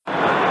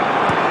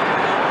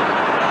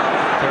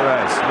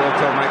Perez.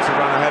 Wilco makes a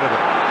run ahead of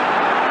him.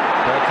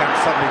 Bergkamp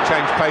suddenly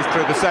changed pace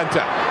through the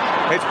centre.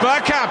 It's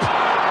Bergkamp!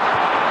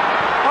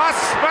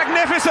 That's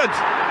magnificent!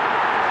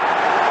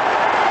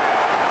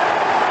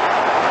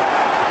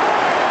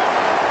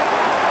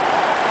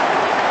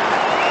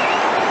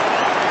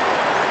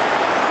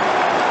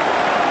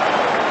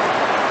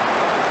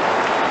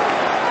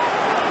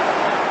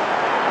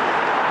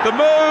 The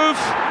move,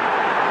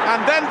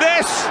 and then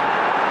this,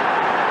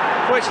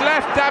 which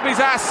left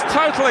Dabizas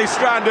totally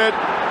stranded.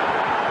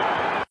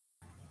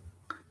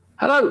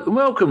 Hello and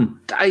welcome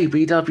to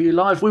ABW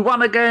Live. We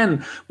won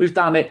again. We've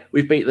done it.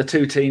 We've beat the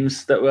two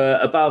teams that were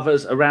above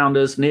us, around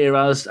us, near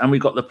us, and we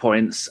got the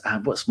points.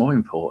 And what's more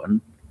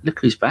important, look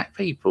who's back,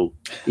 people.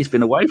 He's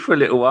been away for a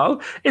little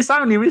while. It's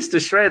only Mr.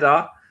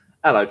 Shredder.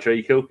 Hello,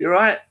 Treacle. You all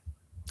right?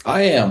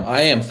 I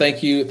am.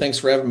 Thank you. Thanks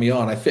for having me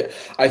on. I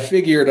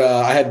figured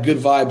I had good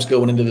vibes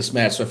going into this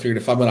match, so I figured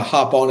if I'm going to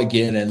hop on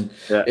again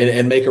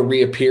and make a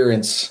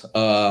reappearance,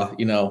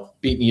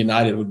 beating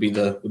United would be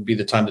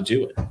the time to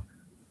do it.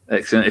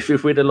 Excellent.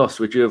 If we'd have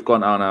lost, would you have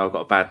gone, oh no, I've got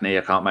a bad knee,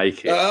 I can't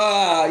make it?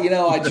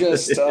 I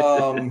just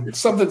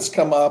something's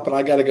come up and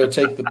I got to go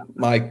take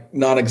my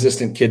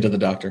non-existent kid to the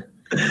doctor.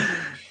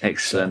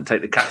 Excellent.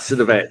 Take the cats to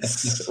the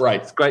vets.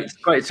 Right. It's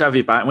great to have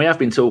you back. And we have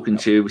been talking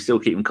to you. We still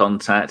keep in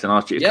contact and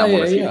asked you to come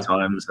on a few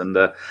times. And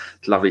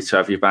it's lovely to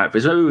have you back.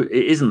 But who it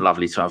isn't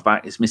lovely to have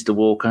back is Mr.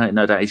 Walker.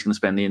 No doubt he's going to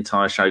spend the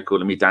entire show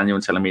calling me Daniel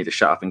and telling me to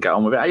shut up and get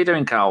on with it. How you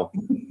doing, Carl?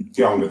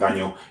 Get on with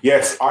Daniel.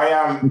 Yes, I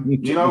am. Do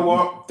you know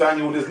what,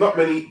 Daniel? There's not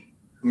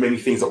many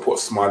things that put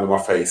a smile on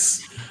my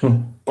face.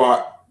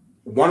 But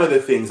one of the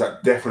things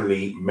that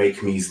definitely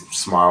make me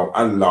smile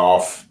and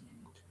laugh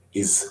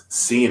is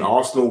seeing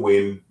Arsenal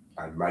win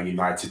and Man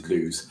United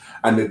lose.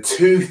 And the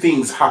two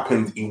things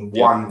happened in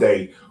one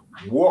day.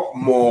 What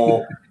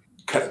more?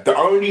 The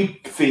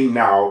only thing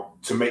now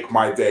to make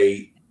my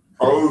day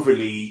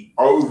overly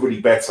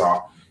better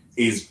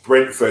is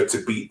Brentford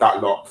to beat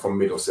that lot from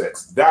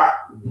Middlesex. That,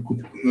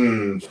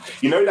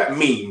 that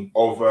meme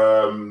of,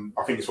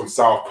 I think it's from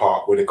South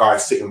Park, where the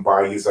guy's sitting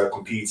by his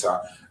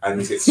computer and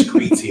he's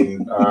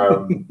excreting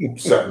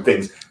certain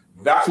things.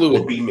 That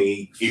would be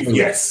me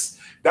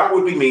That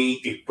would be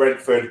me if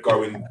Brentford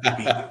go and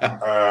beat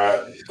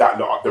that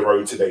lot up the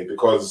road today,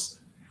 because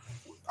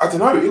I don't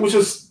know, it was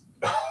just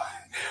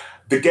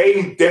the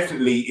game.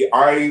 Definitely,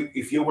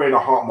 if you're wearing a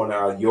heart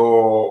monitor,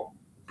 your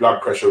blood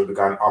pressure would be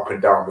going up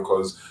and down,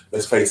 because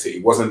let's face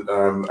it wasn't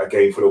a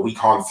game for the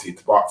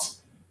weak-hearted, but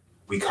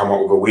we come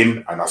up with a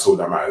win, and that's all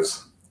that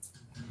matters.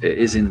 It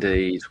is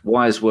indeed.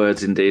 Wise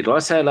words indeed. Well, I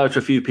say hello to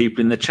a few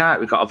people in the chat.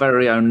 We've got our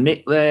very own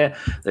Nick there.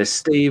 There's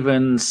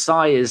Stephen.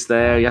 Si is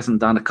there. He hasn't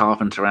done a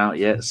Carpenter out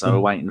yet, so we're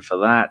waiting for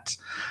that.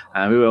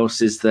 Who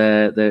else is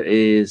there? There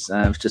is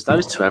just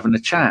those two having a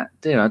chat.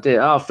 Dear, oh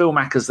dear. Oh, Phil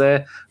Macker's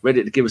there,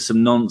 ready to give us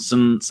some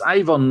nonsense.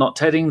 Avon Not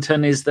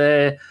Teddington is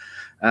there.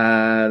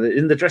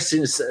 In a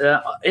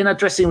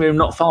dressing room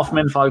not far from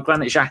M5,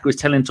 Granit Xhaka was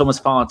telling Thomas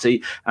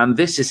Partey, and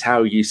this is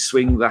how you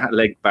swing that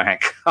leg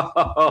back.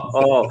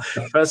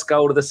 First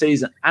goal of the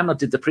season. And I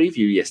did the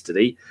preview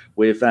yesterday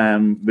with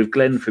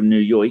Glenn from New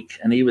York,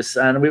 and we were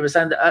saying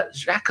that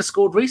Xhaka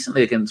scored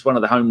recently against one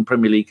of the home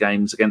Premier League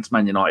games against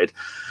Man United.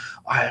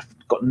 I have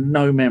got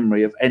no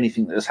memory of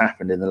anything that has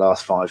happened in the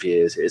last 5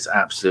 years. It's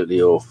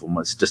absolutely awful.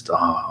 It's just,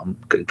 I'm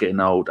getting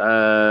old.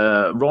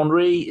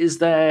 Ronry is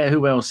there.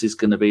 Who else is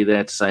going to be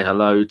there to say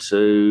hello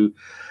to?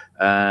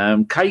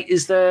 Kate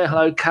is there.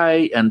 Hello,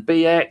 Kate. And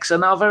BX.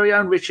 And our very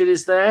own Richard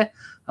is there.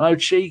 Hello,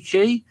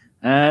 Cheeky.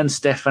 And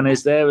Stefan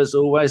is there, as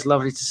always.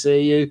 Lovely to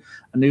see you.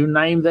 A new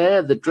name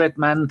there, the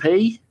Dreadman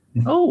P.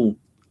 Oh,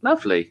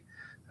 lovely.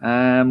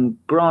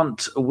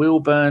 Grant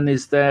Wilburn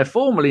is there,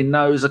 formerly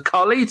knows a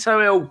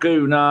Carlito El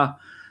Guna.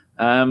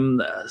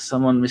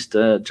 Someone,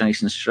 Mr.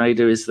 Jason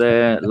Schrader is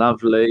there,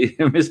 lovely.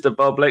 Mr.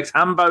 Boblex,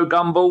 Hambo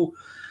Gumble,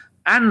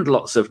 and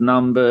lots of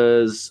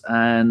numbers.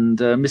 And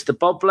Mr.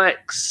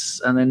 Boblex,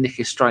 and then Nick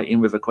is straight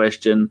in with a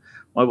question.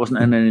 Why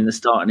wasn't anyone in the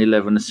starting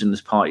 11 as soon as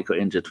Partey got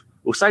injured?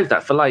 We'll save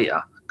that for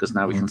later, because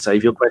now we can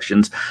save your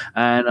questions.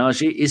 And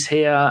Ajit is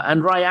here.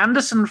 And Ray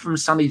Anderson from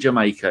sunny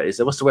Jamaica is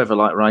there. What's the weather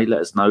like, Ray?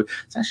 Let us know.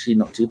 It's actually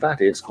not too bad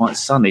here. It's quite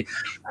sunny.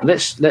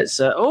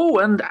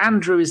 And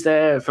Andrew is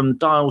there from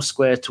Dial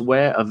Square to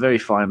Where, a very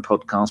fine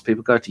podcast.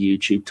 People go to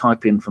YouTube,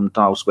 type in from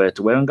Dial Square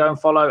to Where, and go and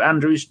follow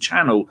Andrew's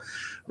channel.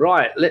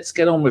 Right, let's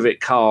get on with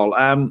it,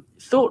 Carl.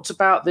 Thoughts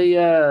about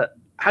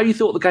how you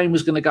thought the game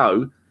was going to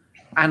go,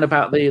 and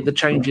about the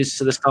changes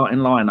to the starting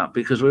lineup,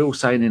 because we're all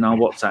saying in our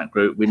WhatsApp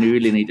group we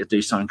really need to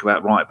do something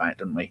about right back,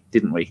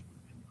 didn't we?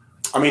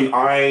 I mean,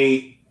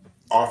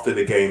 after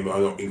the game,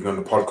 even on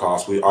the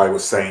podcast, I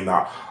was saying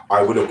that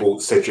I would have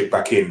brought Cedric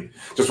back in,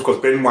 just because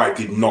Ben White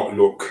did not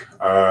look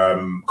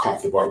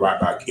comfortable at right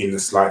back in the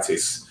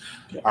slightest.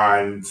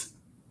 And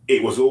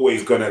it was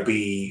always going to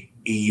be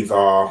either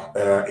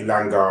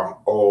Ilanga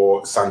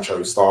or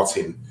Sancho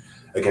starting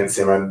against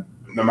him. And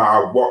no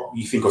matter what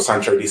you think of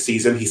Sancho this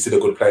season, he's still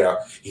a good player.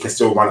 He can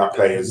still run at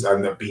players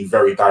and be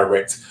very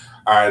direct.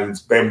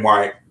 And Ben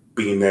White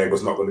being there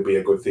was not going to be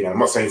a good thing. And I'm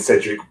not saying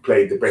Cedric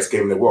played the best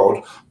game in the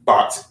world,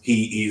 but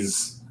he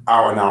is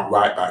out and out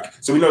right back.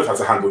 So he knows how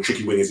to handle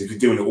tricky wingers if he's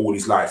doing it all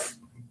his life.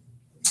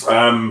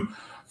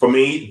 For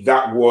me,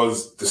 that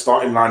was the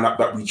starting lineup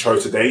that we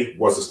chose today.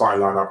 Was the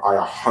starting lineup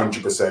I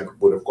 100%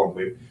 would have gone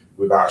with,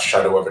 without a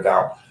shadow of a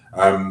doubt.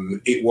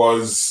 It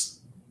was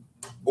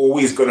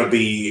always going to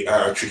be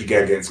a tricky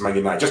game against Man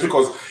United, just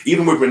because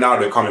even with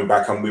Ronaldo coming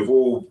back, and we've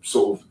all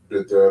sort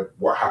of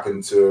what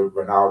happened to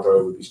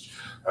Ronaldo with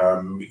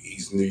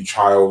his new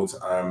child,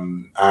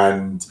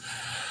 and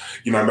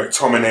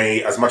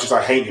McTominay, as much as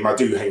I hate him, I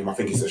do hate him. I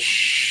think he's a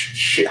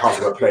shit house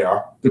of a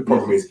player. The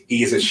problem is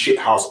he is a shit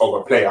house of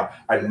a player,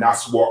 and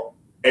that's what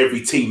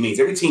every team needs.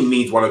 Every team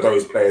needs one of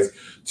those players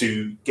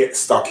to get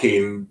stuck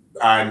in,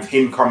 and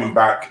him coming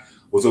back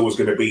was always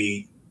going to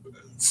be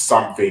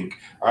something.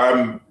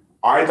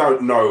 I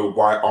don't know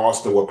why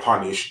Arsenal were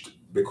punished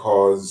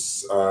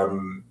because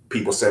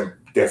people sent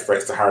death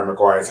threats to Harry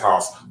Maguire's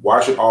house.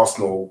 Why should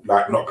Arsenal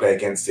not play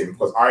against him?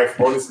 Because I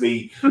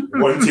honestly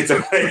wanted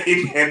to play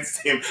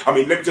against him. I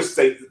mean, let me just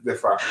say the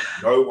fact: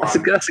 no one.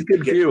 That's a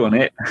good view on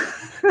it.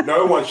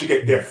 No one should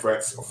get death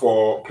threats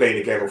for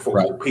playing a game of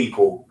football. Right.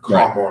 People,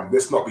 come on,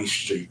 let's not be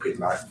stupid.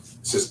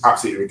 It's just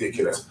absolutely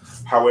ridiculous.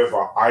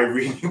 However, I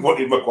really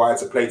wanted Maguire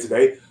to play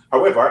today.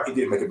 However, it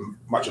didn't make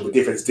much of a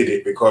difference, did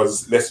it?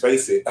 Because let's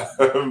face it,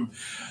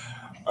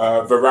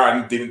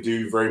 Varane didn't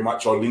do very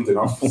much on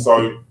Lindelof.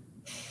 So,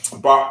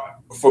 but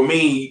for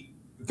me,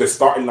 the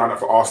starting lineup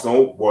for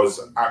Arsenal was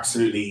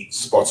absolutely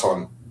spot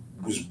on.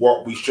 It was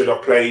what we should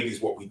have played,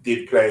 is what we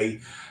did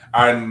play.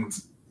 And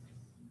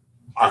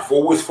I've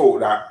always thought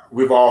that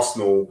with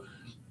Arsenal,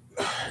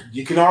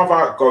 you can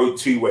either go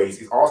two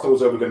ways. If Arsenal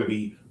was ever going to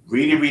be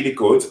really, really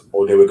good,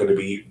 or they were going to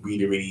be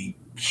really, really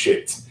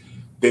shit.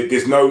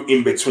 There's no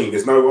in between.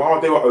 There's no,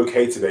 they were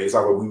okay today. It's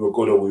either we were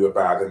good or we were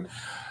bad. And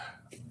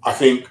I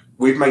think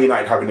with Man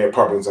United having their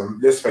problems,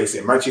 and let's face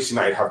it, Manchester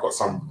United have got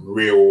some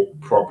real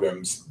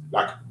problems,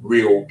 like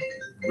real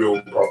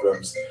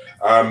problems.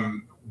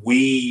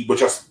 We were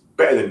just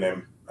better than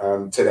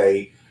them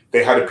today.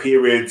 They had a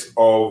period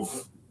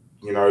of,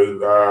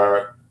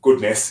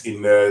 goodness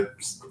in the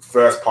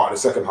first part of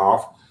the second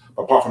half.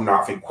 But apart from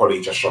that, I think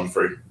quality just shone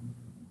through.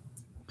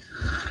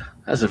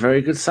 That's a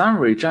very good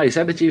summary, Jace.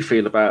 How did you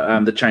feel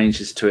about the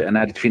changes to it, and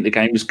how did you think the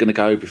game was going to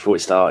go before it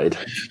started?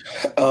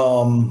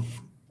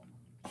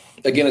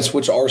 Again, it's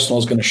which Arsenal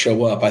is going to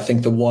show up. I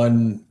think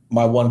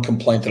my one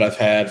complaint that I've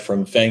had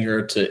from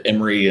Wenger to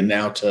Emery, and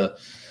now to,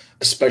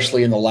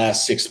 especially in the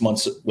last 6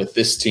 months with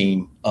this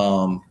team,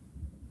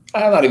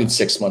 not even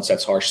 6 months,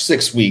 that's harsh,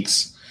 6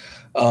 weeks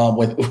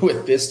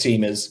with this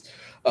team is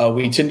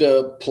we tend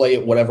to play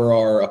at whatever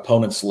our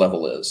opponent's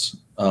level is.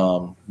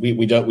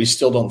 We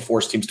still don't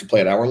force teams to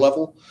play at our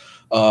level,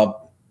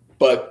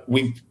 but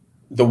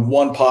the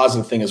one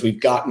positive thing is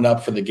we've gotten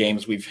up for the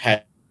games we've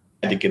had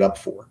to get up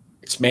for.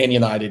 It's Man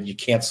United. You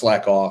can't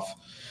slack off.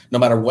 No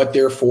matter what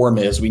their form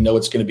is, we know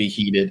it's going to be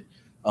heated.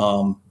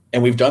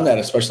 And we've done that,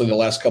 especially the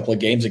last couple of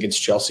games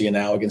against Chelsea and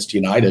now against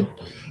United.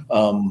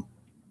 And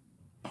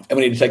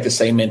we need to take the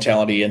same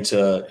mentality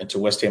into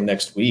West Ham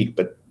next week.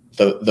 But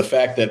the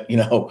fact that,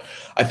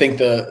 I think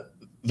the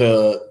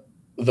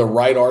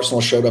right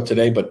Arsenal showed up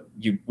today, but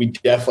we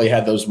definitely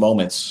had those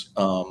moments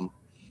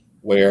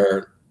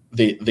where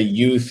the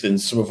youth and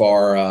some of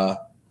our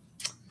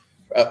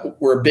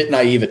we're a bit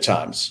naive at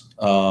times,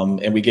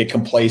 and we get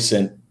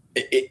complacent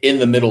in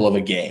the middle of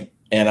a game.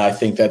 And I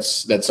think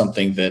that's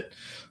something that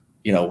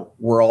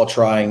we're all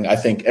trying. I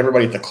think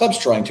everybody at the club's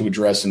trying to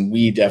address, and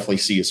we definitely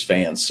see as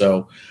fans.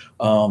 So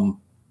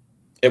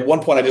at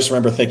one point, I just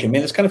remember thinking,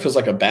 man, this kind of feels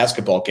like a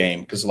basketball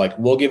game, because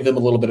we'll give them a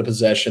little bit of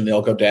possession,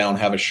 they'll go down,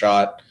 have a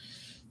shot.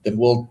 Then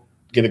we'll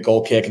get a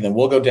goal kick, and then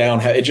we'll go down.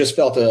 It just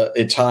felt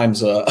at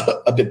times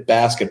a bit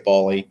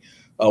basketball-y,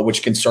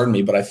 which concerned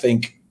me. But I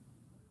think,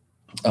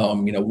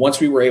 once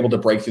we were able to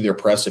break through their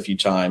press a few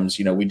times,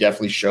 we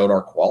definitely showed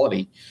our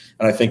quality.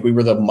 And I think we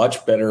were the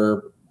much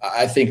better.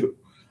 I think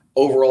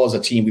overall as a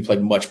team, we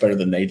played much better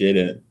than they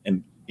did.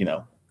 And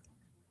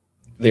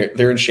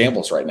they're in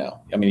shambles right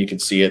now. I mean, you can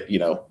see it.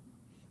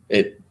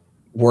 It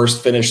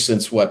worst finish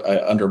since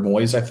under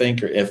Moyes, I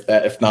think, or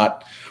if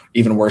not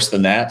even worse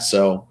than that.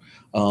 So.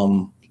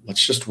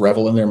 Let's just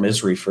revel in their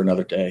misery for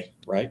another day,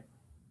 right?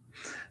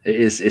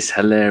 It's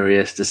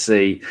hilarious to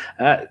see.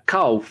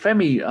 Carl,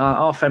 Femi,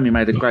 our Femi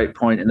made a great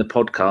point in the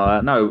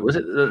podcast. No, was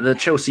it the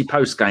Chelsea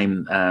post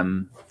game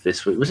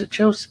this week? Was it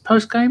Chelsea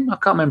post game? I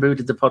can't remember who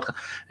did the podcast.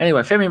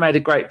 Anyway, Femi made a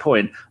great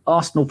point.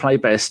 Arsenal play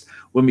best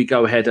when we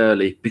go ahead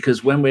early,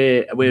 because when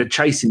we're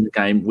chasing the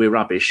game, we're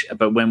rubbish.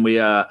 But when we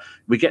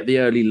get the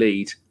early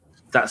lead,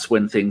 that's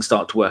when things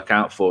start to work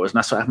out for us. And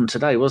that's what happened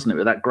today, wasn't it?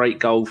 With that great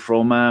goal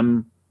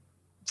from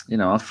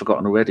I've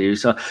forgotten already. It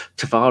was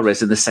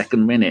Tavares in the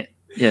second minute.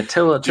 Yeah,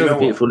 tell the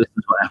beautiful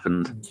listeners what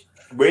happened.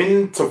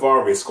 When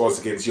Tavares scores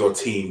against your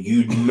team,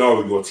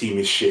 your team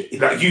is shit. You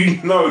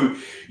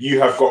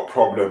have got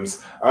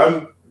problems.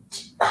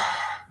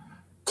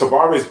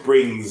 Tavares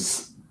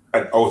brings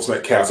an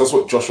ultimate chaos. That's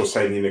what Josh was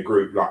saying in the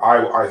group.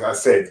 I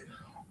said,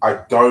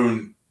 I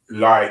don't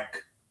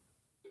like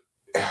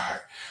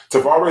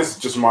Tavares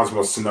just reminds me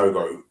of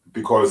Sonogo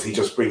because he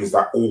just brings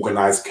that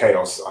organized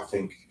chaos. I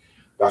think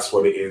that's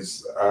what it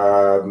is.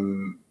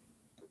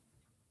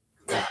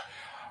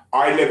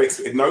 I never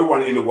expected, no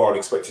one in the world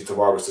expected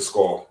Tavares to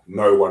score.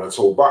 No one at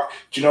all. But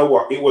do you know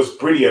what? It was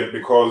brilliant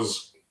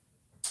because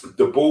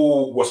the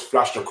ball was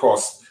flashed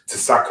across to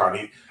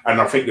Saka. And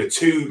I think the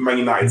two Man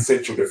United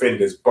central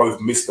defenders both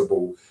missed the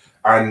ball.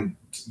 And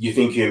you're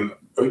thinking,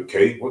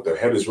 okay, what the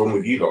hell is wrong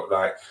with you lot?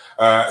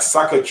 Like,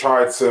 Saka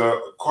tried to,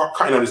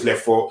 cutting on his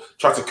left foot,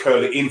 tried to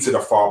curl it into the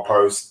far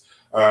post.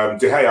 De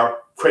Gea,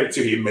 credit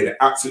to him, made an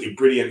absolutely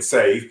brilliant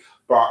save.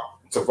 But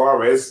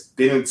Tavares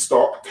didn't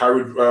stop,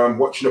 carried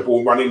watching the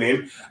ball running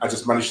in, and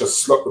just managed to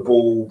slot the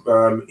ball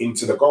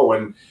into the goal.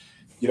 And,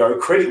 you know,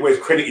 credit where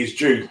credit is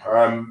due.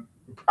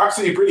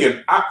 Absolutely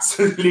brilliant,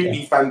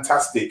 absolutely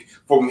fantastic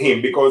from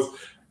him, because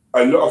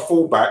a lot of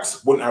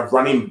fullbacks wouldn't have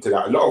run into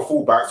that. A lot of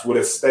fullbacks would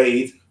have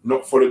stayed,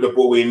 not followed the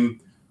ball in,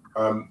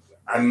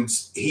 and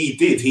he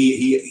did.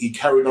 He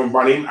carried on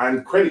running,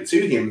 and credit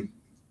to him.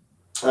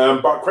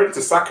 But credit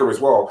to Saka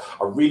as well.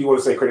 I really want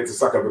to say credit to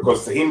Saka,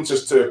 because for him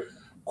just to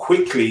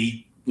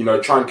quickly, you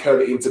know, try and curl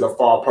it into the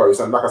far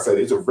post, and like I said,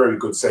 it's a very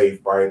good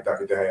save by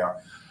David De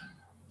Gea.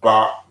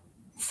 But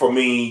for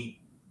me,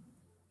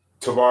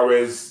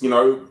 Tavares, you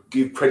know,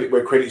 give credit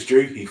where credit's due.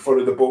 He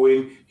followed the ball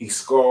in, he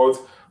scored.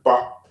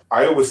 But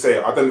I always say,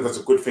 I don't know if that's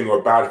a good thing or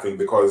a bad thing,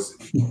 because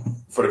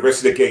for the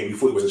rest of the game, you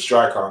thought he was a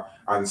striker,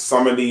 and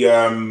some of the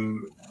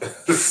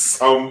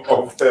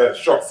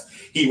shots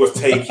he was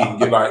taking,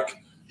 you're like,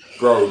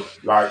 bro,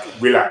 like,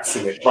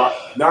 relaxing it. But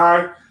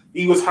no,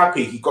 he was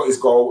happy. He got his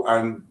goal,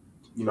 and,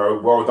 you know,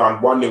 well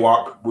done. 1-0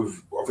 up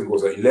with, I think it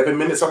was 11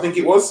 minutes, I think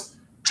it was.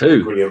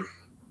 2. Brilliant.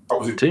 Oh,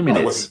 was it 2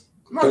 minutes?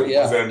 It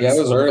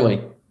was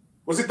early.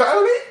 Was it that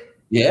early?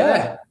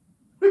 Yeah.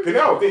 Flipping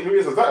out, didn't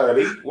realize it was that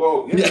early.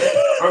 Well, yeah.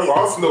 Oh,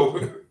 Arsenal.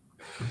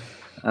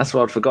 That's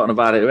what I'd forgotten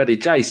about it already.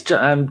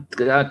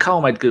 Jace,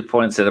 Carl made good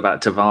points in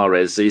about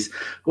Tavares. He's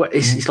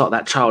like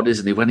that child,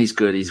 isn't he? When he's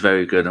good, he's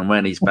very good. And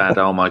when he's bad,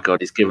 oh my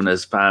God, he's given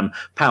us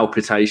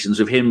palpitations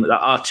with him.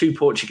 Our two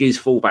Portuguese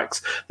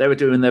fullbacks, they were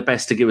doing their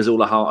best to give us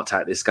all a heart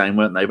attack this game,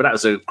 weren't they? But that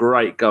was a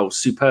great goal,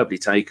 superbly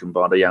taken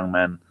by the young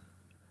man.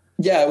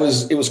 Yeah, it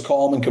was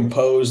calm and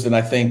composed. And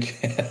I think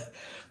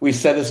we've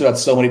said this about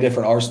so many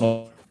different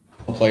Arsenal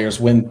players.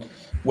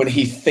 When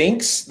he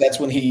thinks, that's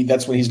when he's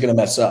going to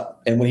mess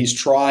up. And when he's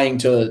trying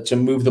to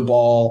move the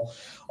ball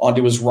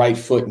onto his right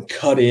foot and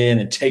cut in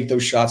and take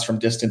those shots from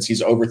distance,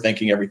 he's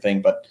overthinking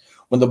everything. But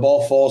when the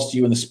ball falls to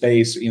you in the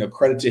space, you know,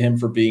 credit to him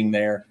for being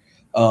there.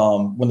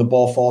 When the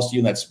ball falls to you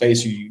in that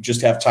space, you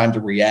just have time to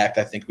react.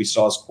 I think we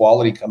saw his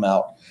quality come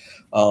out.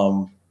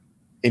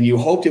 And you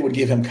hoped it would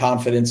give him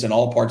confidence in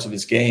all parts of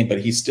his game, but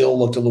he still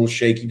looked a little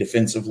shaky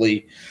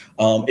defensively.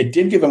 It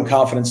did give him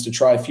confidence to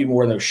try a few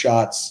more of those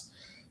shots.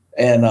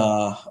 And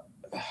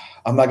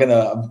I'm not going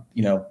to,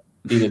 you know,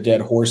 beat a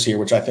dead horse here,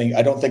 which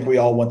I don't think we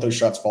all want those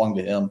shots falling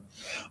to him,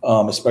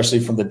 especially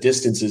from the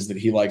distances that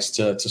he likes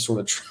to sort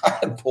of try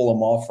and pull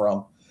them off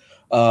from.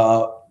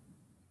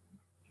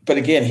 But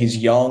again, he's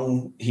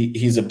young.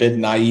 He's a bit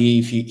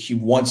naive. He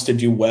wants to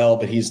do well,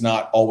 but he's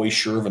not always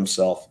sure of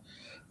himself.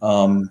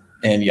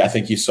 And yeah, I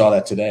think you saw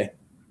that today.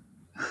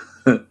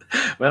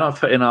 When I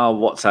put in our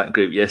WhatsApp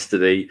group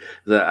yesterday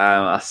that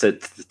I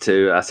said that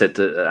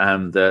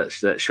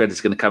Shredder's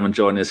going to come and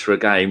join us for a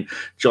game,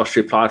 Josh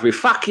replied with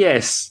 "fuck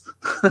yes."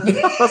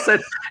 I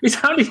said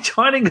he's only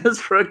joining us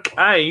for a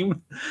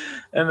game,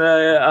 and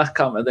I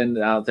can't.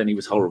 And then he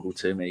was horrible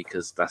to me,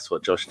 because that's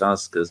what Josh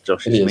does. Because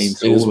Josh is mean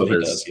to all of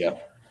us. Yeah,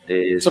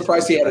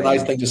 surprised he had a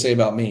nice thing to say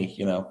about me.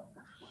 You know.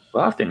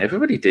 Well, I think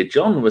everybody did.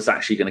 John was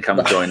actually going to come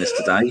and join us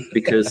today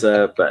because,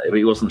 but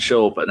he wasn't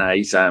sure. But now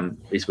he's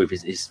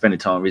spending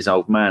time with his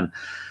old man.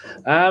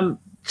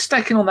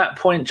 Stacking on that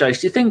point, Jace,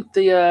 do you think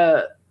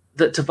that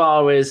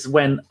Tavares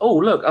went, oh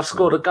look, I've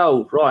scored a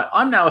goal, right?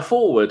 I'm now a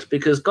forward,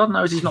 because God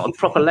knows he's not a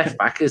proper left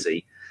back, is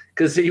he?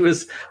 Because he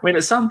was. I mean,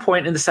 at some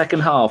point in the second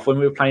half, when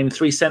we were playing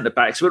 3 centre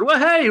backs, we went, well,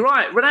 hey,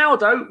 right,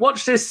 Ronaldo,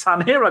 watch this,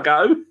 son. Here I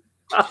go.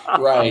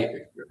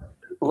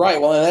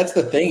 Right. Well, and that's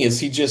the thing is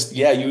he just,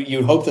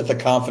 you hope that the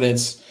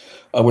confidence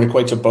would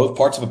equate to both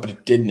parts of it, but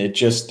it didn't. It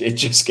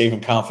just gave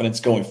him confidence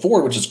going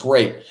forward, which is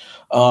great.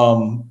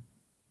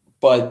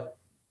 But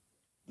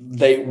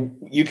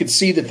you could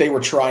see that they were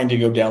trying to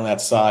go down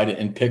that side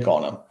and pick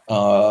on him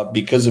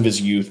because of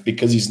his youth,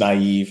 because he's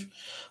naive,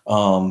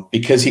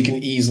 because he can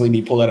easily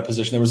be pulled out of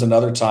position. There was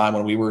another time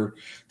when we were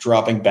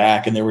dropping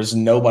back and there was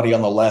nobody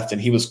on the left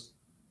and he was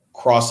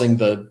crossing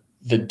the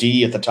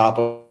D at the top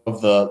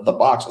of the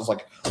box. I was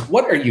like,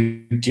 what are you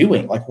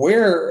doing? Like,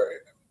 where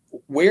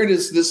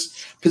does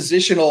this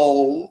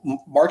positional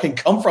marking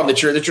come from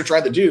that you're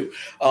trying to do?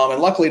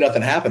 And luckily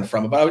nothing happened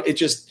from it, but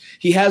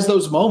he has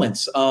those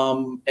moments.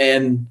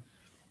 And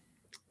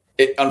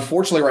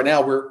unfortunately right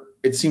now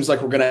it seems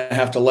like we're going to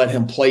have to let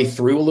him play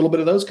through a little bit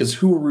of those, because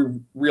who are we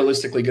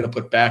realistically going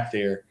to put back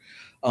there?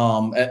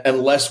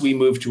 Unless we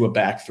move to a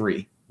back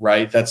 3,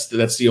 right? That's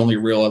the only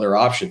real other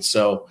option.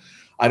 So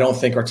I don't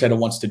think Arteta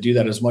wants to do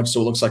that as much. So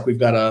it looks like we've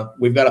got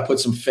to put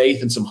some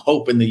faith and some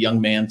hope in the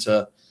young man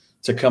to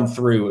come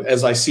through.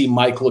 As I see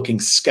Mike looking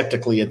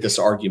skeptically at this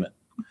argument.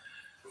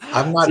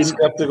 I'm not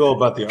skeptical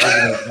about the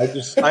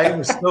argument. I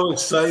am so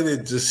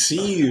excited to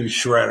see you,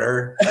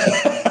 Shredder.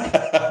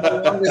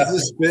 How long has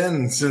this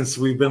been since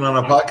we've been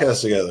on a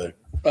podcast together?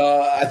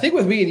 I think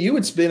with me and you,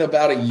 it's been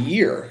about a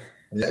year,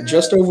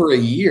 just over a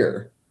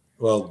year.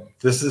 Well,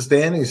 this is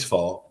Danny's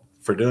fault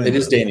for doing it. It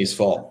is Danny's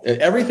fault.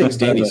 Everything's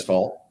Danny's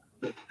fault.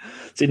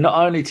 See, not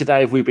only today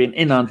have we been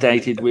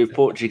inundated with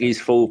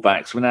Portuguese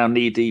fullbacks, we're now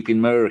knee-deep in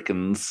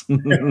Americans.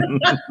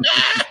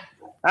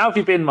 How have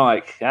you been,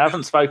 Mike? I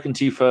haven't spoken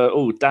to you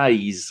for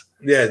days.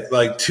 Yeah,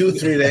 like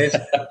 2-3 days.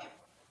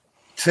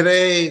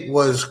 Today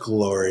was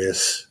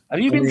glorious.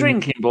 Have you been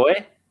drinking,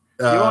 boy?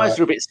 Your eyes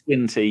are a bit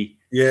squinty.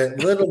 Yeah,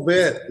 little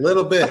bit.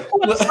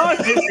 What time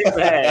is it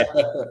there?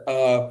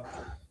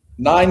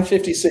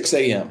 9:56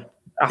 a.m.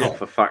 Oh,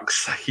 for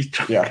fuck's sake, you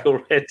drunk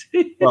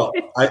already? Well,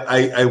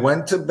 I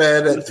went to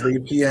bed at 3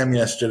 p.m.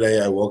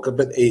 yesterday. I woke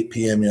up at 8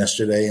 p.m.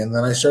 yesterday, and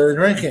then I started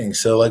drinking.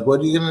 So, like, what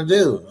are you going to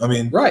do? I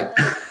mean, right.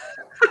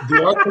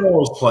 The Arsenal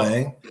was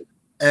playing,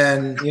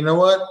 and you know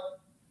what?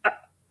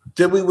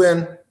 Did we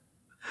win?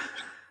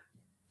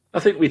 I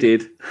think we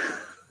did.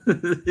 We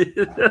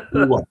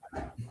won.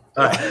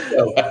 All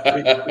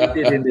right.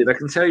 We did indeed. I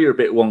can tell you're a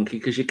bit wonky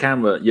because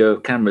your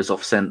camera's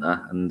off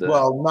center. And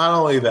well, not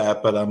only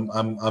that, but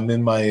I'm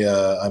in my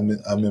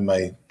I'm in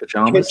my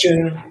pajamas.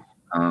 Kitchen,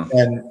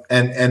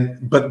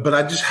 but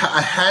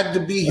I had to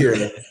be here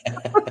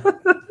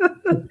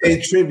to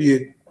pay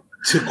tribute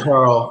to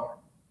Carl.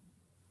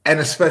 And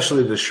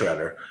especially the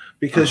Shredder,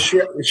 because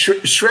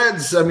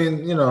Shreds, I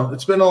mean,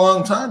 it's been a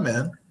long time,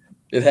 man.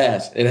 It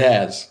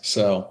has.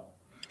 So,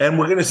 and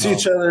we're going to see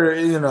each other,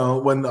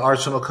 when the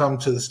Arsenal come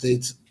to the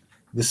States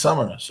this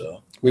summer.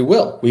 So we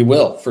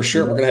will for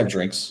sure. We're going to have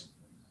drinks.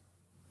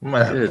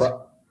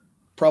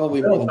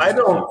 Probably more than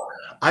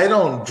I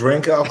don't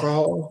drink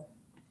alcohol.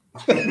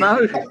 No,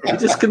 you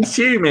just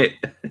consume it.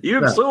 You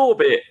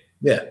absorb it.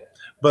 Yeah,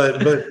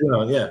 but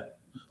yeah.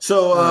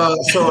 So are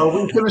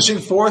we finishing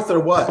fourth or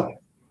what?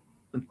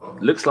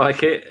 Looks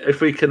like it.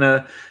 If we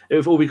can,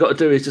 if all we got to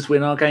do is just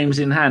win our games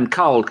in hand.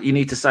 Carl, you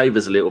need to save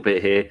us a little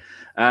bit here.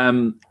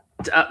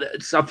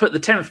 So I put the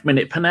 10th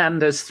minute,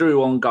 Fernandes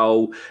through on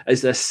goal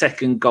as their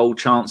second goal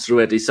chance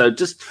already. So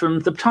just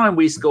from the time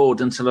we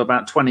scored until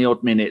about 20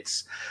 odd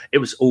minutes, it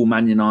was all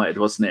Man United,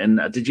 wasn't it?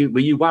 And were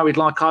you worried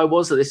like I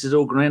was that this is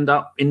all going to end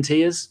up in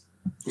tears?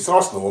 It's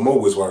Arsenal. I'm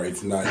always worried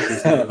tonight.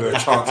 There's never a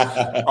chance.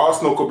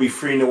 Arsenal could be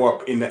 3-0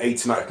 up in the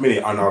 89th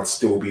minute and I'd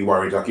still be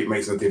worried. Like, it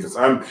makes no difference.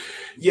 Aaron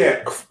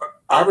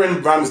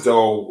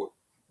Ramsdale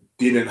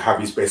didn't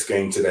have his best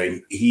game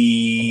today.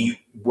 He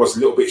was a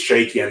little bit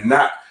shaky, and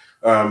that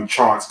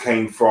chance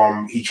came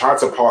from, he tried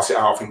to pass it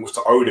out, I think it was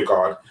to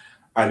Odegaard,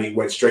 and it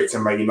went straight to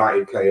a Man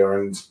United player.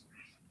 And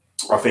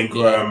I think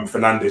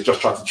Fernandes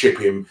just tried to chip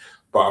him,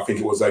 but I think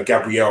it was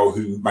Gabriel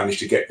who managed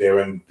to get there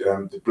and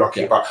block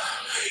it. But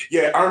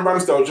Aaron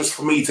Ramsdale, just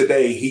for me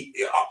today,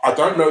 I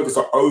don't know if it's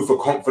an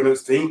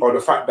overconfidence thing or the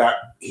fact that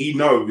he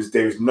knows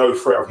there is no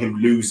threat of him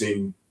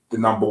losing the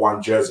number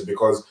one jersey,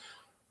 because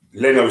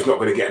Leno is not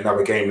going to get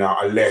another game now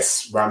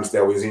unless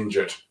Ramsdale is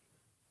injured.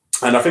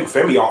 And I think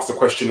Femi asked the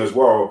question as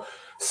well,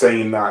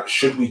 saying that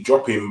should we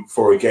drop him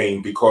for a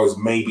game because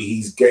maybe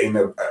he's getting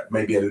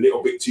maybe a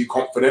little bit too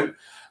confident.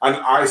 And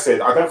I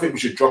said, I don't think we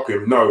should drop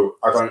him. No,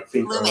 I don't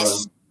think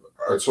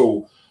at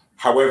all.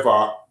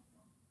 However,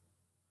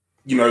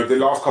 the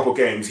last couple of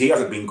games, he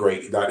hasn't been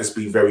great. Let's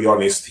be very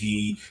honest.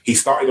 He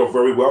started off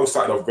very well,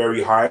 started off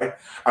very high.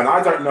 And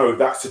I don't know if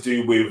that's to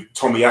do with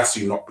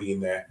Tomiyasu not being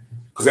there.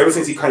 Because ever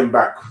since he came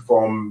back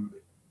from,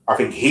 I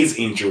think, his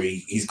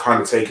injury, he's kind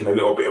of taken a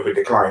little bit of a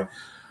decline.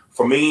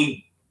 For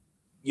me,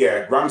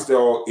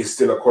 Ramsdale is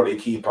still a quality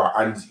keeper.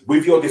 And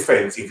with your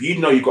defence, if you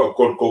know you've got a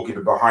good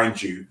goalkeeper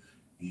behind you,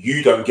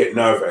 you don't get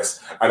nervous.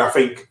 And I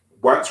think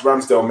once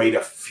Ramsdale made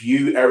a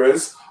few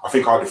errors, I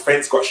think our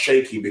defence got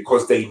shaky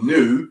because they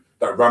knew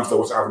that Ramsdale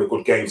was having a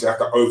good game. So they have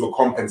to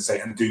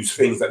overcompensate and do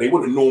things that they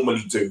wouldn't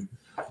normally do,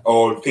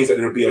 or things that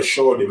they would be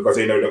assured in because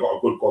they know they've got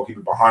a good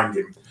goalkeeper behind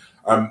him.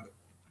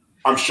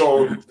 I'm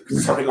sure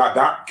something like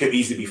that can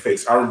easily be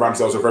fixed. Aaron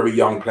Ramsdale's a very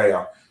young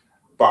player.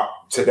 But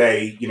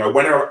today,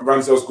 when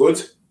Ramsdale's good,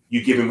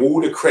 you give him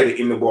all the credit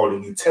in the world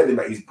and you tell him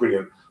that he's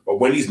brilliant. But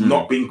when he's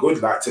not been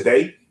good like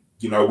today,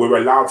 we're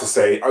allowed to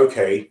say,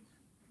 okay,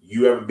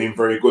 you haven't been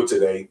very good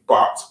today,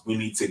 but we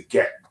need to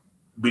get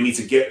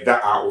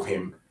that out of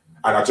him.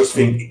 And I just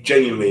think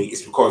genuinely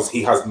it's because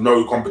he has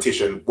no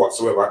competition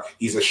whatsoever.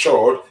 He's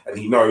assured and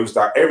he knows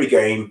that every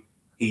game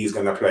he is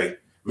going to play.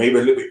 Maybe a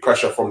little bit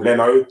pressure from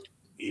Leno,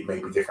 it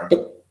may be different.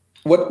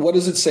 But what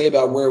does it say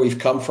about where we've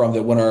come from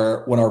that when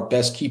our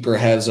best keeper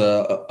has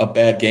a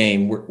bad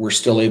game, we're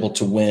still able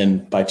to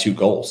win by 2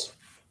 goals?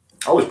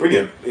 Oh, it's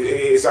brilliant.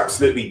 It's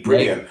absolutely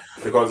brilliant.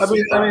 Right. Because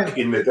back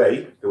in the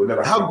day, they would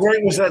never. How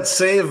great was that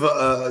save, for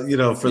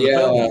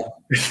the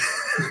penalty?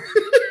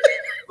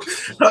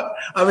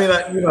 I mean,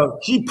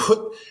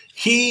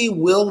 he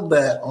willed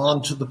that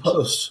onto the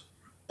post.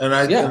 and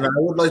I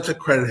would like to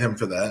credit him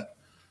for that.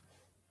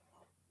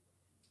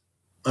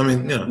 I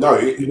mean, you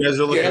guys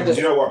are looking.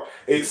 You know what?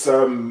 It's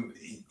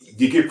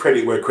you give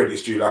credit where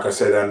credit's due, like I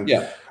said, and you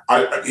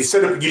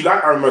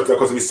like Aaron Murray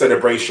because of his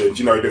celebrations.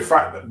 You know, the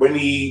fact that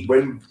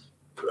when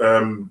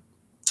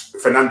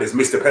Fernandez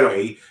missed the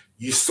penalty,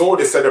 you saw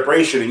the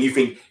celebration and you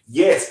think,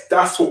 yes,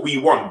 that's what we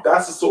want.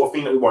 That's the sort of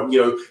thing that we want.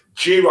 You know,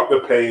 cheer up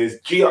the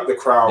players, cheer up the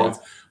crowd,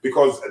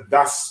 because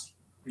that's,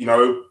 you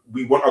know,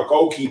 we want a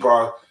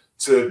goalkeeper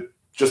to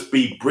just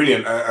be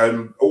brilliant.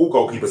 All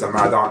goalkeepers are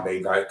mad, aren't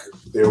they? Like,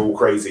 they're all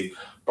crazy.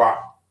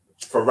 But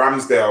for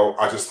Ramsdale,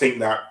 I just think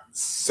that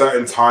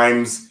certain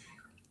times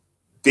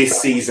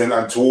this season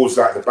and towards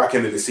like the back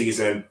end of the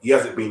season, he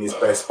hasn't been his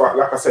best. But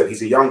like I said,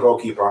 he's a young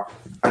goalkeeper,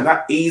 and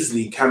that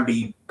easily can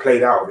be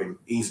played out of him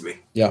easily.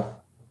 Yeah.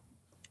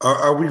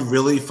 Are we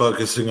really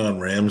focusing on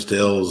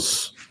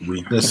Ramsdale's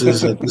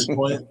weaknesses at this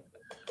point?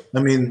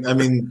 I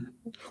mean,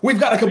 we've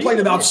got to complain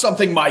about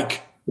something,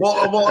 Mike.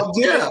 Well,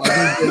 yeah.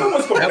 No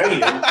one's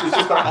complaining. It's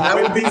just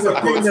that would be the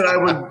thing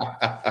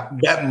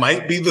that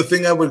might be the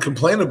thing I would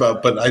complain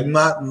about, but I'm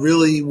not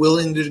really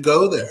willing to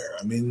go there.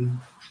 I mean,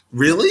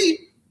 really?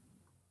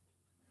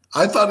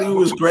 I thought he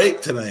was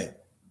great tonight.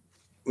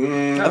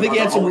 I think he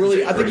had some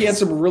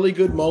really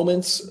good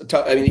moments.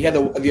 I mean, he had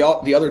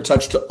the other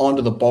touch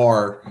onto the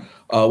bar,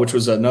 which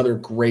was another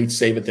great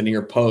save at the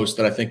near post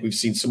that I think we've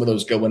seen some of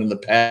those go in the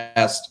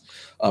past.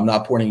 I'm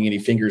not pointing any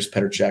fingers,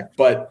 Petr Cech,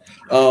 but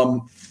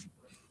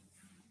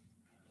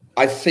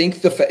I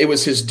think it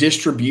was his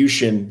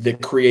distribution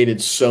that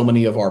created so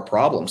many of our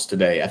problems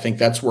today. I think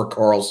that's where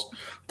Carl's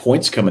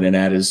points coming in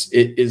at is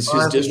his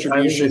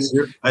distribution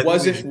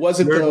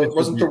wasn't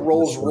the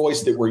Rolls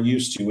Royce that we're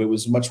used to. It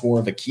was much more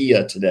of a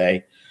Kia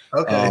today.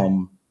 Okay.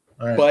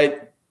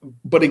 Right.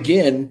 But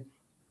again,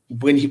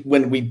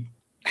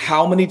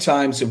 how many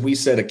times have we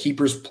said a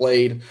keeper's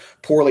played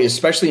poorly,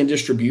 especially in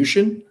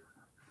distribution,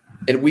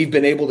 and we've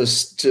been able to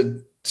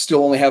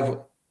still only have,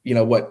 you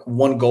know,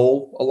 one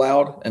goal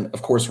allowed? And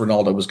of course,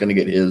 Ronaldo was going to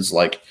get his,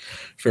 like,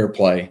 fair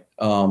play.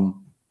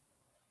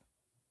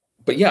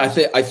 But yeah,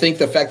 I think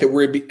the fact that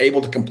we're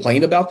able to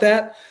complain about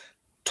that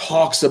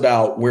talks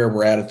about where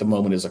we're at the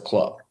moment as a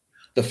club.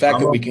 The fact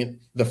that we can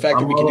do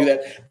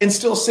that and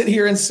still sit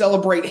here and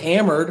celebrate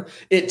hammered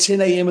at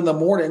 10 a.m. in the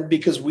morning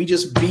because we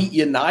just beat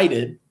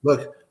United.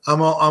 Look,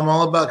 I'm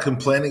all about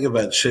complaining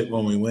about shit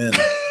when we win.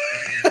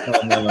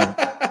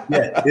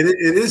 Yeah,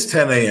 it is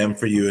 10 a.m.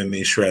 for you and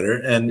me,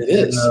 Shredder, and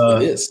it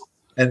is.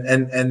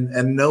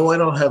 And no, I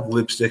don't have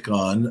lipstick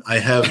on. I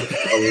have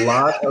a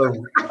lot of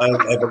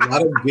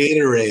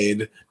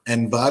Gatorade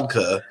and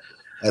vodka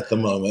at the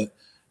moment.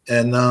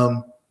 And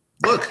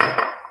look,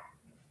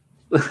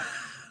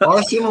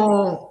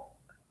 Arsenal.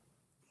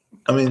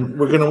 I mean,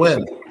 we're gonna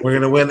win. We're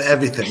gonna win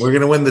everything. We're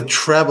gonna win the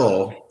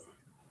treble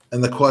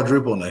and the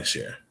quadruple next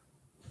year.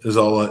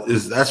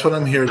 That's what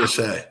I'm here to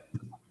say.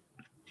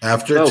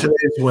 After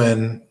today's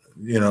win,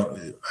 you know,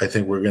 I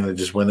think we're gonna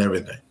just win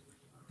everything.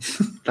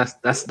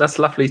 That's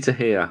lovely to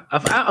hear.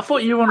 I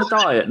thought you were on a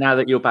diet now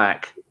that you're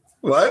back.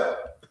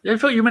 What? I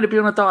thought you were meant to be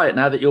on a diet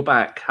now that you're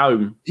back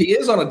home. He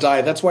is on a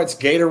diet. That's why it's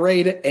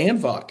Gatorade and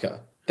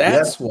vodka.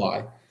 That's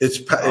why. It's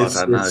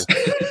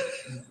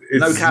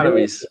no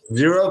calories.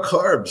 Zero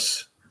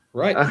carbs.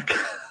 Right.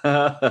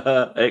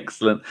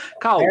 Excellent.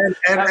 Carl.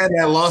 And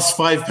I lost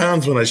 5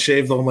 pounds when I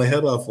shaved all my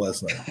head off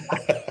last night.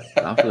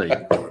 Lovely.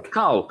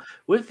 Carl,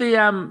 with the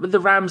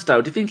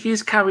Ramsdale, do you think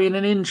he's carrying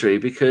an injury?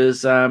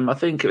 Because I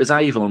think it was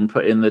Avon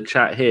put in the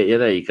chat here. Yeah,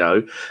 there you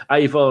go.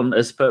 Avon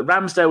has put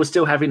Ramsdale was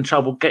still having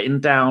trouble getting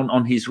down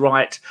on his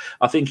right.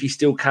 I think he's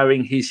still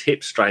carrying his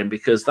hip strain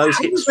because those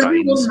hip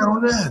strains. Know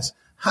that?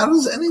 How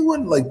does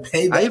anyone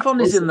pay that? Avon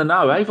is in the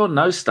know. Avon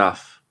knows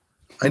stuff.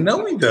 I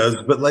know he does,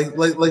 but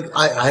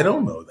I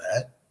don't know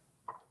that.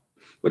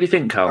 What do you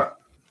think, Carl?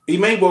 He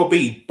may well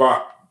be,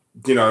 but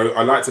you know,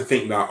 I like to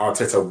think that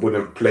Arteta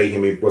wouldn't play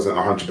him if he wasn't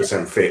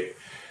 100% fit.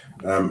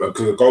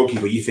 Because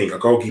a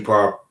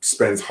goalkeeper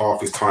spends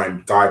half his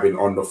time diving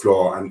on the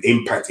floor, and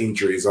impact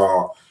injuries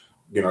are,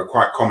 you know,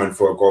 quite common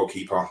for a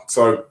goalkeeper.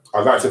 So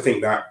I'd like to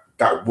think that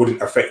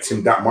wouldn't affect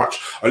him that much,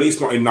 at least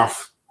not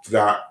enough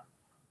that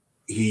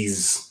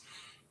it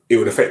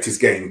would affect his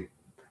game.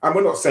 And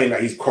we're not saying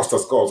that he's cost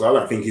us goals. I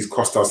don't think he's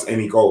cost us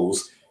any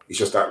goals. It's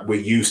just that we're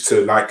used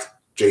to, like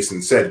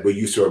Jason said, we're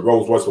used to a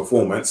Rolls Royce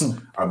performance,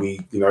 and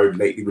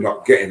lately we're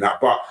not getting that.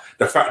 But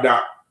the fact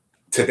that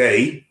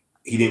today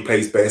he didn't play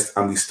his best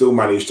and we still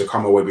managed to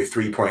come away with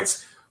 3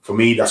 points, for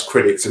me, that's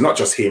credit to not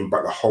just him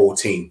but the whole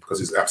team, because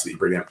it's absolutely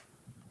brilliant.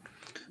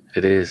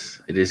 It is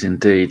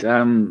indeed.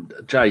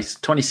 Jace,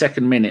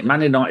 22nd minute,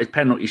 Man United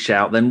penalty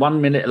shout. Then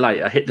 1 minute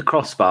later, hit the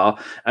crossbar,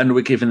 and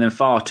we're giving them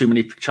far too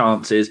many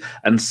chances.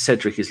 And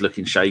Cedric is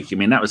looking shaky. I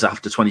mean, that was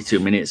after 22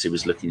 minutes. He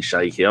was looking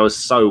shaky. I was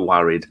so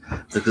worried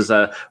because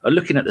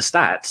looking at the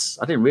stats,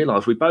 I didn't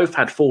realise we both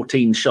had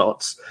 14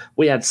 shots.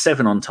 We had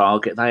 7 on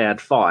target. They had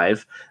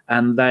 5,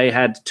 and they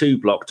had 2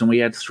 blocked, and we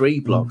had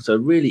 3 blocked. So a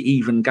really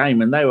even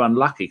game, and they were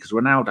unlucky because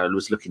Ronaldo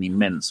was looking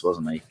immense,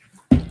 wasn't he?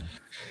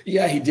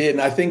 Yeah, he did.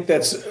 And I think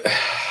that's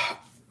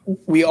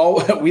we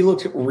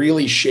looked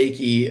really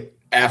shaky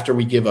after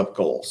we give up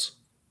goals.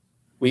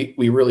 We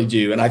really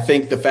do, and I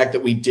think the fact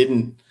that we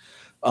didn't,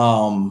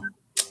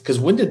 because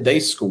when did they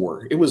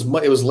score? It was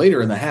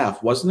later in the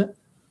half, wasn't it?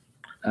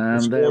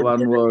 Their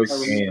one was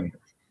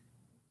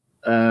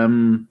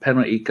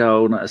penalty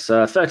goal. That's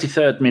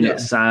 33rd minute.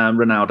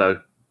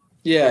 Ronaldo.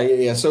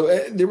 Yeah.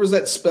 So there was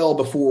that spell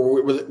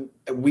before where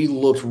we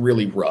looked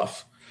really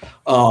rough,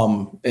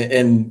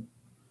 and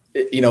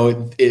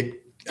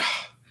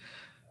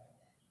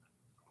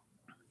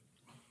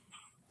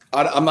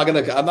I'm not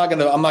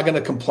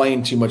gonna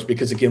complain too much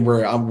because again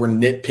we're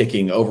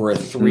nitpicking over a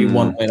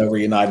 3-1 win over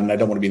United, and I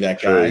don't want to be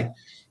that guy.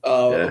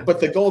 But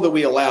the goal that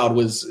we allowed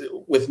was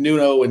with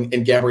Nuno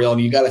and Gabriel,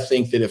 and you got to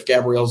think that if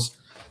Gabriel's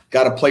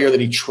got a player that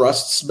he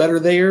trusts better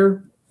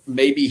there,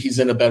 maybe he's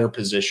in a better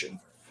position.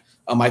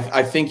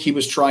 I think he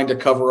was trying to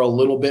cover a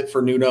little bit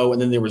for Nuno,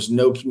 and then there was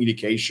no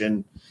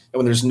communication. And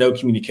when there's no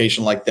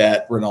communication like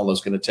that,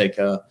 Ronaldo's going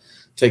to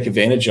take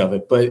advantage of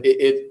it. But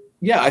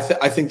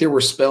I think there were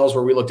spells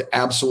where we looked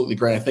absolutely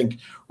great. I think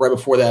right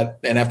before that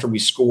and after we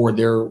scored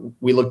there,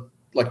 we looked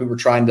like we were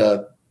trying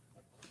to,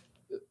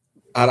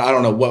 I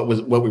don't know what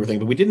we were thinking,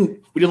 but we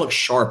didn't look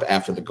sharp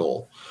after the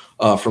goal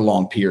for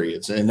long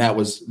periods. And that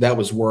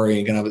was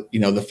worrying. And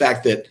the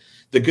fact that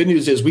the good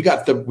news is we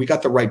got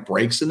the right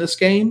breaks in this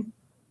game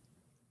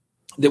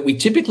that we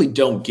typically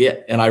don't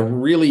get. And I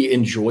really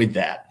enjoyed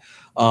that.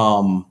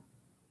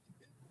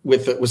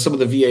 With some of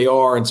the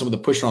VAR and some of the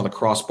pushing on the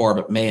crossbar,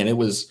 but man, it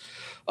was,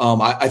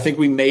 I think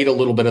we made a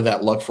little bit of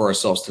that luck for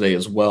ourselves today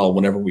as well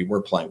whenever we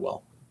were playing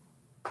well.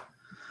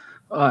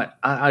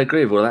 I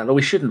agree with all that.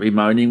 We shouldn't be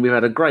moaning. We've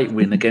had a great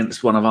win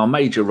against one of our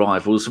major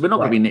rivals. So we're not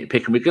going to be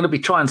nitpicking. We're going to be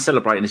trying to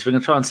celebrate this. We're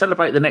going to try and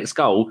celebrate the next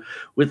goal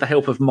with the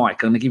help of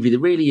Mike. I'm going to give you the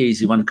really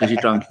easy one because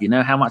you're drunk. You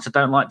know how much I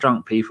don't like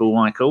drunk people,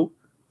 Michael.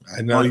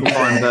 I know you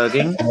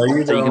Feinberging. So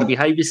you're going to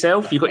behave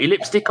yourself. You've got your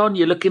lipstick on.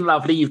 You're looking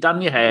lovely. You've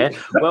done your hair.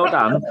 Well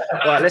done.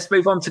 Right, let's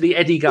move on to the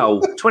Eddie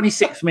goal.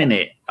 26th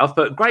minute. I've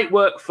put great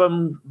work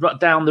from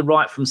down the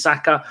right from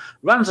Saka.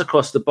 Runs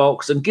across the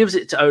box and gives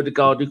it to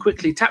Odegaard, who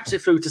quickly taps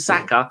it through to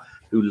Saka,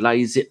 who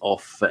lays it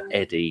off for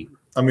Eddie.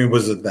 I mean,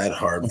 was it that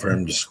hard for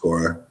him to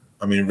score?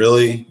 I mean,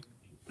 really?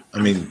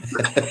 I mean,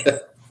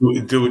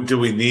 do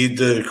we need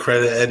to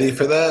credit Eddie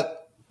for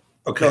that?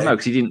 Okay. Well, no,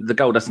 because the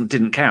goal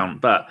didn't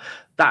count, but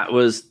that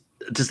was.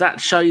 Does that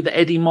show that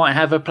Eddie might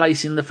have a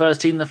place in the first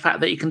team? The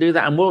fact that he can do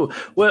that, and well,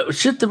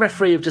 should the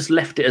referee have just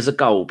left it as a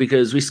goal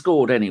because we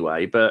scored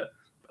anyway? But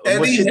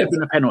Eddie should it have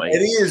been a penalty?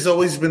 Eddie has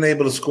always been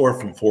able to score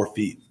from 4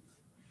 feet.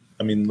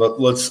 I mean,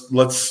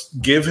 let's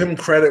give him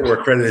credit where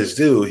credit is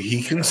due.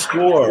 He can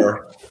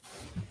score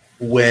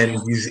when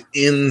he's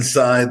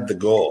inside the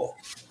goal.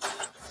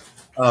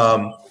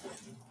 I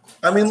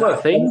mean,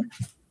 look, in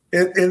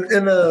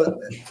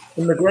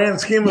the grand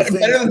scheme of things,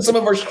 better than some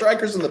of our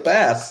strikers in the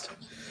past.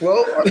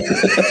 Well,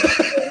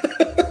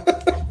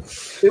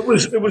 it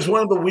was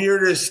one of the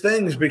weirdest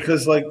things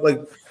because like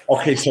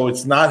okay, so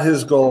it's not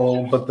his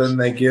goal, but then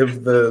they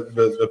give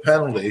the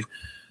penalty.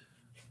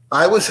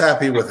 I was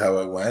happy with how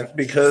it went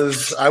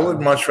because I would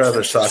much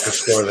rather Saka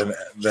score than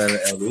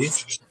Eddie.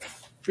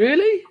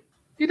 Really?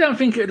 You don't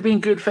think it would have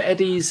been good for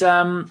Eddie's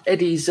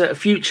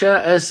future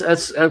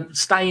as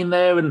staying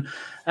there and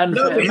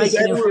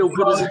making him feel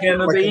good as a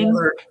human being?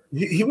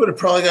 He would have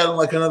probably gotten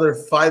like another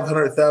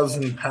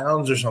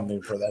 £500,000 or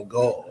something for that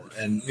goal,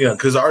 and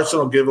because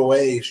Arsenal give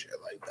away shit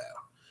like that.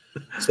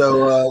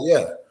 So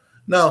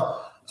no.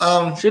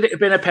 Should it have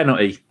been a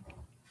penalty?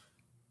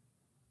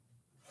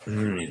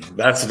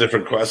 That's a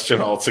different question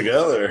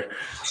altogether.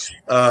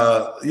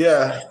 I'll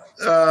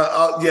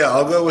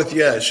go with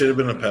it should have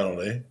been a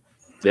penalty.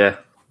 Yeah.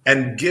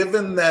 And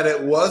given that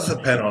it was a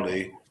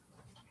penalty,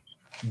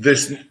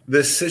 this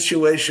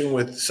situation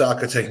with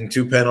Saka taking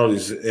 2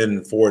 penalties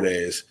in 4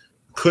 days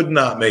could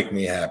not make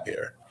me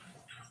happier.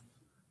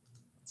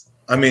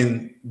 I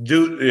mean,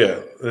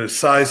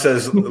 Sai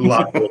says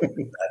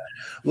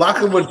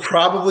Laka would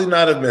probably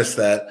not have missed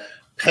that.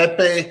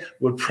 Pepe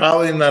would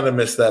probably not have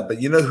missed that.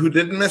 But you know who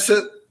didn't miss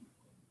it?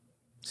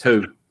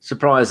 Who?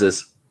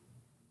 Surprises.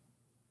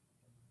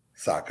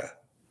 Saka.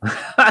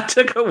 That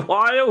took a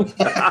while.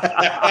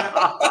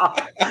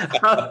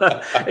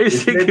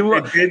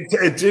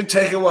 It did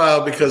take a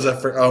while because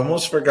I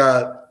almost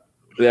forgot.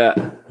 Yeah,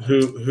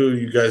 who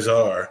you guys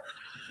are?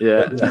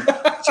 Yeah,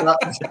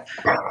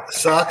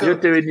 Saka. You're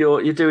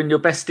doing your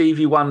best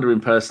Stevie Wonder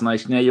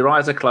impersonation. Yeah, your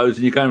eyes are closed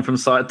and you're going from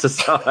side to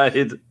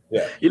side.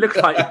 Yeah, you look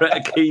like you're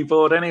at a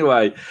keyboard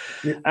anyway.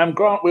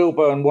 Grant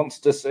Wilburn wants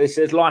to. He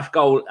says, "Life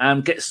goal.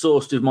 Get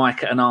sourced with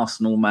Mike at an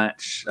Arsenal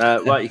match."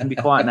 Right, you can be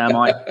quiet now,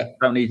 Mike.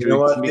 Don't need you.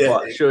 You can be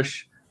quiet.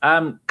 Shush.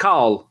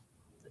 Carl,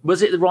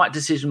 was it the right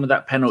decision with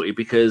that penalty?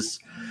 Because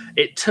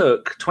it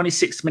took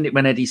 26th minute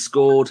when Eddie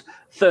scored,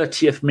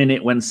 30th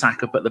minute when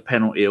Saka put the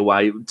penalty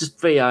away.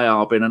 Just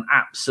VAR been an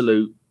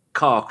absolute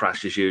car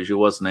crash as usual,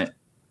 wasn't it?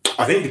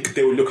 I think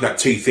they were looking at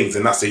 2 things,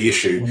 and that's the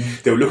issue.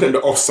 They were looking at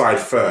the offside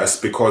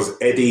first because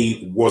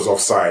Eddie was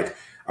offside.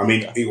 I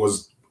mean, it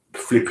was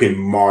flipping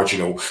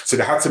marginal. So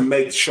they had to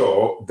make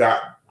sure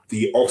that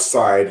the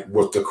offside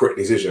was the correct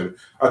decision.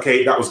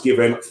 Okay, that was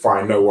given,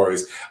 fine, no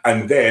worries.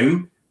 And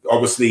then,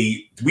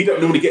 obviously, we don't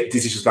normally get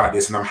decisions like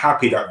this, and I'm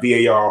happy that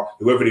VAR,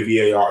 whoever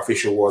the VAR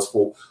official was,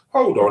 thought,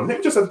 hold on, let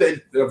me just have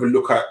a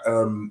look at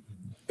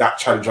that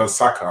challenge on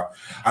Saka.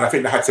 And I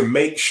think they had to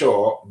make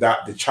sure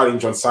that the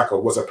challenge on Saka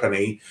was a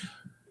penalty.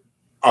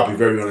 I'll be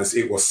very honest,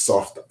 it was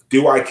soft.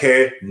 Do I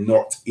care?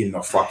 Not in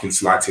the fucking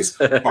slightest.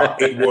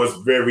 But it was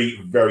very,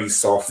 very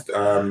soft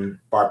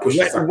by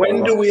pushing Saka.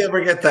 When do we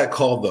ever get that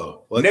call,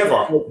 though?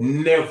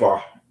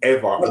 Never,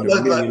 ever in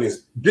a million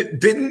years.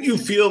 Didn't you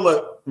feel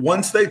that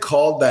once they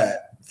called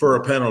that for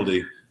a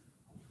penalty,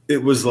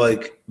 it was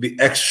like the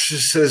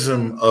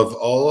exorcism of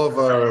all of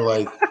our,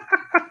 like...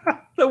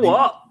 The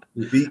what?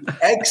 The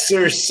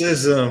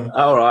exorcism.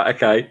 All right,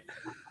 okay.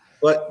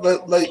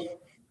 Like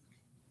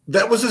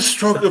that was a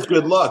stroke of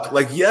good luck.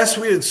 Like, yes,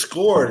 we had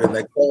scored and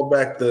they called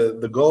back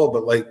the goal,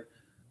 but like,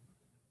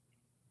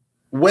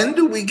 when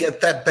do we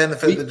get that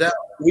benefit of the doubt?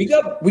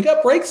 We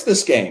got breaks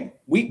this game.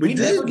 We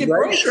never get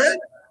breaks. Right?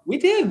 We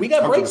did. We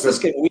got 100%. Breaks this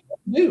game. We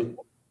do.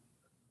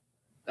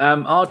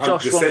 Our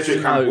Josh the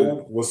Cedric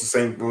Campbell was the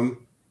same one.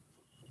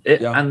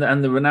 And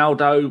the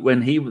Ronaldo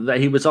when he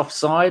was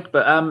offside,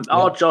 but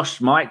our Josh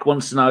Mike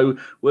wants to know: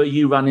 were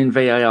you running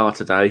VAR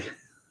today?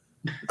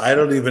 I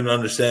don't even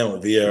understand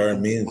what VAR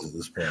means at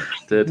this point.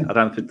 I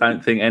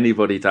don't think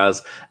anybody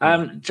does.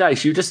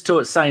 Jace, you just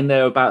saying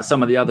there about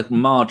some of the other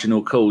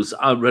marginal calls.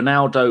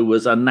 Ronaldo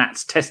was a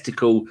gnat's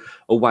testicle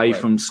away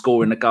from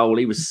scoring a goal.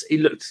 He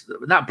looked.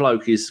 That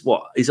bloke is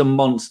what? He's a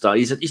monster.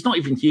 He's not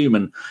even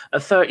human.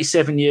 At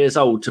 37 years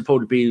old, to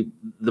probably be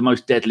the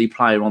most deadly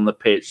player on the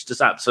pitch,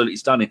 just absolutely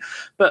stunning.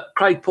 But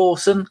Craig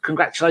Pawson,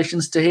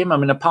 congratulations to him. I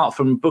mean, apart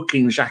from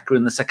booking Xhaka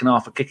in the second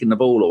half for kicking the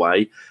ball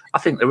away, I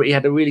think that he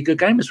had a really good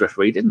game as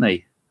referee, didn't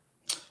he?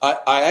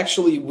 I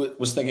actually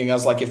was thinking, I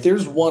was like, if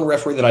there's one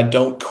referee that I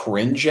don't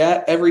cringe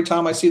at every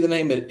time I see the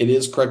name, it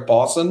is Craig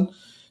Pawson.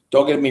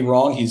 Don't get me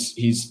wrong. I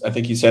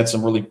think he's had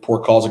some really poor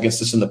calls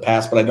against us in the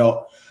past,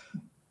 but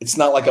it's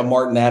not like a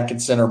Martin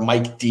Atkinson or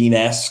Mike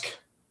Dean-esque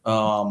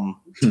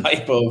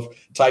type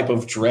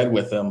of dread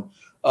with him.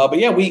 But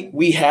yeah,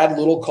 we had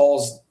little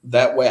calls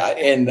that way.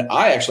 And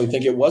I actually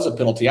think it was a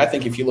penalty. I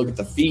think if you look at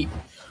the feet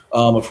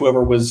of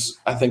whoever was,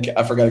 I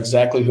forgot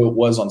exactly who it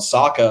was on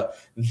Saka,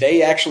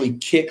 they actually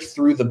kicked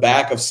through the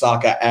back of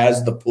Saka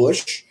as the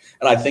push.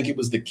 And I think it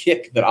was the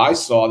kick that I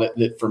saw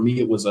that for me,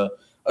 it was a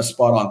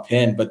spot on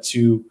pin. But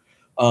to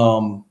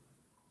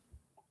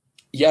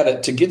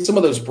get some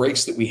of those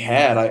breaks that we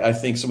had, I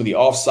think some of the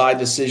offside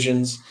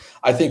decisions,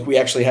 I think we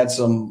actually had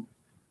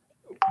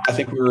I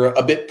think we were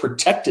a bit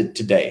protected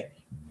today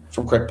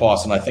from Craig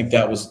Pawson. I think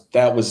that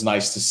was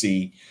nice to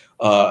see.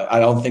 I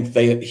don't think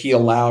he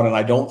allowed, and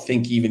I don't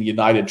think even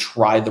United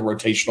tried the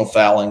rotational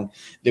fouling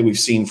that we've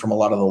seen from a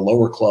lot of the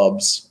lower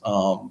clubs.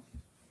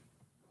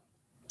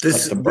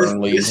 This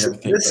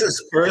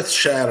is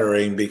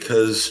earth-shattering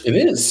because it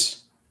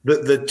is.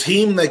 The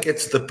team that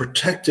gets the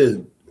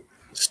protected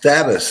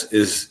status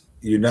is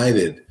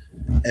United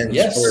and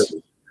Spurs,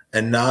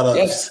 and not us.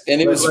 Yes,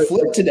 and it was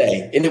flipped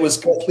today, and it was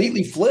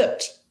completely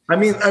flipped. I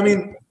mean,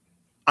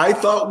 I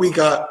thought we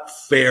got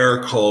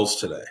fair calls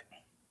today,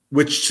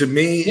 which to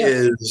me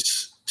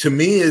is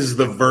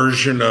the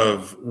version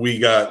of we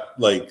got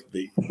like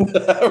the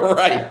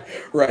right.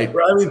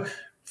 I mean,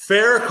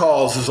 fair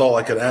calls is all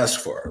I could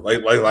ask for.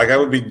 Like I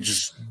would be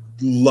just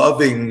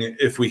loving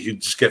if we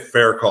could just get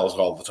fair calls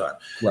all the time.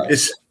 Right.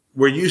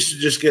 We're used to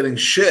just getting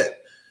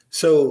shit.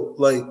 So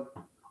like,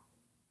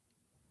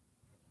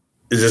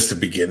 is this the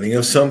beginning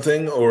of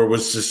something, or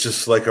was this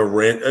just like a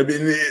rant? I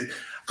mean,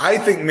 I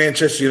think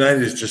Manchester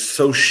United is just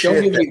so shit.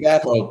 Don't give me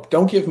that hope.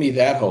 Don't give me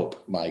that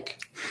hope, Mike.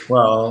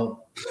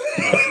 Well,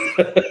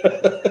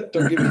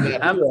 don't give me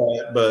that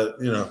hope. But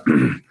you know,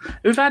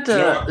 we've had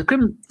the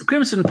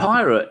Crimson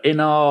Pirate in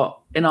our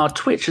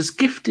Twitch has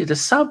gifted a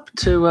sub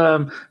to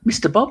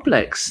Mr.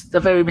 Boblex, the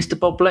very Mr.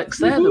 Boblex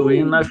there that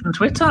we know from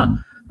Twitter.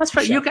 That's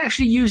right. You're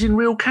actually using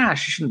real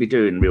cash. You shouldn't be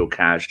doing real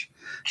cash.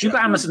 You've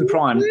got Amazon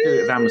Prime, do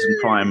it with Amazon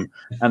Prime,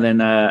 and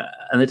then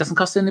and it doesn't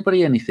cost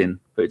anybody anything,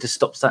 but it just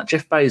stops that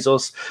Jeff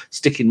Bezos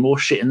sticking more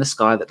shit in the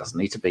sky that doesn't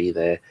need to be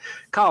there.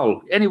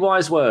 Carl, any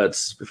wise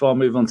words before I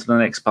move on to the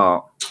next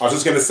part? I was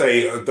just going to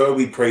say, although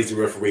we praise the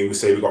referee, we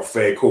say we got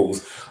fair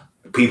calls.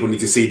 People need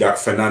to see that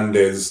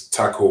Fernandez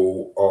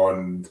tackle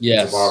on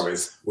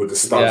Tavares with the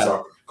studs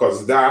up,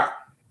 because that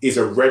is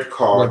a red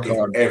card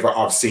if ever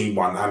I've seen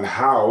one, and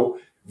how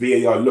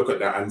VAR look at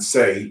that and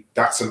say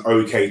that's an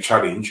okay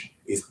challenge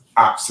is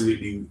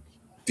absolutely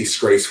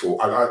disgraceful.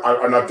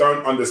 And I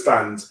don't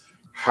understand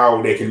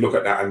how they can look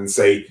at that and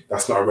say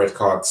that's not a red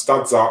card.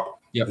 Studs up,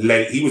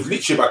 late. He was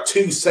literally about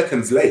 2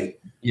 seconds late.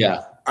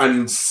 Yeah.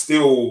 And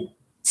still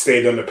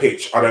stayed on the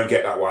pitch. I don't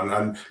get that one.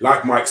 And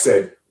like Mike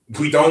said,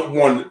 we don't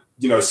want,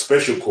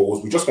 special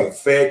calls. We just want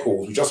fair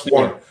calls. We just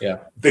want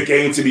the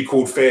game to be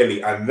called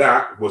fairly. And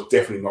that was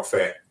definitely not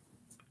fair.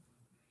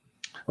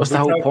 What's the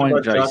whole point,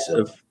 Jace,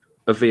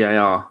 of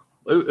VAR?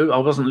 I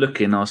wasn't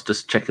looking. I was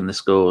just checking the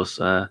scores.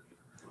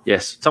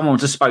 Yes, someone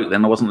just spoke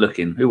then. I wasn't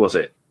looking. Who was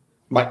it?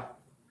 Mike.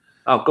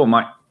 Oh, go on,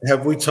 Mike.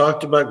 Have we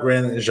talked about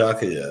Granit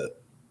Xhaka yet?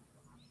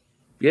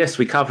 Yes,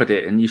 we covered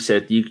it, and you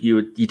said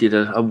you did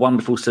a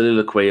wonderful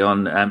soliloquy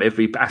on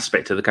every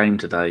aspect of the game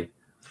today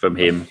from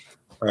him.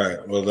 All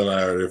right. Well, then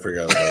I already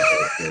forgot about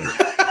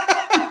that.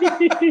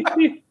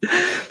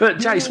 But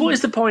Jace, what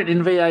is the point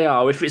in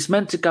VAR if it's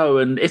meant to go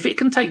and if it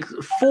can take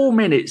 4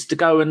 minutes to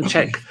go and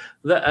check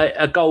that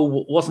a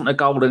goal wasn't a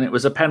goal and it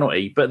was a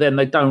penalty, but then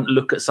they don't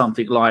look at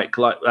something like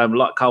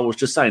Carl was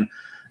just saying?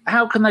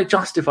 How can they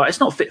justify? It's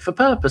not fit for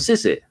purpose,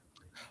 is it?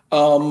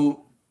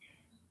 Well,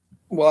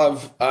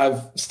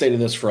 I've stated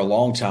this for a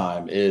long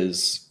time,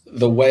 is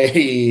the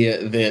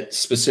way that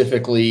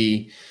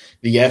specifically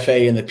the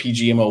FA and the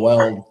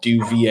PGMOL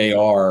do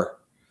VAR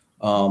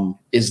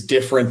is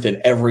different than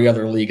every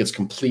other league. It's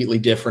completely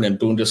different in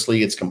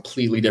Bundesliga. It's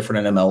completely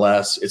different in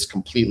MLS. It's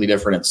completely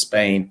different in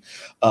Spain.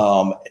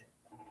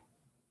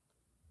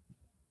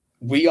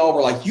 We all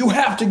were like, you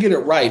have to get it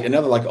right. And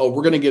now they're like, oh,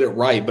 we're going to get it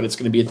right, but it's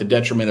going to be at the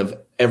detriment of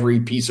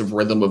every piece of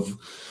rhythm of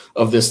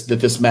this,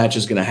 that this match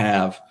is going to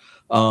have.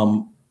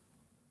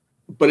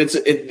 But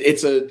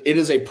it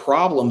is a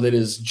problem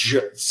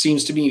that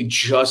seems to me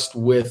just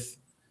with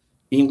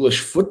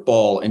English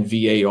football and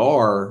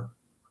VAR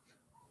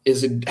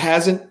is it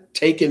hasn't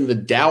taken the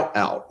doubt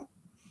out,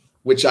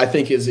 which I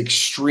think is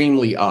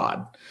extremely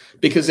odd,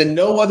 because in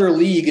no other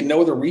league and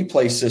no other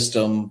replay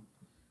system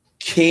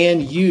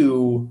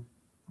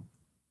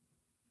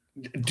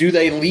do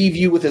they leave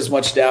you with as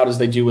much doubt as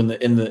they do in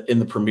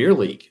the Premier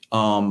League.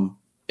 And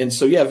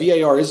so, yeah,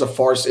 VAR is a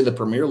farce in the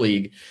Premier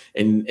League,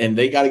 and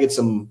they got to get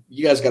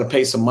you guys got to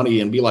pay some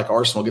money and be like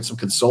Arsenal, get some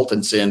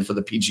consultants in for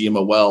the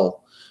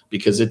PGMOL,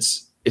 because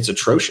it's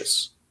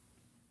atrocious.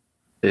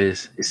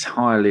 It's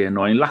highly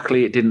annoying.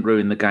 Luckily, it didn't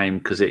ruin the game,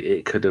 because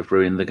it could have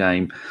ruined the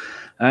game.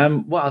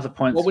 What other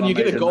points? Well, when you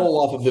get a goal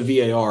off of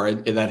the VAR,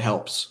 that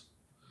helps.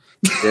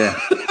 Yeah,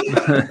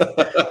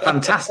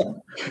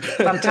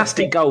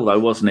 fantastic goal though,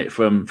 wasn't it,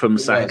 from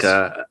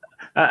Saka?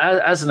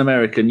 As an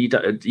American,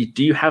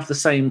 do you have the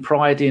same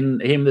pride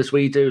in him as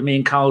we do, me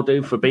and Carl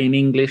do, for being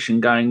English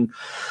and going,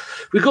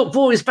 we've got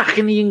boys back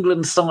in the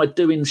England side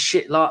doing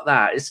shit like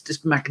that? It's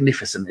just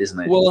magnificent,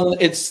 isn't it? Well,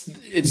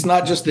 it's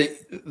not just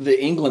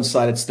the England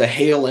side; it's the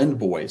Hale End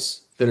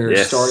boys that are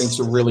starting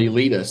to really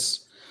lead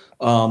us,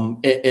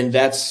 and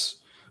that's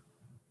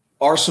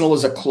Arsenal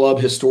as a club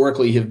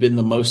historically have been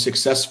the most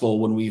successful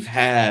when we've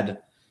had,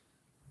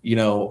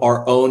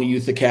 our own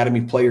youth academy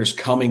players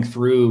coming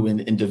through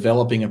and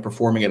developing and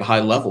performing at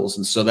high levels.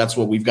 And so that's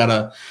what we've got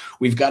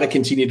to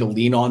continue to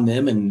lean on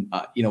them. And,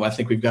 I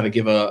think we've got to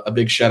give a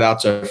big shout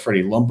out to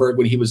Freddie Ljungberg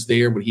when he was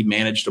there, when he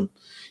managed a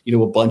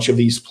bunch of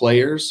these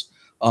players,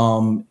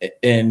 and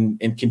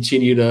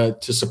continue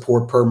to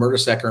support Per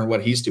Mertesacker and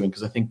what he's doing.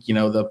 Cause I think,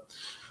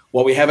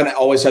 while we haven't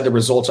always had the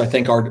results, I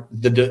think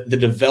the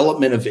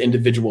development of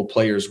individual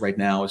players right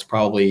now is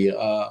probably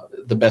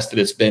the best that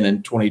it's been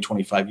in 20,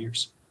 25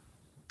 years.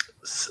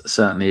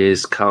 Certainly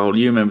is, Carl.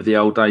 You remember the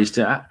old days.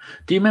 Do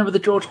you remember the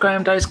George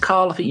Graham days,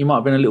 Carl? I think you might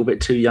have been a little bit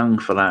too young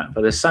for that,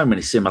 but there's so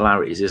many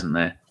similarities, isn't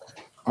there?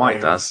 Mike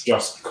does.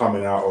 Just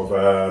coming out of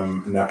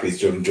Napoli's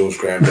George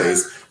Graham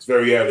days. It's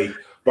very early.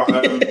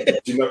 But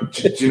do you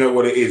know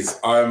what it is?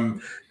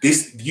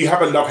 You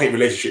have a love-hate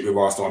relationship with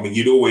Arsenal. I mean,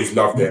 you'd always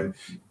love them.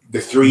 The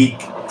 3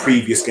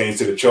 previous games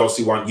to the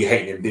Chelsea one, you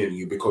hate them, didn't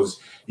you? Because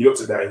you looked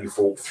at that and you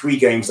thought 3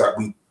 games that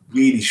we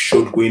really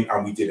should win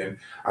and we didn't.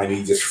 And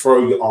you just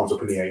throw your arms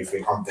up in the air and you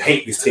think, I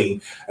hate this team.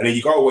 And then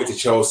you go away to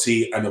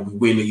Chelsea and then we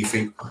win and you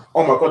think,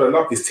 oh my God, I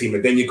love this team.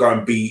 And then you go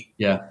and beat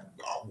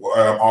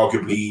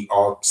arguably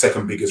our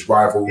second biggest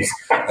rivals.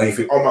 And you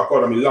think, oh my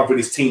God, I'm in love with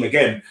this team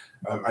again.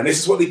 And this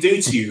is what they do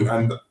to you.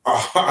 And,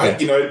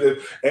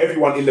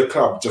 everyone in the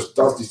club just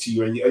does this to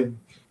you. And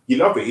you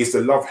love it. It's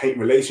a love-hate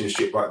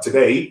relationship. But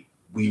today,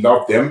 we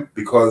love them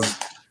because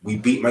we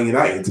beat Man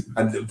United.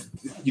 And,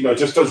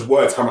 just those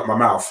words come out my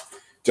mouth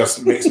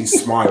just makes me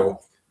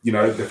smile.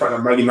 The fact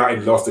that Man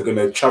United lost, they're going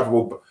to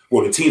travel.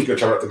 Well, the team's going to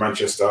travel up to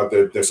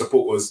Manchester. Their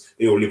supporters,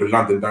 they all live in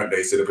London, don't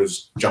they? So they can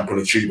just jump on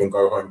the tube and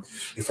go home.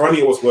 If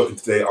only I was working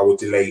today, I would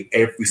delay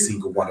every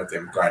single one of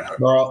them going home.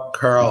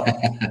 Carl.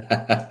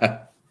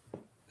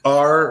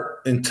 Our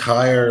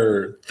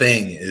entire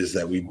thing is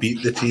that we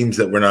beat the teams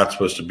that we're not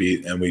supposed to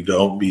beat, and we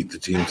don't beat the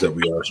teams that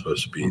we are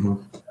supposed to beat.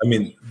 Mm-hmm. I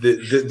mean,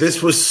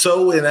 this was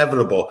so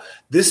inevitable.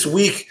 This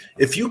week,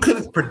 if you could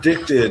have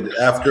predicted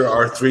after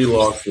our 3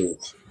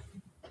 losses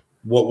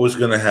what was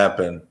going to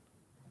happen,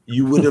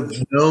 you would have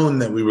known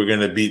that we were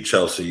going to beat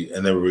Chelsea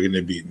and that we were going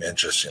to beat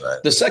Manchester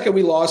United. The second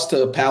we lost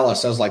to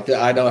Palace, I was like,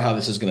 I know how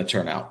this is going to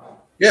turn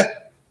out. Yeah.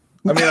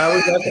 I mean, I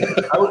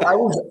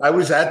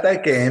was at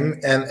that game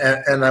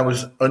and I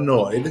was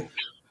annoyed,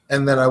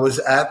 and then I was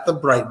at the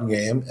Brighton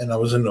game and I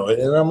was annoyed,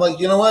 and I'm like,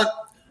 you know what?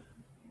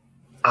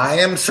 I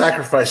am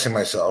sacrificing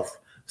myself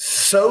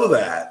so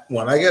that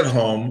when I get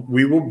home,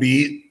 we will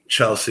beat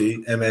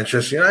Chelsea and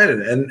Manchester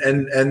United,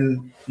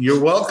 and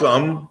you're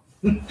welcome.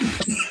 It's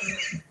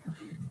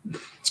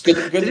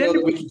good to know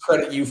that we can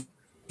credit you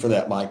for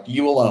that, Mike.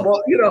 You alone.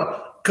 Well,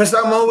 because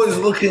I'm always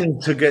looking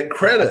to get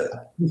credit.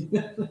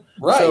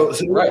 Right. So,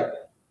 right.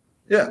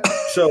 Yeah.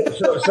 So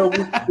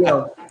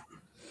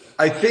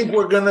I think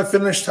we're going to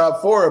finish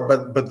top 4,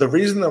 but the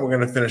reason that we're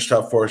going to finish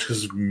top 4 is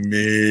because of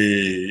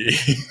me.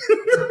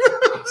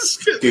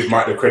 Give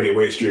Mike the credit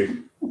where it's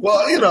due.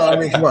 Well,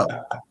 come on.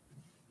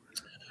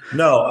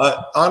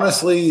 No,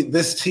 honestly,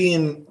 this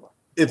team.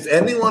 If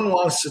anyone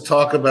wants to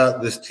talk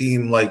about this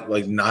team, like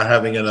not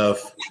having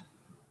enough,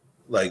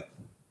 like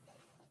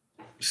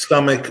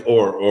stomach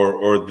or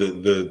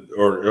Arteta.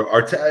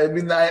 I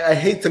mean, I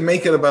hate to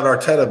make it about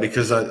Arteta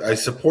because I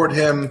support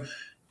him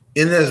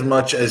in as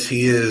much as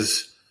he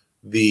is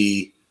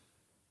the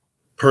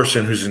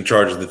person who's in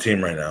charge of the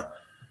team right now.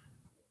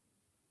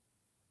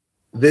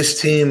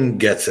 This team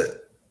gets it.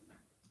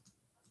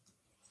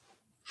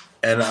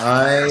 And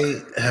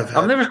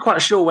I'm never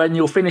quite sure when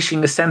you're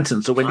finishing a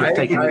sentence or when you're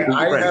taking a deep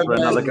breath for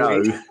another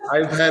go.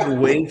 I've had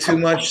way too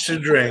much to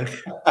drink.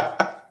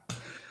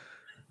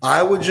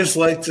 I would just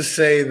like to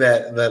say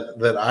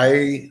that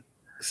I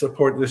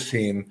support this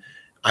team.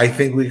 I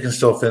think we can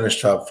still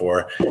finish top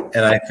 4,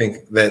 and I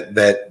think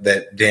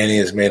that Danny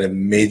has made a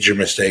major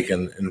mistake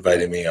in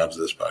inviting me onto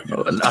this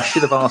podcast. Well, I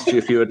should have asked you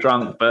if you were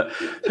drunk, but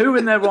who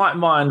in their right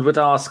mind would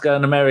ask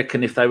an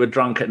American if they were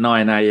drunk at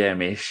 9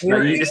 a.m. ish?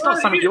 It's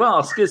not something you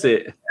ask, is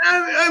it?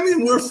 I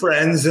mean, we're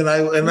friends, and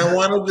I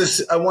wanted to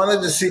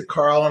see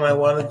Carl, and I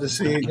wanted to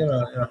see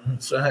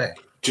so hey.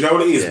 Do you know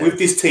what it is with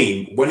this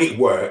team? When it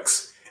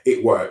works,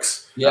 it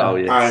works. Yeah. Oh,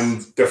 yes.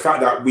 And the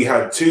fact that we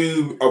had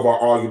 2 of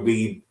our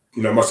arguably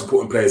most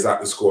important players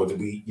out the squad.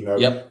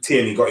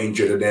 Tierney got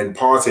injured and then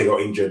Partey got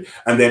injured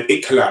and then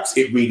it collapsed.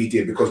 It really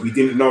did because we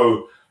didn't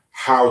know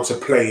how to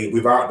play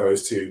without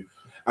those 2.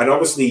 And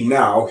obviously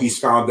now he's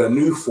found a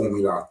new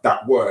formula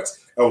that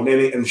works. El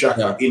Nene and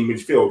Xhaka in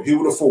midfield. Who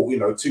would have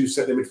thought, 2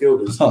 centre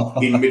midfielders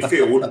in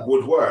midfield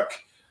would work?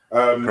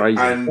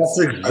 And that's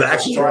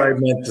exactly what I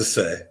meant to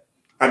say.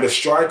 And a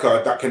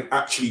striker that can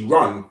actually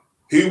run.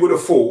 Who would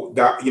have thought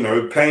that,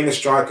 playing a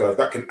striker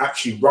that can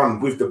actually run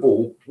with the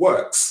ball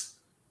works?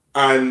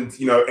 And,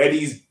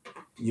 Eddie's,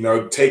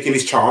 taking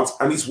his chance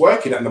and he's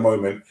working at the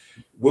moment.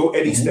 Will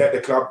Eddie stay at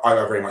the club? I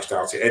very much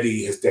doubt it.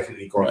 Eddie has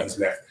definitely got his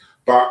left.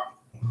 But,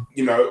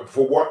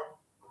 for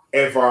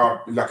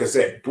whatever, like I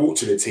said, brought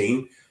to the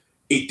team,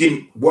 it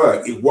didn't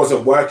work. It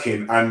wasn't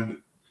working. And,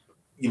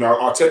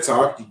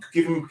 Arteta,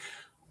 give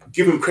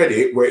him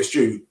credit where it's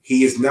due.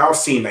 He has now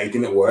seen that it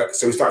didn't work.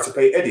 So he started to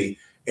play Eddie.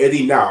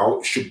 Eddie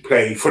now should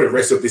play for the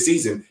rest of the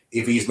season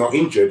if he's not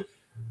injured.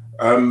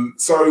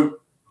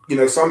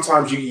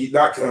 Sometimes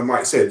like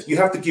Mike said, you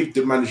have to give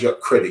the manager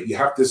credit. You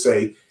have to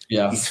say,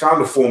 he's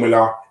found a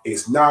formula.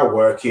 It's now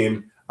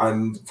working.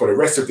 And for the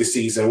rest of the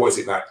season, what is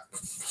it like?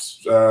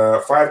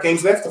 5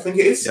 games left, I think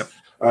it is. Yep.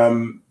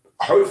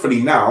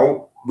 Hopefully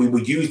now we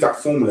will use that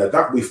formula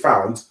that we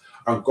found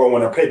and go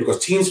on and play because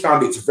teams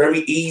found it's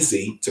very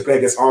easy to play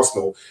against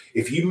Arsenal.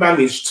 If you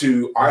manage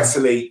to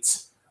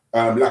isolate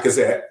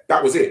Lacazette,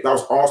 that was it. That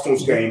was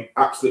Arsenal's game,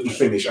 absolutely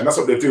finished. And that's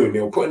what they're doing. They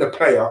were putting a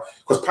player,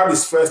 because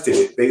Palace first did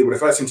it. They were the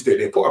first team to do it.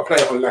 They put a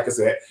player on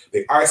Lacazette,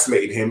 they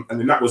isolated him, and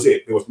then that was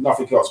it. There was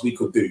nothing else we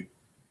could do.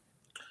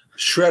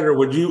 Shredder,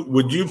 would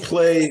you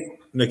play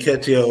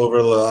Nketiah over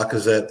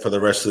Lacazette for the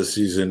rest of the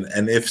season?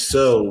 And if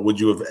so, would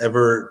you have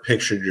ever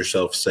pictured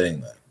yourself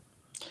saying that?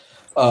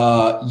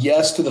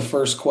 Yes to the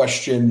first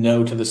question,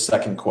 no to the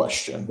second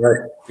question.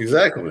 Right,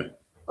 exactly.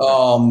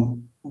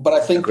 But I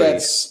think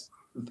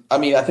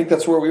I think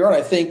that's where we are. And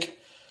I think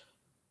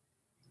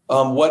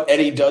what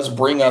Eddie does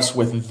bring us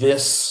with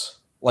this,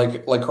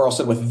 like Carl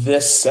said, with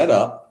this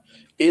setup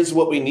is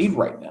what we need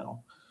right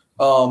now.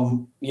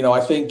 I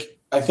think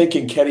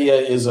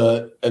Nketiah is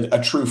a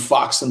true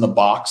fox in the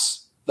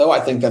box, though. I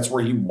think that's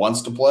where he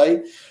wants to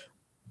play.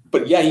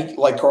 But yeah,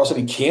 like Carl said,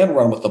 he can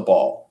run with the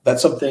ball.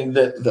 That's something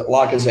that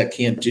Lacazette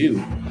can't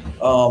do.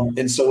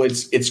 And so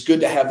it's good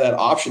to have that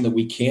option that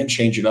we can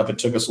change it up. It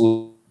took us a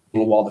little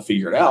while to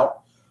figure it out.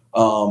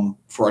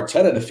 For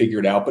Arteta to figure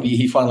it out, but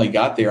he finally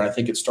got there, and I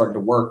think it's starting to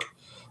work.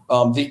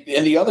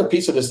 The other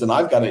piece of this, and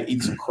I've got to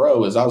eat some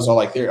crow, is I was all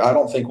like, I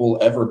don't think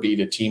we'll ever beat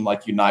a team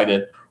like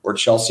United or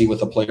Chelsea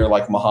with a player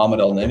like Mohamed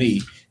El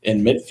Neni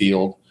in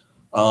midfield.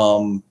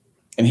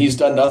 And he's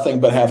done nothing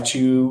but have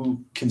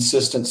 2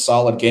 consistent,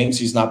 solid games.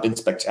 He's not been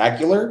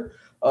spectacular,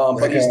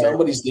 but he's done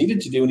what he's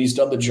needed to do, and he's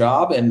done the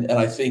job. And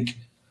I think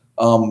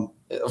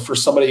for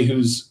somebody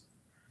who's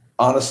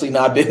honestly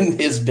not been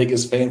his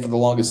biggest fan for the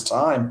longest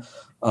time,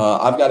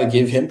 I've got to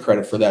give him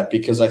credit for that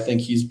because I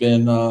think he's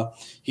been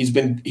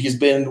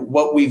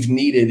what we've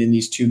needed in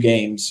these 2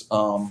 games,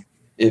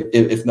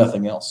 if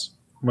nothing else.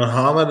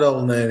 Mohamed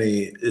El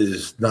Neni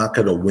is not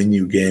going to win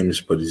you games,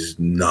 but he's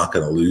not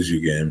going to lose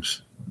you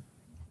games.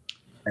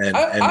 And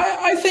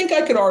I think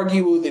I could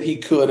argue that he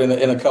could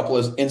in a couple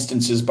of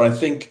instances, but I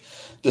think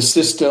the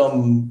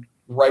system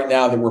right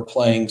now that we're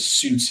playing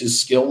suits his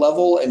skill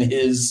level and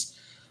his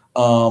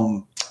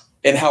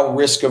and how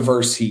risk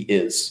averse he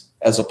is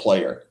as a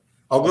player.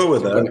 I'll go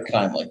with that.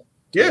 Kindly.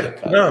 Yeah.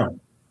 No.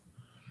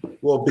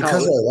 Well,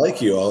 because I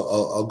like you,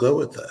 I'll go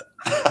with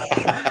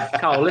that.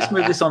 Carl, let's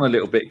move this on a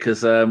little bit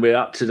because we're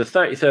up to the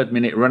 33rd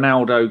minute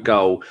Ronaldo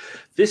goal.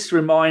 This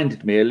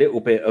reminded me a little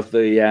bit of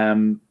the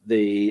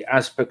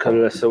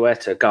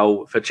Azpilicueta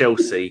goal for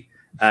Chelsea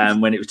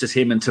when it was just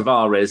him and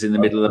Tavares in the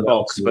middle of the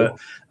box. But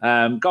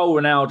goal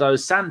Ronaldo,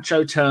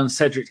 Sancho turns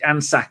Cedric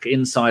and Saka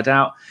inside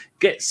out,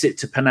 gets it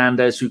to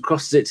Fernandes, who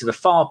crosses it to the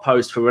far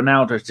post for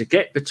Ronaldo to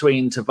get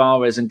between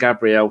Tavares and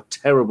Gabriel.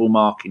 Terrible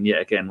marking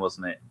yet again,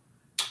 wasn't it?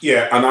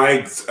 Yeah, and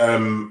I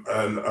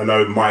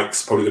know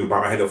Mike's probably going to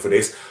bite my head off for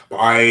this, but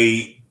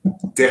I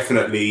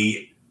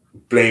definitely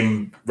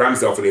blame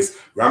Ramsdale for this.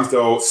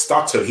 Ramsdale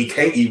stuttered.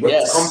 He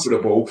went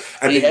comfortable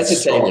and he then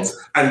hesitated.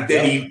 stopped, and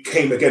then he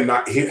came again.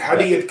 Like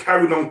had he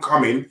carried on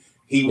coming,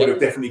 he would have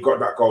definitely got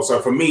that goal. So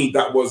for me,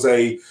 that was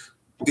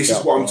this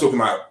is what I'm talking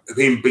about,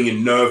 him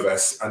being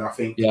nervous. And I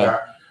think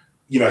that,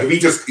 if he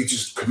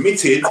just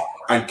committed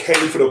and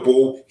came for the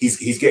ball,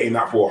 he's getting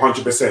that ball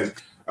 100%.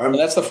 And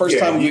that's the first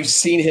time you've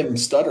seen him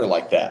stutter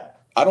like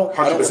that. I don't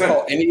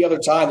recall any other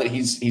time that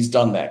he's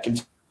done that.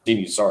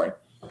 Continue, sorry.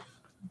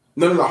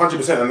 No,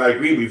 100%, and I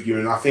agree with you.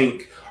 And I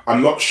think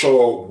I'm not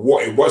sure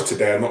what it was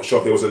today. I'm not sure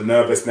if there was a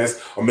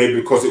nervousness, or maybe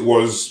because it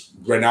was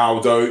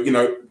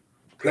Ronaldo.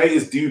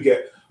 Players do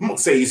get. I'm not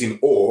saying he's in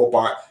awe,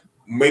 but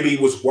maybe he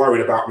was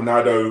worried about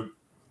Ronaldo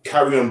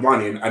carrying on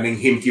running and then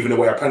him giving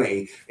away a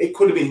penalty. It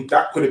could have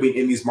been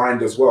in his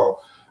mind as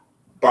well.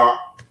 But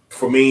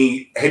for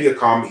me, had he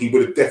come, he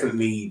would have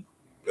definitely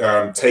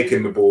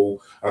taken the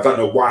ball. I don't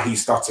know why he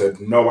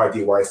stuttered. No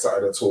idea why he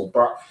stuttered at all.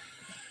 But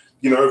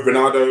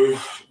Ronaldo,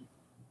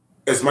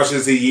 as much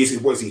as he is,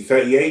 what is he,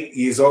 38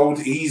 years old?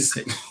 He's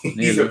a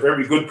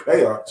very good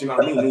player. Do you know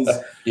what I mean?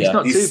 He's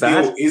not too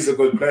bad. He's a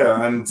good player,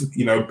 and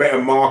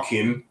better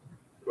marking,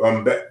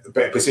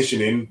 better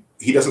positioning.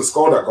 He doesn't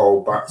score that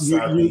goal, but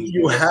sadly,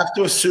 you have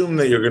to assume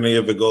that you're going to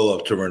give the goal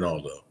up to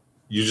Ronaldo.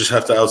 You just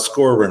have to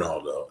outscore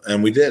Ronaldo,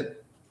 and we did.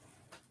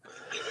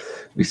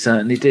 We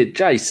certainly did.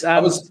 Jace, I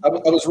was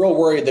real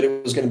worried that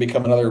it was going to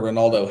become another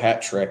Ronaldo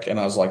hat trick, and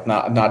I was like,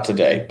 not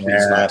today.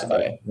 Please, not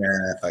today.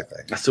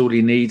 That's all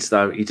he needs,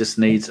 though. He just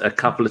needs a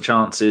couple of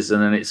chances,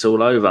 and then it's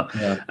all over.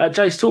 Yeah.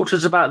 Jace, talk to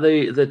us about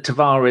the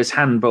Tavares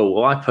handball.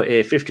 Well, I put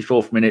here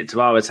 54th minute,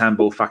 Tavares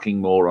handball, fucking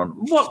moron.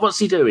 What's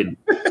he doing?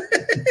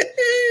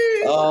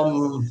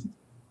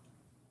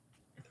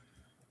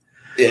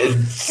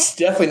 It's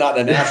definitely not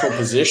in a natural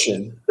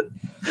position.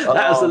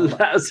 That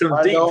was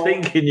some deep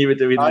thinking you were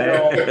doing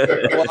there.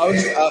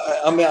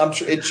 Well, I'm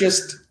sure it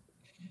just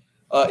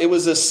it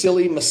was a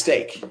silly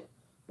mistake.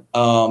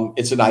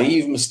 It's a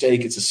naive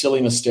mistake. It's a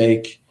silly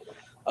mistake,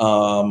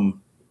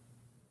 and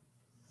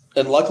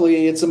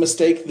luckily, it's a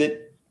mistake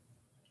that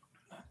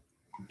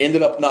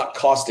ended up not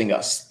costing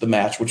us the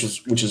match, which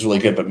is really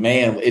good. But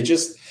man, it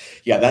just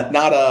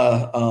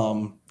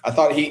I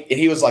thought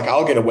he was like,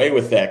 I'll get away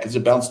with that because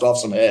it bounced off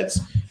some heads.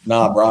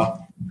 Nah, brah.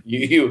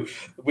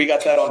 We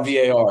got that on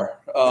VAR.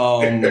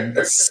 Isn't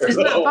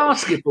that a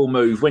basketball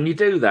move when you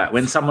do that?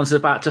 When someone's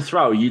about to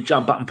throw, you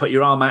jump up and put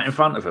your arm out in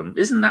front of them.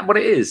 Isn't that what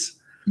it is?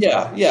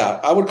 Yeah.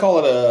 I would call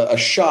it a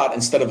shot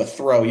instead of a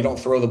throw. You don't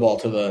throw the ball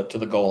to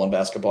the goal in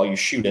basketball. You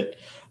shoot it.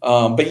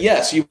 But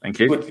yes, you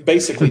would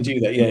basically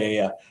do that.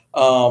 Yeah.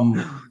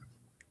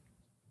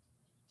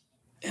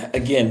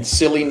 Again,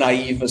 silly,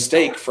 naive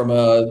mistake from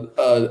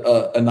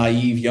a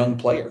naive young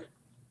player.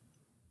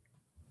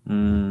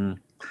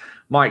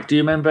 Mike, do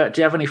you have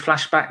any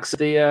flashbacks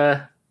of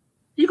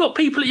you got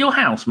people at your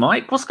house,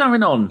 Mike? What's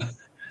going on?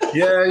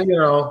 Yeah,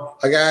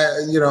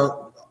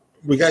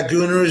 we got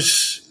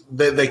gooners.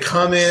 They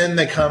come in,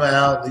 they come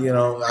out.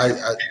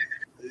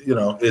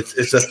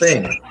 It's a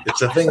thing.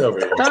 It's a thing over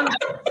here.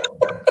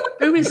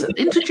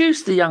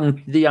 Introduce the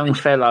young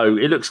fellow?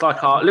 It looks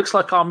like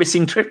our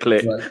missing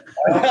triplet.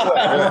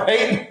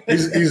 Right.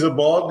 He's a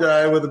bald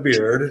guy with a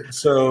beard,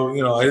 so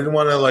I didn't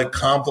want to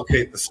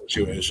complicate the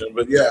situation.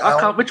 But yeah, I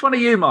can't. Which one are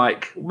you,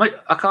 Mike?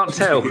 I can't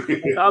tell.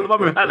 I'm the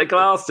one without the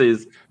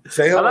glasses.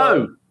 Say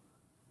hello.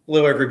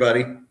 Hello,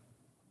 everybody.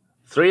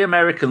 3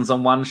 Americans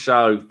on one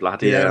show.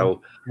 Bloody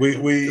hell. We're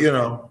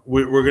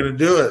gonna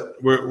do it.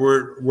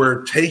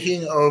 We're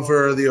taking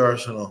over the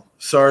Arsenal.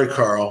 Sorry,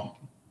 Carl.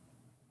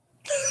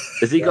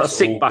 Has he got a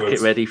sick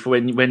bucket ready for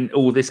when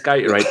all this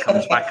Gatorade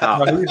comes back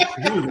up?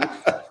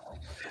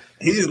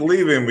 He's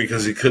leaving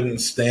because he couldn't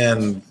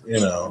stand,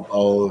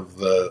 all of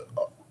the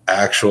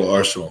actual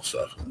Arsenal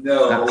stuff.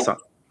 No, that's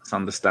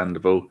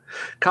understandable.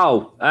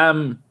 Carl,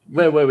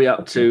 where were we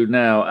up to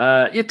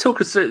now?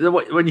 Talk us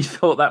through when you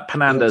thought that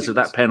Fernandes with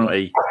that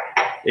penalty.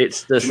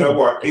 It's just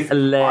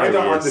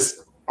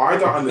hilarious. I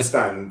don't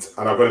understand,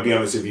 and I'm going to be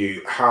honest with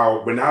you,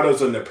 how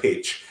Ronaldo's on the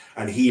pitch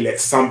and he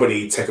lets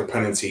somebody take a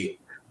penalty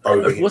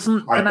over him.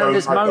 Wasn't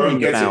Fernandes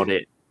moaning about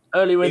it?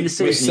 Earlier in the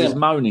season, he was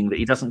moaning that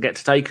he doesn't get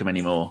to take them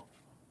anymore.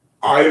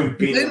 Did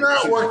they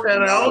not work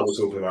that out?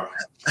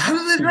 How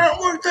did they not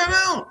work that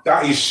out?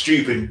 That is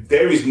stupid.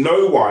 There is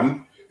no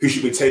one who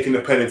should be taking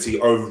the penalty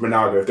over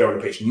Ronaldo if they're on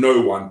the pitch.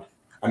 No one.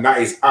 And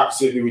that is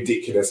absolutely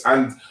ridiculous.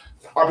 And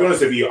I'll be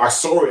honest with you, I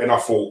saw it and I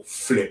thought,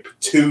 flip,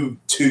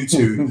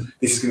 2-2.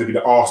 This is going to be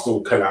the Arsenal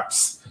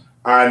collapse.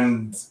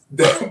 And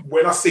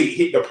when I see it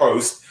hit the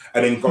post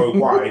and then go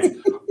wide.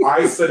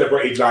 I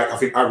celebrated like I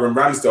think Aaron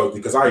Ramsdale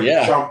because I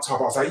jumped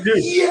up. I was like,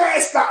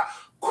 yes, that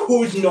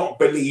could not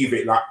believe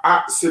it. Like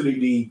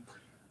absolutely.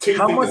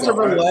 How much of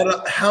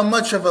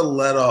a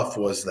let off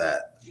was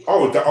that?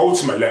 Oh, the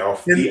ultimate let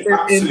off. The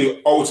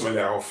absolute ultimate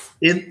let off.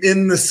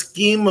 In the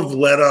scheme of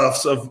let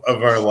offs of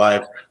our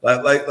life,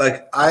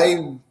 like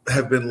I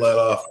have been let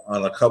off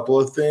on a couple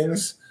of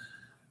things.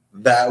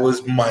 That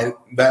might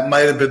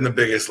have been the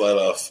biggest let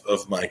off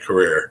of my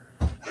career.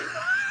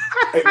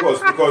 It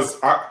was because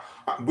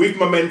with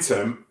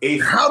momentum,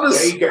 how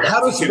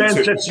does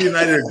Manchester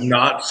United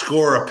not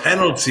score a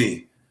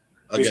penalty?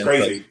 It's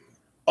crazy.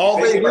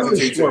 All they do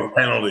is score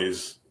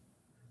penalties.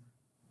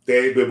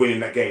 They're winning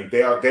that game.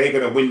 They're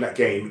going to win that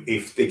game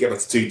if they get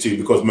us 2-2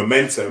 because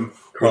momentum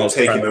will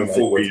take them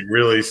forward. Be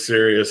really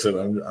serious,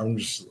 and I'm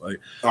just like,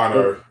 I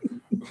know.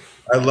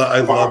 I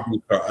love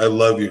you, Carl. I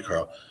love you,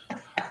 Carl.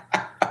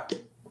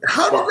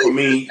 How did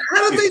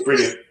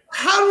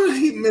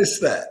he miss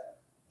that?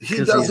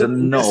 Because he's a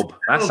knob.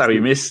 That's how he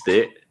missed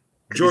it.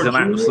 He's an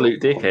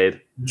absolute dickhead.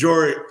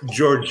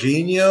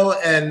 Jorginho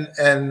and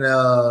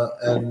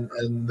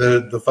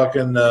the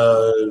fucking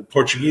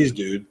Portuguese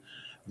dude,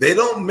 they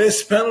don't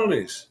miss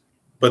penalties,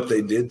 but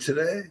they did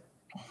today.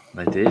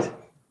 They did.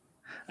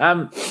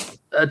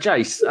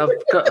 Jace, I've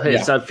got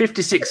here. So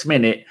 56th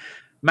minute,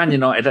 Man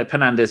United,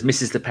 Fernandes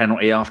misses the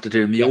penalty after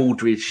doing the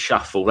Aldridge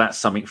shuffle. That's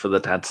something for the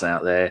dads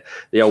out there,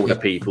 the older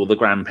people, the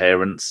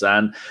grandparents.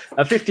 And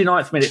at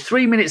 59th minute,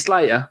 3 minutes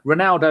later,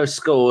 Ronaldo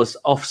scores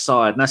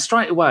offside. Now,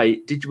 straight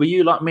away, were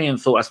you like me and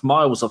thought that's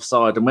miles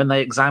offside? And when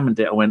they examined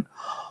it, I went,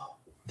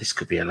 this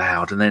could be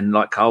allowed. And then,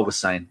 like Carl was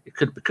saying, it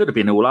could have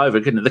been all over,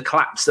 couldn't it? The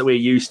collapse that we're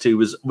used to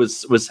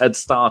had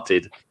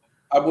started.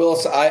 I will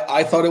say,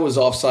 I thought it was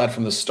offside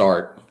from the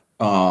start.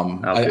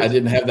 I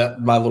didn't have that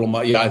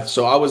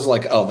so I was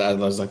like,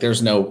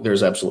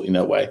 there's absolutely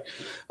no way.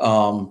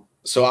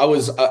 So I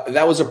was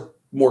that was a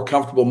more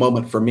comfortable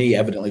moment for me,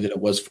 evidently, than it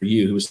was for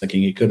you, who was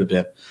thinking it could have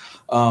been.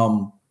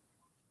 But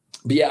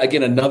yeah,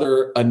 again,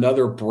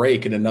 another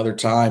break and another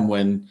time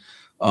when,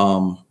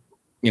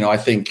 I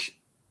think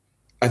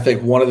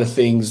one of the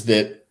things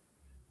that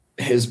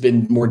has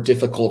been more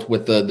difficult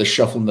with the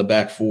shuffle in the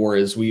back four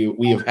is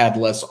we have had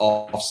less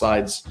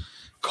offsides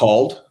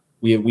called.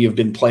 We have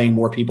been playing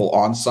more people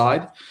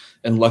onside,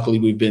 and luckily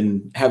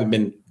haven't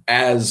been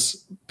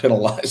as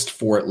penalized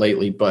for it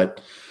lately. But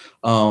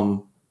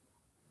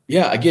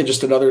again,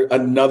 just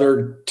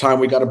another time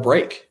we got a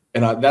break,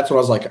 and that's when I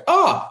was like,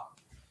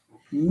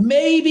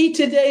 maybe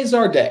today's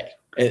our day,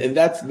 and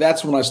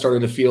that's when I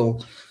started to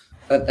feel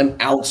an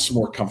ounce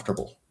more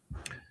comfortable.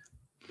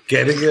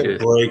 Getting a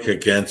break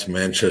against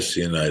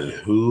Manchester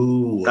United.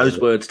 Those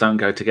words don't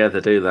go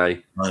together, do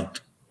they?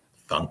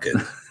 Thunk it.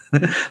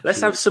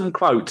 Let's have some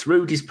quotes.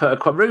 Rudy's put a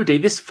quote. Rudy,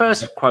 this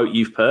first quote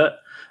you've put,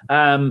 they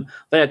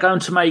are going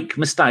to make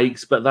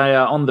mistakes, but they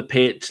are on the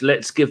pitch.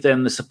 Let's give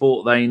them the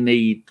support they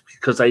need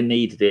because they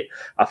needed it.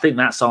 I think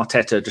that's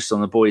Arteta just on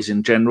the boys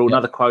in general. Yep.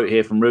 Another quote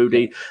here from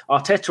Rudy.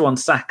 Arteta on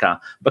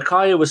Saka.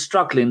 Bukayo was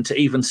struggling to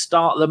even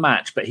start the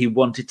match, but he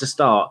wanted to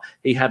start.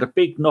 He had a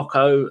big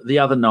knocko the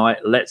other night.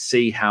 Let's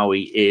see how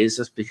he is.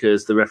 That's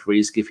because the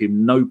referees give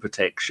him no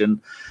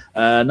protection.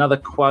 Another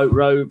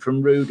quote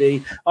from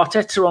Rudy.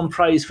 Arteta on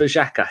praise for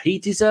Xhaka. He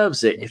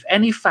deserves it. If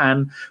any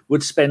fan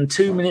would spend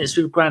 2 minutes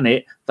with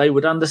Granit, they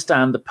would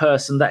understand the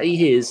person that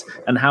he is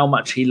and how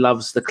much he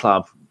loves the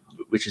club,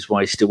 which is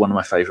why he's still one of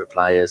my favourite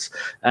players.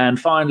 And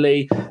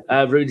finally,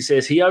 Rudy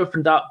says he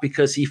opened up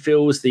because he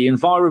feels the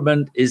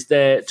environment is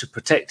there to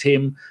protect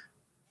him.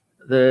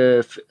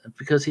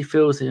 Because he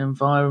feels the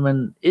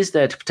environment is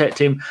there to protect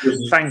him.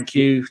 Thank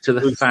you to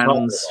the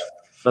fans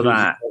for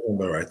that.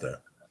 Right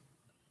there.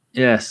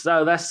 Yes,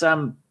 so that's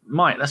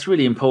Mike. That's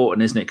really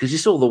important, isn't it? Because you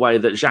saw the way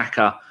that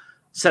Xhaka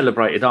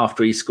celebrated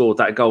after he scored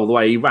that goal. The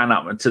way he ran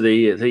up to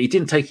he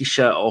didn't take his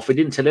shirt off. He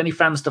didn't tell any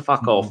fans to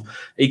fuck off.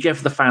 He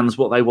gave the fans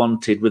what they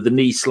wanted with the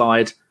knee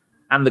slide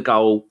and the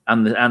goal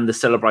and the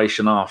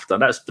celebration after.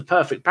 That's the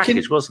perfect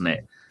package, wasn't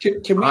it?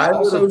 Can we I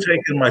also would have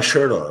taken my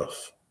shirt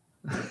off,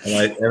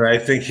 and I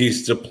think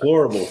he's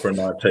deplorable for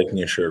not taking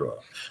his shirt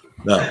off.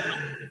 No.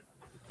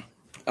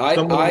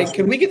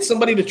 Can we get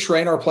somebody to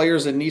train our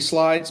players in knee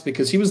slides?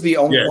 Because he was the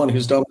only one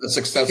who's done a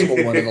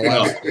successful one in the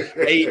last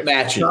 8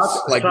 matches.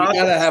 We got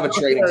to have a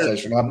training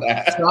session on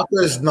that. Saka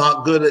is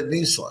not good at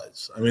knee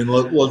slides. I mean,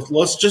 let's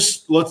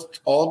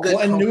all get. Well,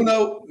 and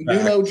Nuno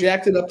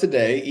jacked it up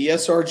today.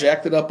 ESR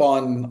jacked it up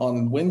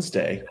on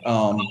Wednesday.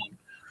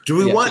 Do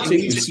we want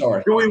knee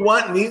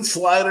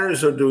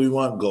sliders or do we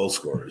want goal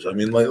scorers? I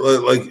mean, like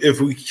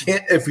if we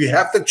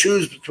have to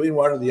choose between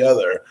one or the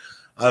other.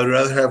 I would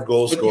rather have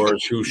goal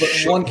scorers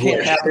one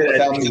can't happen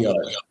without the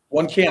other.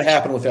 One can't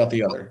happen without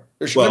the other.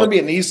 There should never be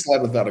a knee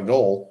slide without a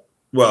goal.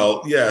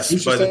 Well,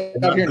 yes, but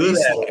out here knee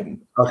sliding.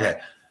 Okay.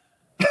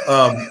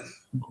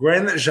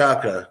 Granit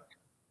Xhaka,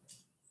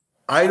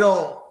 I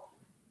don't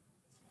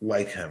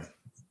like him,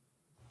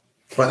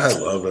 but I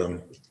love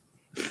him.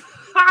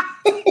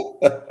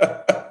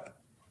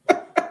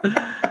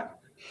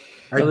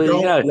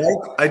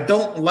 I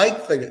don't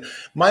like the.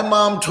 My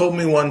mom told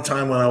me one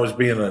time when I was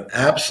being an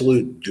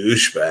absolute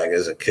douchebag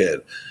as a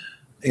kid,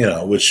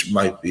 which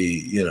might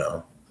be,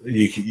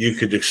 you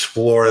could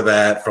explore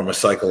that from a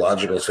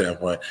psychological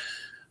standpoint.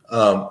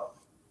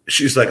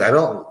 She's like, I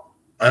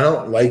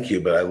don't like you,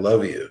 but I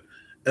love you.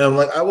 And I'm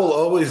like, I will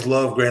always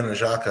love Granit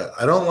Xhaka.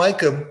 I don't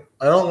like him.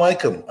 I don't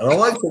like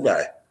the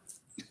guy.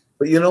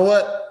 But you know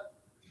what?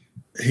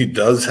 He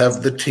does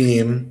have the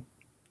team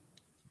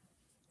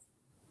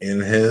in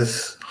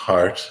his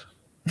heart.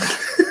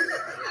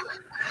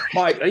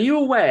 Mike, are you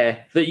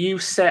aware that you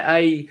set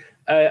a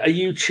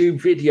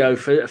YouTube video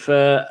for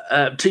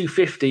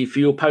 250 for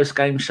your post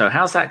game show?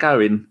 How's that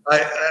going?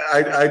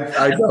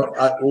 I don't.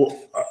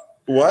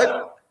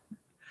 What?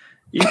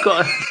 You've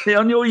got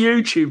on your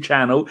YouTube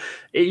channel.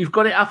 You've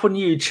got it up on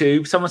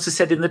YouTube. Someone just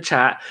said in the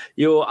chat,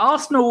 your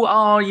Arsenal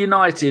are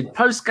United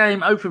post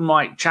game open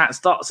mic chat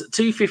starts at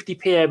 2:50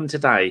 p.m.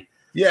 today.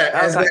 Yeah,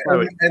 how's that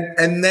going?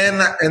 And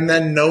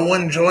then no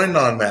one joined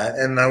on that,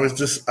 and I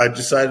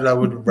decided I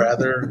would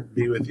rather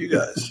be with you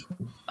guys.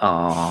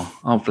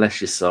 Oh,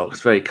 bless your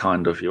socks. Very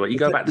kind of you. You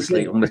go back to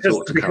sleep. I'm going to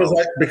talk to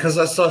Carl. Because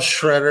I saw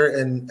Shredder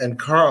and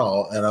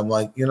Carl, and I'm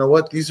like, you know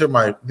what? These are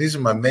my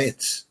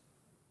mates.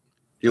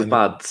 Your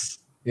buds.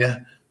 Yeah,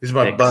 these are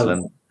my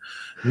buds.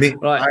 Me,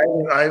 right.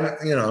 I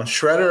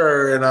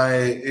Shredder and I,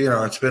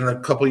 it's been a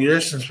couple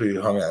years since we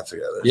hung out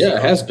together. Yeah,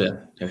 it has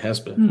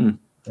been.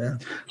 Yeah.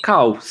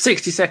 Carl,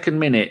 62nd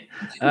minute.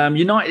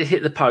 United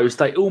hit the post.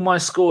 They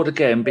almost scored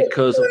again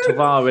because of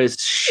Tavares'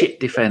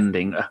 shit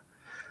defending.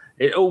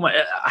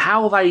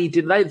 How they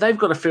did they've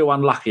got to feel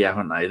unlucky,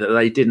 haven't they, that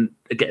they didn't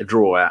get a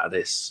draw out of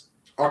this.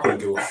 I couldn't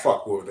give a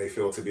fuck what they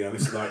feel, to be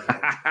honest. Like,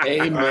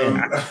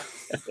 amen.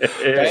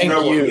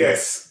 Thank you.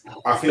 Yes,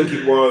 I think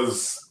it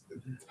was.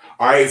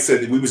 I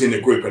said we was in the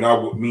group, and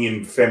me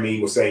and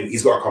Femi were saying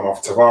he's got to come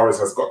off. Tavares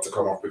has got to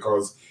come off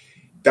because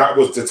that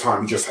was the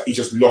time he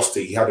just lost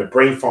it. He had a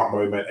brain fart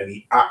moment, and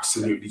he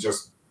absolutely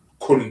just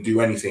couldn't do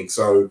anything.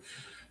 So,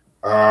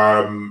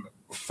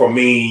 for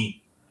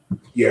me,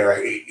 yeah,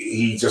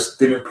 he just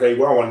didn't play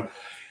well.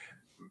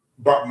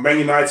 But Man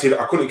United,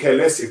 I couldn't care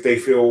less if they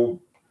feel,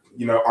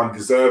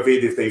 undeserved,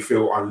 if they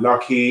feel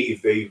unlucky,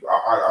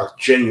 I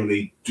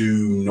genuinely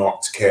do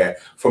not care.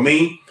 For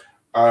me,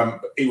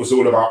 it was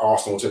all about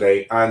Arsenal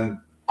today. And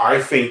I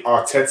think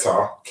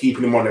Arteta,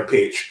 keeping him on the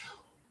pitch,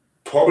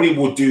 probably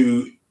will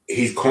do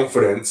his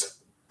confidence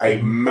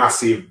a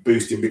massive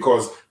boosting,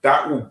 because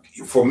that will,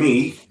 for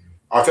me,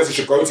 Arteta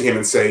should go to him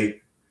and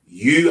say,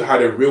 you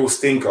had a real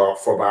stinker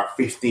for about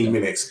 15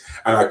 minutes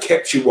and I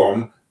kept you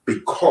on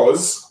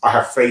because I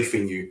have faith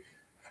in you.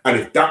 And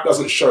if that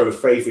doesn't show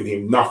faith in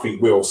him, nothing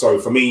will. So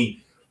for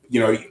me,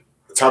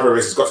 Tavares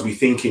has got to be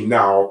thinking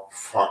now,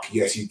 fuck,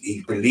 yes,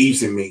 he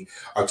believes in me.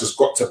 I've just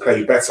got to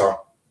play better.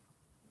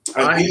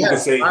 And people can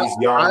say he's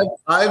young.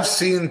 I've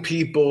seen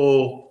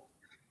people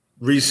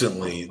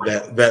recently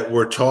that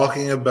were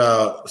talking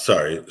about,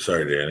 sorry,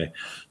 Danny.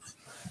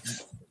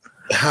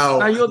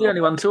 No, you're the only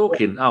one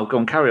talking. Oh, go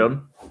on, carry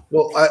on.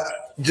 Well,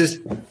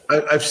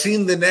 I've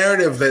seen the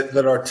narrative that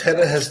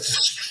Arteta has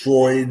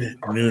destroyed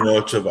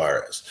Nuno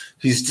Tavares.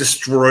 He's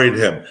destroyed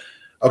him.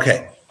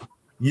 Okay.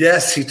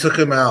 Yes, he took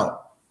him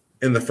out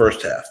in the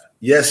first half.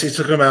 Yes, he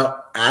took him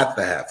out at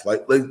the half.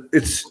 Like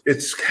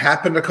it's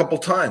happened a couple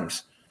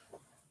times.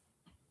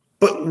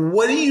 But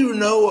what do you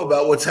know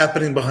about what's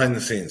happening behind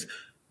the scenes,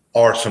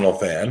 Arsenal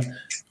fan?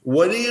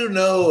 What do you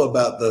know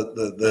about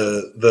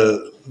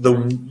the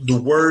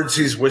words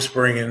he's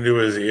whispering into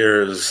his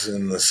ears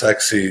in the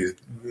sexy,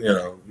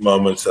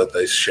 moments that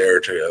they share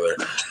together?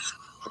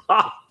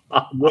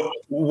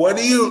 What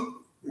do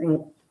you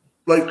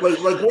like?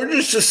 We're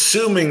just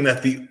assuming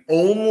that the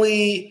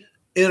only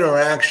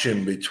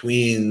interaction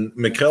between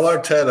Mikel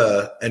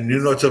Arteta and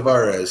Nuno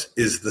Tavares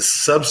is the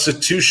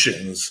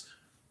substitutions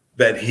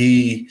that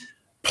he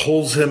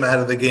pulls him out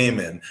of the game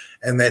in,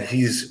 and that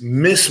he's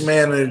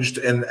mismanaged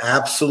and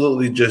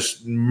absolutely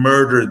just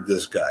murdered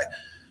this guy.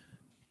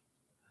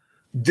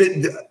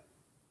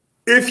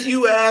 If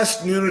you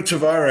ask Nuno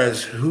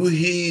Tavares who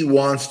he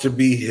wants to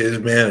be his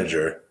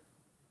manager,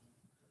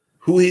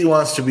 who he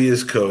wants to be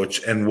his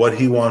coach, and what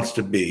he wants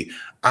to be,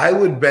 I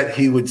would bet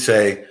he would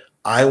say,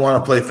 I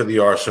want to play for the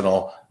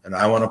Arsenal and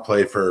I want to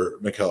play for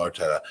Mikel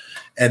Arteta.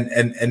 And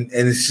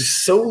it's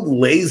just so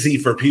lazy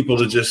for people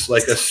to just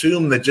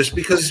assume that just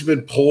because he's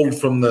been pulled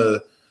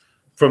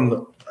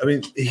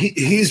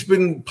he's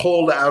been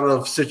pulled out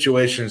of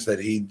situations that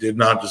he did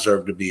not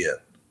deserve to be in.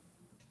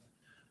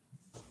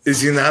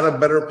 Is he not a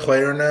better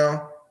player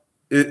now?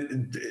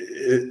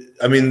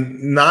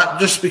 Not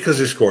just because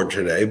he scored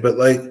today, but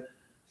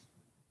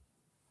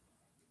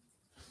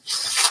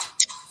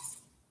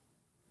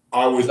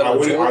I wouldn't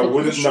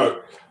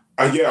know.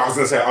 I was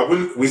going to say, I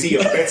wouldn't. Was he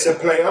a better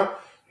player?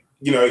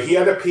 He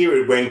had a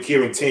period when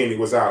Kieran Tierney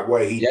was out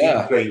where he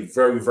did play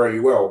very, very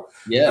well.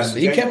 Yes,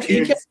 he kept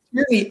Tierney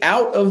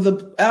out of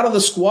the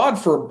squad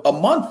for a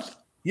month.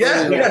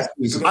 Yeah, yes.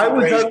 I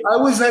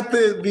was at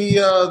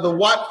the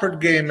Watford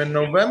game in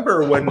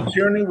November when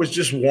Tierney was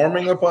just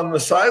warming up on the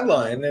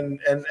sideline and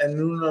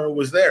Nuno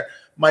was there.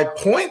 My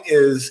point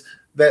is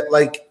that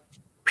like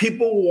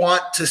people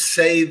want to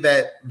say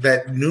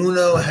that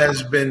Nuno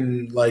has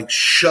been like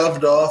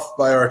shoved off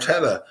by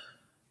Arteta.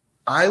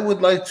 I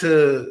would like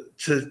to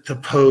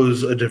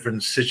pose a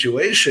different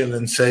situation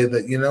and say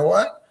that, you know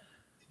what?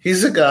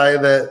 He's a guy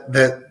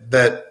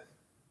that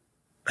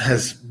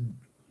has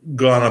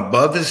gone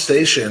above his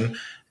station.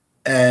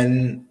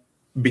 And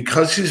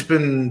because he's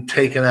been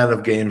taken out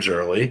of games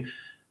early,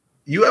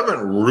 you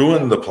haven't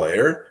ruined the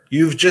player.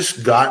 You've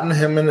just gotten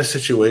him in a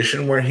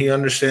situation where he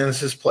understands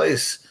his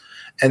place.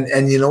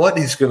 And you know what?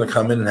 He's going to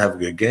come in and have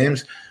good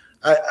games.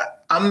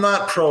 I'm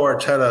not pro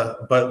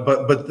Arteta,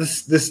 but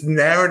this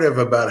narrative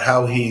about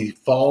how he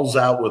falls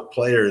out with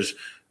players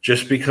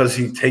just because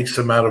he takes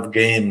them out of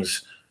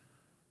games,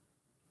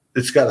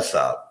 it's got to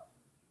stop.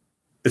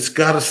 It's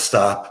got to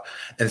stop,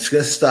 and it's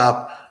going to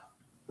stop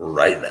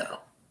right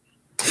now.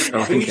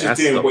 I think he's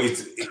just doing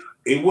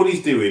what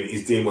he's doing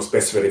is doing what's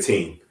best for the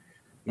team.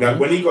 Now,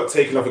 when he got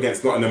taken off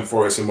against Nottingham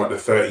Forest in the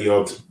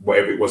 30-odd,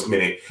 whatever it was,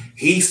 minute,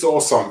 he saw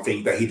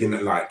something that he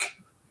didn't like.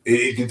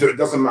 It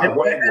doesn't matter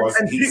what it was.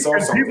 He saw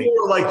something. People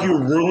were like, "You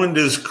ruined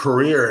his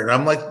career," and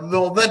I'm like,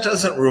 "No, that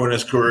doesn't ruin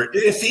his career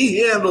if he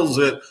handles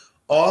it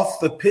off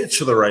the pitch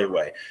the right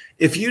way.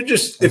 If you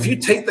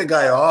take the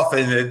guy off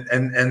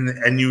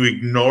and you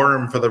ignore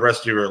him for the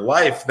rest of your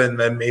life, then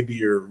maybe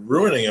you're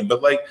ruining him.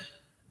 But like."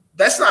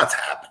 That's not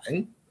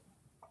happening.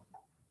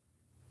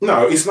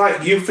 No, it's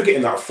like you're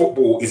forgetting that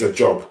football is a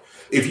job.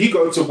 If you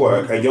go to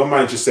work and your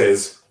manager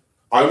says,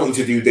 I want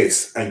you to do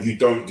this, and you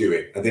don't do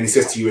it, and then he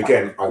says to you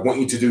again, I want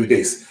you to do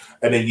this,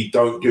 and then you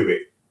don't do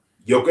it,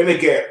 you're going to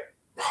get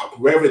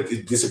whether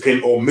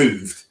disciplined or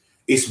moved.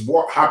 It's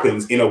what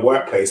happens in a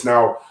workplace.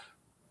 Now,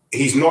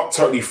 he's not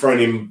totally throwing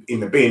him in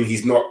the bin.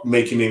 He's not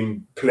making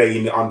him play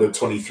in the under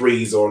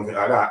 23s or anything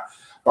like that.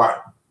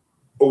 But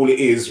all it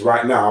is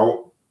right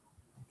now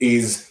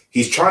is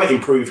he's trying to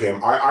improve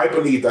him. I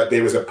believe that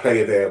there is a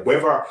player there.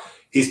 Whether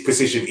his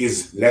position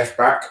is left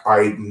back,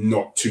 I'm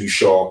not too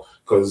sure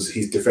because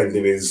his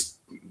defending is,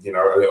 a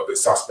little bit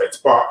suspect.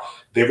 But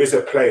there is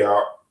a player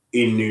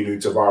in Nuno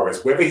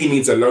Tavares. Whether he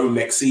needs a loan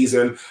next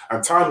season,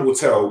 and time will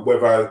tell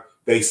whether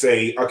they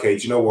say, okay,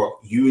 do you know what?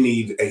 You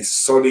need a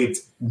solid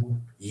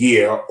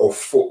year of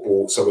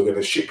football, so we're going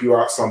to ship you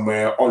out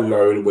somewhere on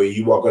loan where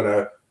you are going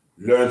to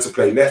learn to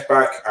play left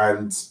back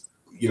and,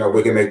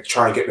 we're going to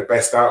try and get the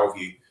best out of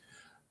you.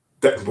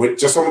 That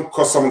just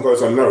because someone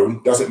goes on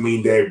loan doesn't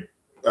mean they're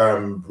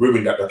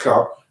ruined at the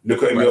club.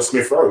 Look at Emile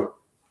Smith-Rowe.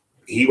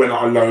 He went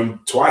out on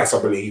loan twice,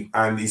 I believe,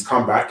 and he's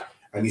come back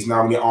and he's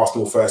now in the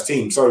Arsenal first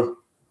team. So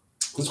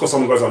just because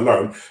someone goes on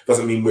loan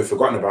doesn't mean we've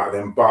forgotten about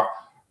them. But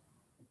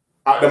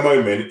at the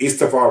moment, is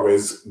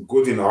Tavares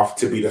good enough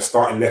to be the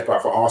starting left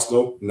back for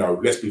Arsenal? No,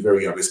 let's be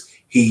very honest.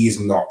 He is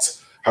not.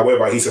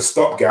 However, he's a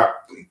stopgap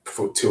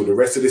till the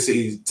rest of the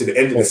season, to the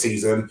end of the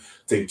season,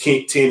 till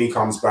Tierney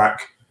comes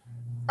back.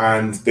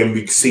 And then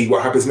we see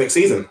what happens next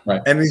season.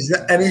 Right. And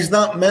he's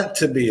not meant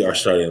to be our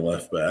starting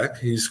left back.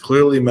 He's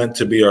clearly meant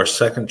to be our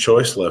second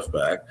choice left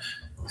back.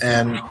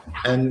 And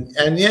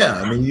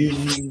yeah, I mean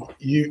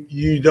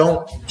you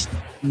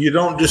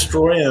don't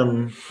destroy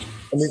him.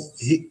 I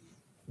mean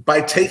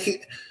by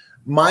taking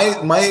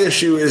my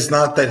issue is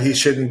not that he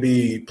shouldn't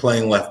be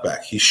playing left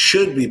back. He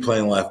should be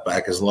playing left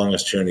back as long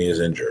as Tierney is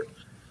injured.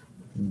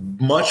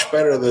 Much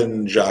better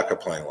than Xhaka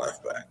playing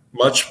left back.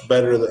 Much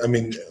better.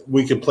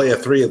 We could play a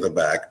 3 at the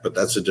back, but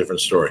that's a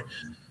different story.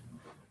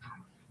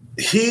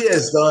 He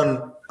has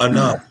done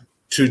enough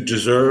to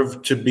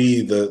deserve to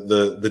be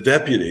the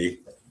deputy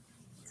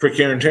for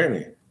Kieran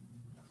Tierney.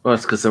 Well,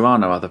 it's because there are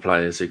no other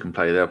players who can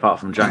play there apart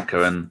from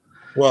Xhaka, and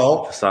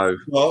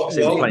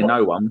he can play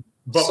no one.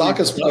 But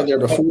Saka's played there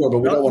before, but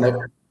we don't want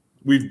to.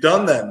 We've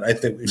done that, and I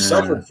think we've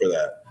suffered for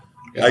that.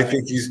 Yeah. I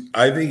think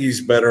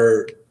he's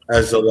better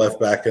as a left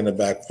back in a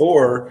back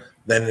four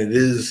than it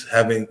is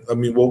having.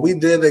 What we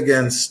did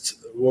against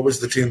what was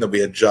the team that we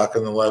had Jock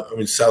on the left?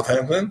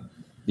 Southampton.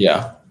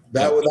 Yeah,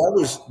 that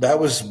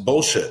was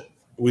bullshit.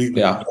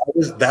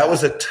 That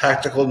was a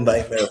tactical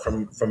nightmare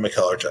from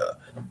Mikel Arteta,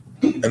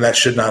 and that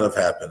should not have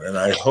happened. And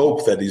I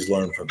hope that he's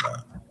learned from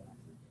that.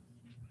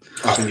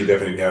 I think he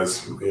definitely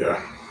has. Yeah.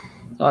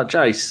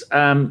 Jace,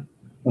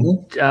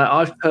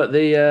 I've put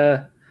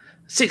the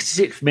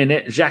 66th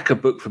minute,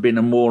 Xhaka booked for being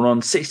a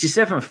moron.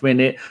 67th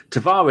minute,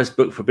 Tavares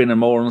booked for being a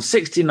moron.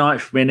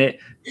 69th minute,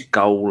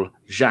 goal,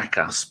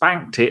 Xhaka.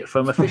 Spanked it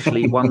from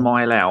officially 1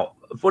 mile out.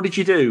 What did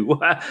you do?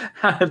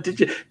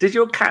 Did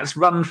your cats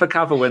run for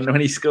cover when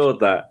he scored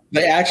that?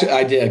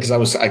 I did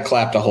because I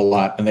clapped a whole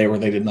lot and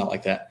they did not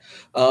like that.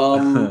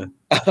 It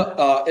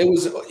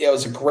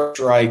was a great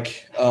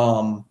strike.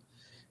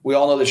 We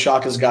all know that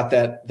Xhaka's got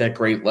that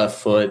great left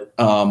foot.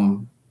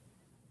 Talk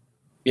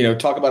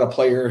about a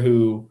player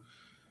who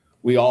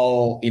we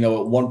all, at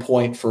one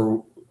point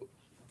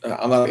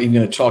I'm not even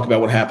going to talk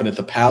about what happened at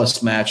the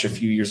Palace match a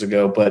few years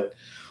ago, but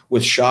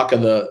with Shaka,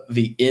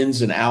 the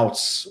ins and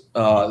outs.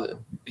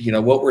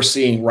 What we're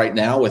seeing right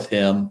now with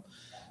him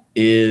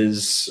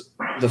is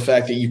the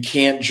fact that you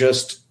can't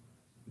just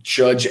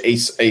judge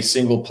a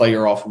single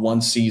player off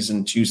one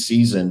season, 2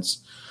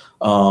 seasons.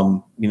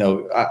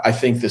 I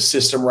think the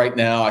system right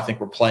now, I think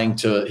we're playing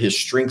to his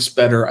strengths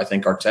better. I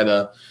think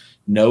Arteta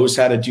knows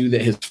how to do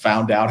that, has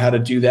found out how to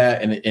do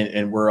that,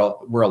 and we're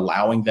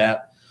allowing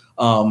that,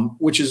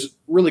 which is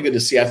really good to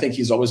see. I think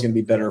he's always going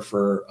to be better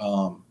for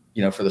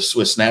for the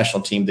Swiss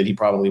national team than he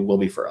probably will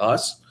be for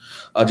us,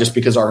 just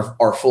because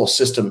our full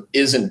system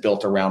isn't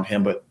built around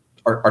him, but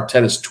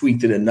Arteta's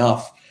tweaked it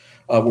enough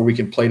where we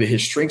can play to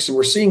his strengths, and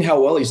we're seeing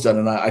how well he's done.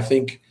 And I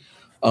think,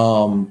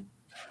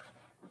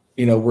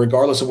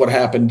 regardless of what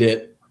happened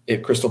at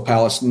Crystal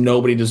Palace,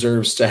 nobody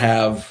deserves to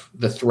have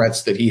the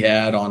threats that he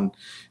had on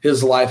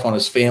his life, on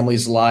his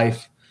family's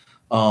life.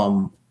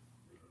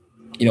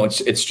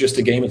 It's just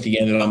a game at the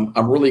end, and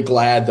I'm really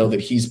glad though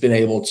that he's been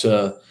able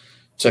to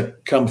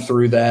come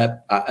through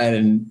that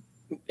and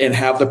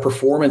have the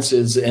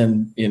performances.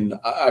 And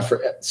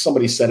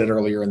somebody said it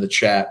earlier in the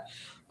chat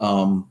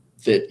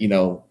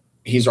that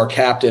he's our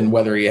captain,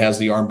 whether he has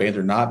the armband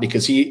or not,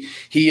 because he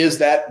is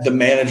the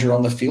manager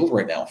on the field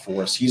right now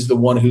for us. He's the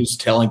one who's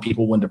telling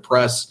people when to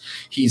press.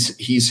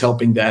 He's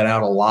helping that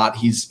out a lot.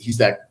 He's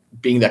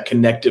being that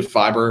connective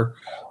fiber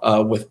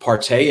with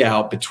Partey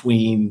out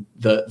between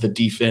the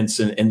defense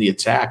and the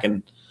attack.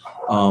 And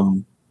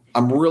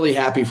I'm really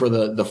happy for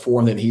the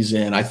form that he's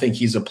in. I think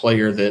he's a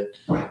player that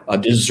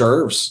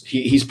deserves.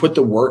 He's put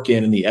the work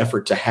in and the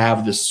effort to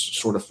have this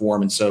sort of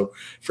form, and so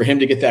for him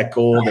to get that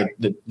goal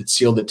that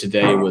sealed it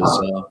today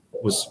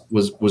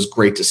was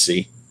great to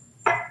see.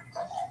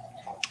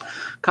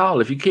 Carl,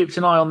 if you kept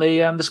an eye on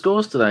the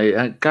scores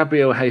today,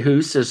 Gabriel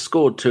Jesus has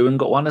scored 2 and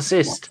got 1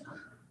 assist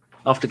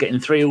after getting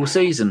 3 all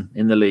season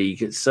in the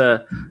league. It's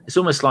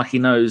almost like he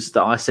knows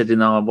that I said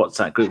in our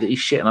WhatsApp group that he's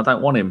shit and I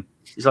don't want him.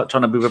 He's like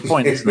trying to prove a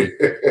point, isn't he?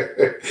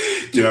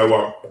 Do you know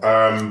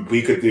what?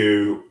 We could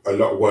do a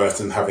lot worse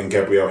than having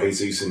Gabriel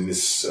Jesus in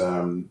this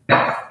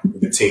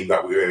the team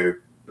that we've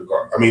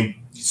got. I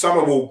mean,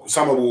 summer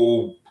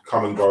will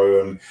come and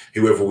go, and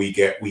whoever we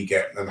get,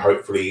 and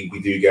hopefully we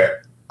do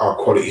get our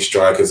quality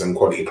strikers and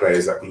quality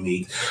players that we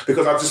need.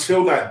 Because I just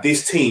feel that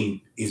this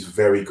team is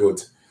very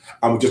good.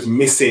 I'm just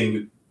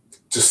missing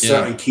just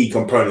certain key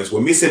components.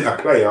 We're missing a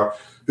player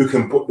who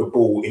can put the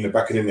ball in the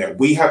back of the net.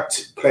 We have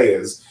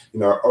players,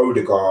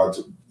 Odegaard,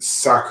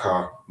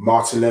 Saka,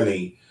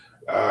 Martinelli,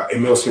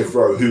 Emile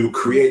Smith-Rowe, who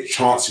create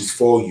chances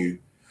for you.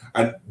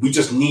 And we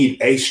just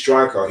need a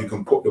striker who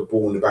can put the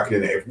ball in the back of the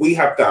net. If we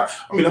have that,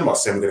 I'm not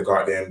saying we're going to go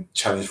out there and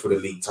challenge for the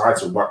league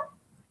title, but,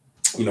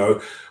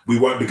 we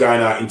won't be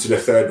going out into the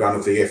third round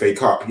of the FA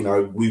Cup.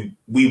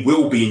 We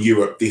will be in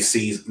Europe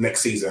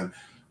next season,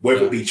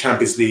 whether it be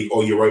Champions League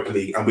or Europa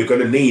League, and we're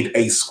going to need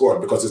a squad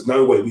because there's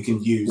no way we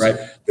can use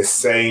the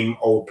same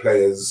old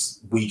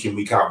players week in,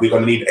 week out. We're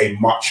going to need a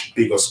much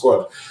bigger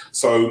squad.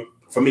 So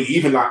for me,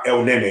 even like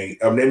El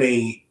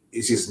Nene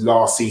is his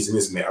last season,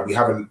 isn't it? And we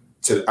haven't,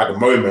 at the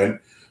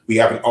moment, we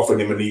haven't offered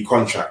him a new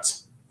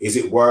contract. Is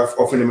it worth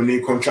offering him a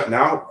new contract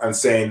now and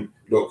saying,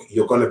 look,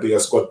 you're going to be a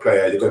squad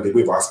player, you're going to be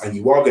with us, and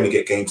you are going to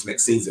get games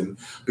next season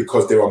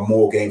because there are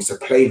more games to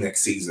play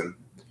next season?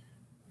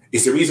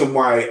 It's the reason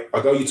why,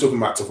 although you're talking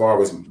about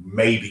Tavares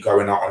maybe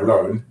going out on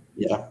loan,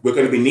 we're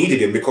going to be needing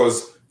him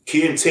because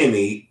Kieran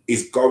Tierney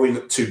is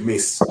going to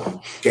miss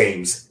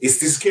games.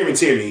 This is Kieran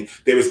Tierney.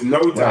 There is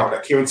no doubt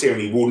that Kieran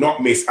Tierney will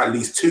not miss at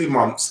least 2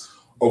 months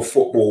of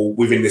football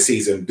within the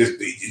season.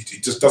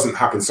 It just doesn't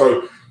happen.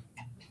 So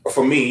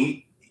for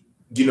me,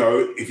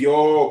 if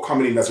you're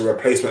coming in as a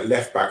replacement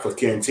left back for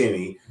Kieran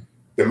Tierney,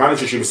 the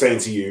manager should be saying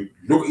to you,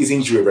 look at his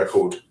injury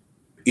record.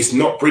 It's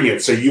not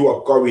brilliant. So you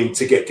are going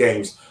to get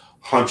games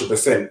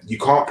 100%. You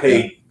can't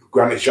play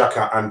Granit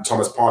Xhaka and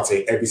Thomas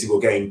Partey every single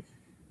game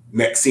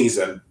next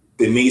season.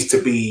 There needs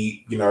to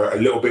be, a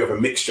little bit of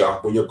a mixture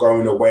when you're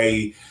going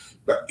away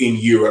in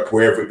Europe,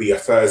 wherever it be a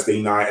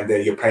Thursday night, and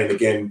then you're playing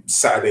again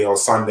Saturday or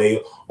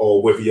Sunday,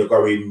 or whether you're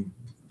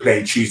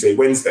playing Tuesday,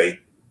 Wednesday.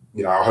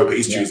 I hope it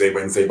is Tuesday,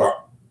 Wednesday, but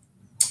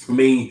for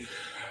me,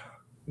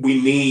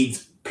 we need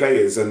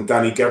players, and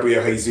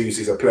Gabriel Jesus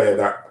is a player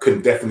that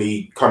can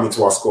definitely come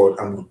into our squad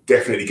and will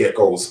definitely get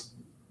goals.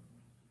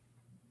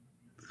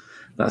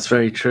 That's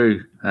very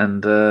true,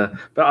 and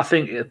but I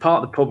think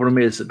part of the problem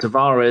is that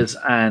Tavares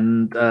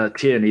and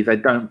Tierney, they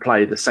don't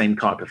play the same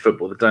type of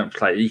football. They don't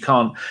play. You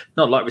can't,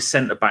 not like with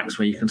centre backs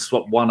where you can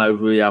swap one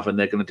over the other and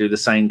they're going to do the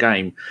same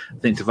game. I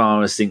think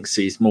Tavares thinks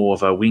he's more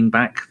of a wing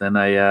back than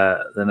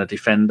a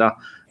defender.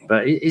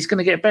 But he's going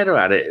to get better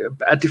at it.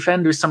 A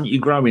defender is something you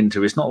grow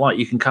into. It's not like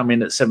you can come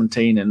in at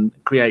 17 and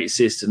create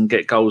assists and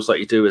get goals like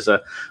you do as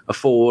a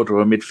forward or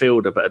a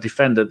midfielder. But a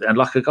defender, and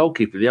like a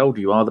goalkeeper, the older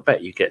you are, the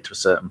better you get to a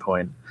certain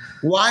point.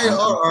 Why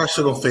are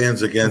Arsenal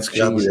fans against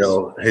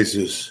Gabriel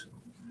Jesus?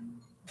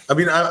 I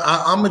mean,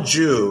 I'm a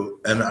Jew,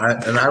 and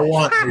I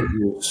want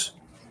Jesus.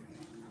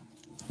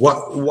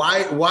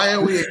 Why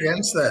are we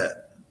against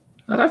that?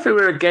 I don't think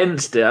we're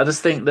against it. I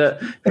just think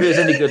that if he was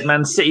any good,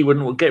 Man City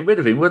wouldn't get rid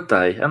of him, would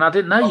they? And I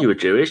didn't know you were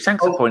Jewish.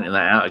 Thanks for pointing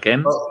that out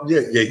again.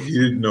 Yeah,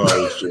 you didn't know I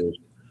was Jewish.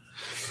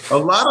 A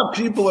lot of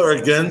people are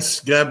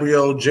against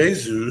Gabriel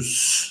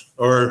Jesus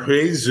or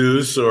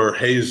Jesus, or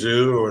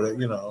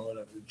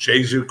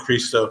Jesus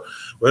Cristo,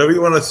 whatever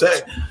you want to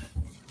say.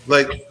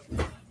 Like,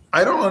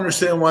 I don't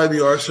understand why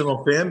the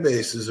Arsenal fan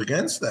base is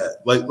against that.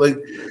 Like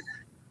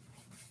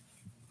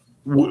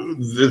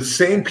the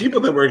same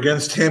people that were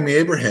against Tammy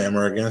Abraham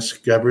are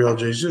against Gabriel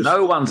Jesus.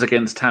 No one's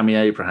against Tammy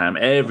Abraham.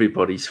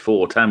 Everybody's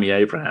for Tammy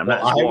Abraham.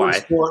 That's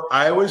why.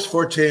 I was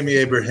for Tammy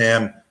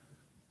Abraham,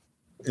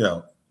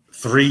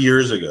 3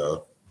 years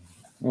ago.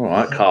 All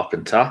right,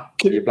 Carpenter.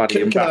 Can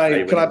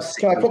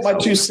I put my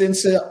 2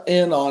 cents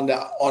in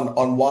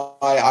on why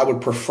I would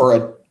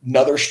prefer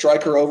another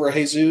striker over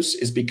Jesus?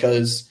 Is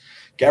because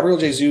Gabriel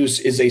Jesus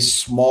is a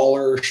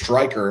smaller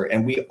striker,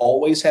 and we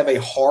always have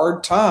a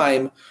hard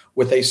time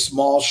with a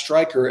small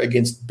striker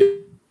against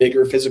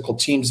bigger physical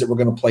teams that we're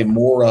going to play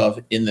more of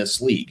in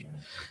this league.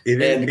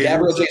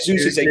 Gabriel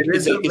Jesus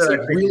is a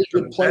really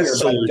good player,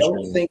 but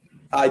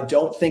I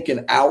don't think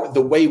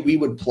the way we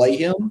would play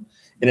him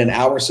in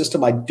our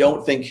system, I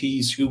don't think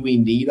he's who we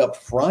need up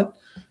front.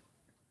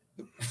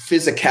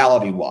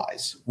 Physicality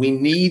wise, we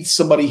need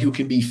somebody who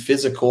can be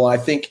physical. I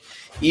think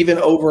even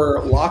over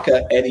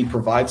Laka, Eddie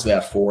provides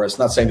that for us.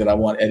 Not saying that I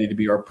want Eddie to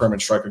be our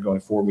permanent striker going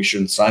forward. We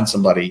shouldn't sign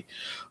somebody,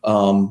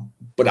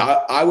 but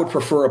I would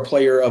prefer a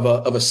player of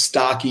a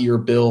stockier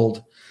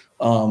build.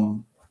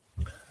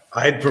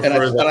 I'd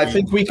prefer and I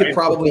think we could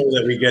probably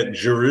that we get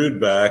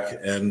Giroud back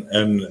and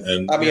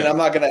I mean, I'm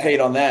not going to hate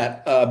on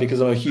that because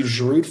I'm a huge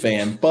Giroud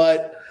fan,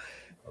 but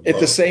at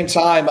the same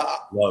time,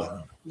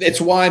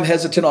 it's why I'm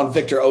hesitant on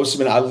Victor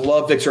Osimhen. I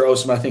love Victor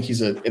Osimhen. I think he's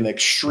an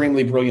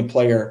extremely brilliant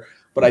player,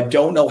 but I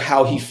don't know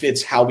how he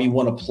fits how we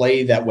want to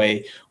play that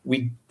way.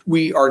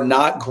 We are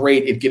not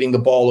great at getting the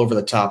ball over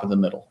the top of the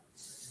middle.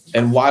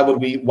 And why would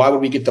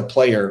we get the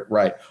player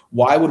right?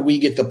 Why would we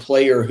get the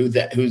player who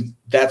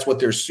that's what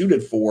they're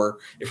suited for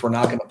if we're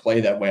not going to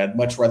play that way? I'd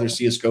much rather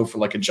see us go for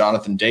like a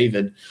Jonathan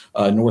David,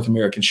 North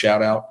American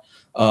shout out,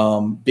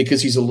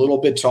 because he's a little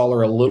bit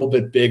taller, a little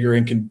bit bigger,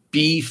 and can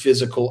be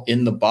physical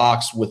in the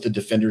box with the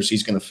defenders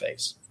he's going to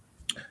face.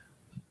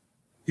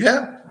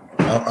 Yeah,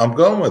 I'm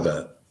going with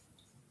that.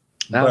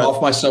 Now,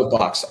 off my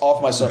soapbox. And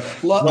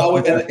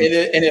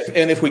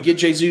if we get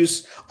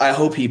Jesus, I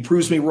hope he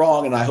proves me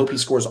wrong, and I hope he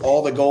scores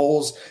all the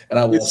goals, and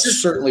I will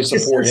certainly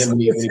support him when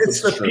he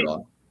puts the shirt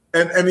on.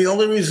 And the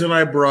only reason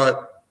I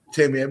brought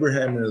Tammy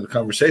Abraham into the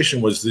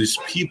conversation was these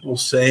people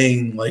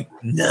saying, like,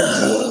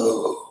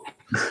 no.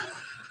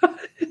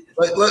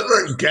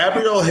 like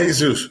Gabriel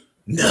Jesus,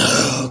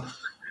 no.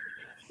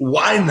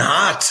 Why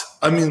not?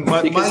 I mean,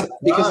 because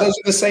those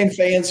are the same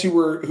fans who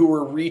were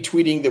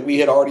retweeting that we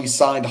had already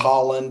signed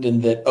Holland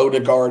and that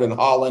Odegaard and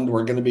Holland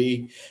were going to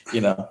be,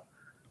 All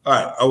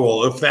right. Oh,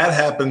 well, if that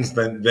happens,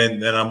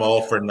 then I'm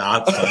all for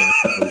not signing.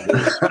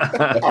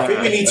 I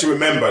think we need to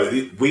remember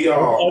we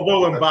are.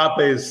 Although Mbappe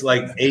is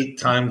like 8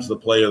 times the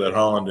player that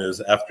Holland is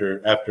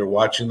after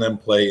watching them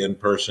play in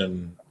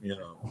person,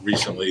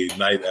 recently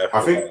night after.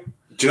 I think.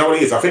 Do you know what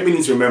it is? I think we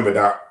need to remember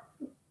that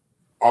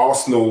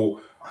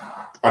Arsenal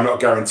are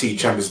not guaranteed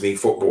Champions League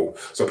football.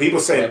 So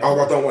people saying, I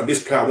don't want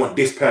this player, I want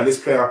this player and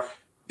this player.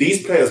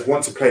 These players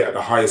want to play at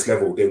the highest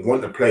level. They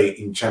want to play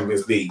in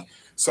Champions League.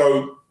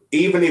 So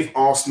even if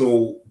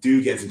Arsenal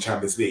do get into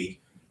Champions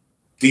League,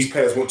 these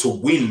players want to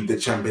win the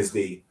Champions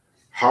League.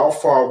 How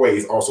far away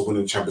is Arsenal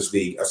winning the Champions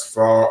League? As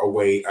far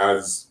away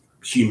as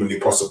humanly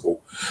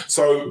possible.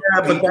 So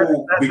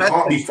we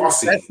can't be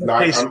fussy. That's the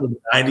case with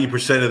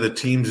 90% of the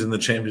teams in the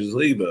Champions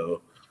League,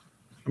 though.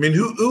 I mean,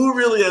 who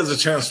really has a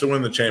chance to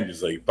win the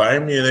Champions League?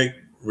 Bayern Munich,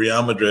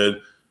 Real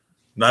Madrid,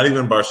 not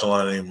even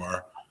Barcelona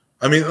anymore.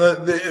 I mean,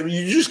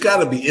 you just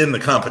got to be in the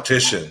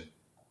competition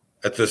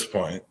at this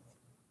point.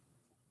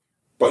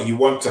 But you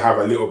want to have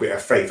a little bit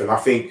of faith. And I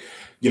think,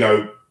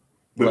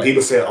 when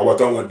people say, I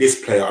don't want this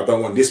player, I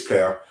don't want this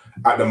player,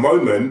 at the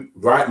moment,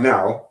 right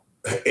now,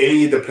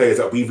 any of the players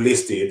that we've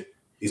listed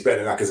is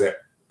better than Lacazette.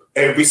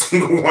 Every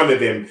single one of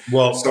them.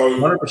 Well, so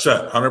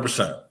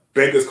 100%.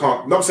 Beggars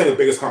can't. Not saying that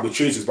beggars can't be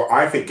choosers, but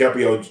I think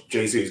Gabriel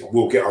Jesus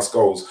will get us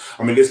goals.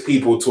 I mean, there's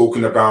people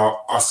talking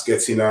about us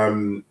getting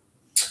the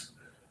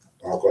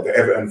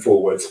Everton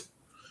forward.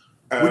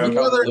 Would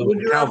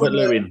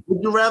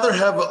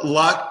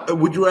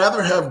you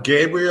rather have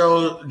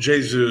Gabriel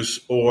Jesus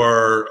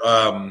or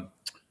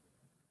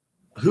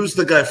who's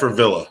the guy for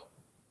Villa?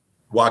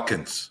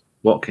 Watkins.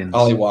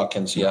 Ollie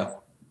Watkins. Yeah.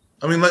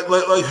 I mean,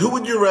 like who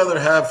would you rather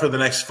have for the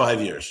next 5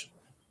 years?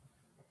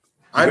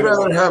 I'd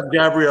rather have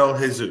Gabriel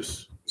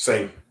Jesus.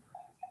 Same.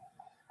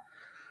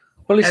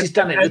 Well, at least he's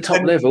done it at the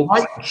top level. It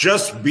might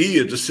just be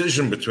a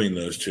decision between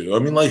those two. I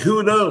mean, like,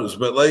 who knows?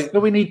 But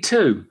we need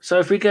 2. So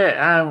if we get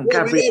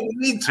Gabriel we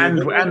need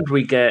 2, and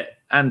we get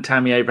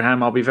Tammy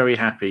Abraham, I'll be very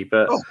happy.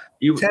 But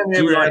Tammy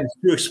Abraham is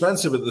too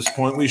expensive at this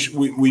point.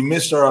 We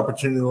missed our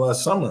opportunity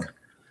last summer.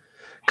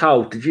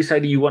 Carl, did you say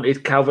that you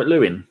wanted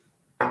Calvert-Lewin?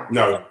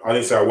 No, I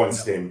didn't say I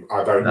wanted him.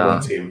 I don't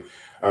want him.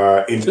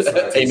 In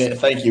the Amen.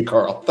 Thank you,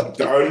 Carl.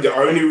 The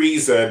only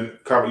reason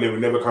currently will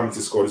never come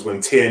to score is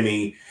when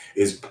Tierney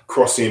is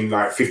crossing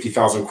like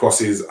 50,000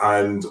 crosses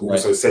and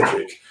also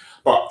Cedric.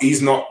 But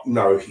he's not.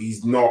 No,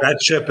 he's not.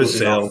 That ship has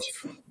sailed.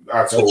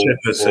 At all. Ship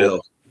has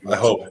sailed. I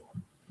hope.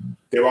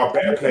 There are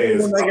better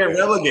players. When they get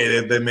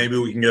relegated, then maybe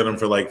we can get them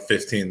for like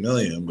 15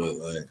 million. But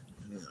like,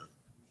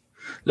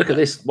 look at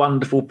this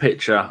wonderful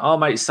picture. Our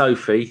mate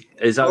Sophie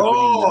is opening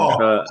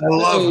I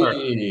love her.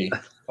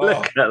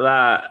 Look at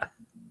that.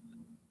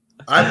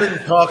 I've been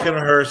talking to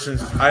her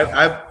since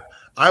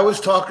I was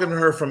talking to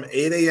her from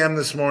 8 a.m.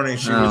 this morning.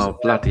 She was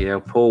bloody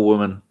hell, poor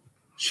woman.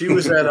 She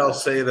was at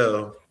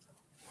Alcedo,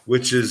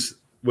 which is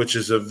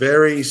a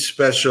very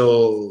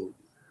special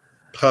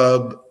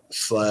pub /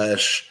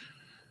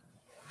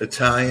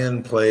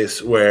 Italian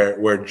place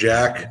where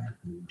Jack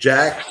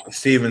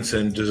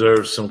Stevenson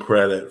deserves some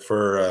credit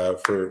for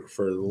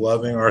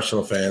loving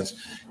Arsenal fans.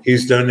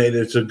 He's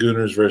donated to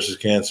Gooners versus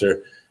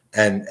Cancer,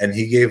 and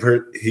he gave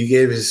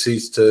his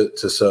seats to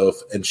Soph,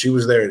 and she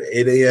was there at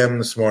 8 a.m.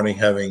 this morning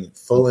having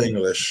full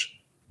English,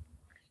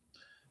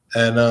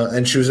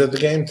 and she was at the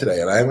game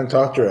today. And I haven't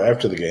talked to her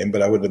after the game,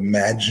 but I would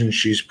imagine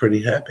she's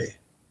pretty happy.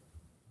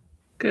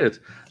 Good.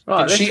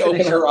 Right, did she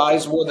open her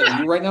eyes more than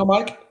you right now,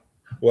 Mike?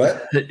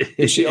 What?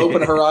 Did she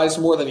open her eyes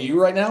more than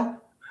you right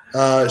now?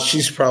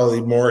 She's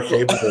probably more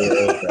capable of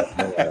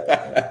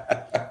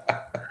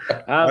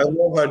that. I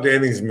love how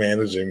Danny's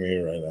managing me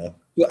right now.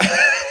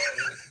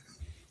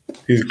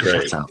 He's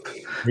great. Shut up.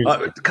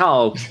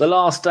 Carl, the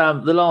last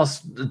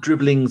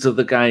dribblings of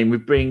the game, we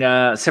bring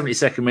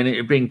 72nd minute,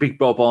 we bring Big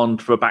Bob on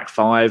for a back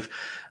five,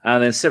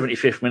 and then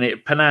 75th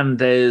minute,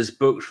 Penandes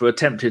booked for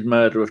attempted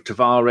murder of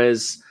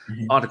Tavares.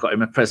 I'd have got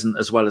him a present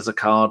as well as a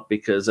card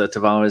because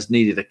Tavares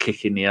needed a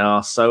kick in the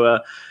arse. So,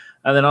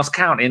 and then I was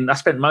counting. I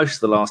spent most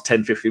of the last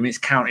 10, 15 minutes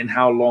counting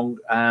how long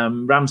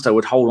Ramsdale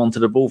would hold on to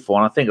the ball for.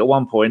 And I think at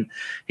one point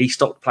he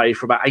stopped play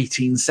for about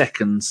 18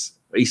 seconds.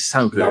 He's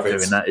so good at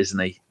doing that, isn't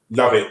he?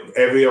 Love it.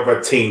 Every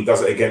other team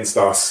does it against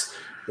us,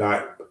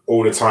 like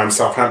all the time.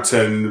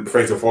 Southampton,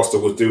 Fraser Foster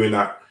was doing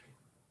that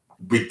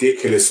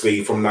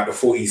ridiculously from like the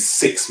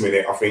 46th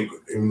minute, I think,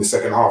 in the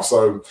second half.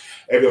 So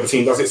every other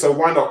team does it. So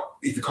why not?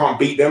 If you can't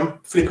beat them,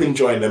 flipping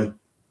join them.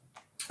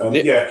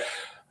 Yeah.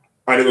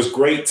 And it was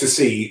great to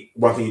see.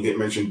 One thing you didn't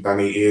mention,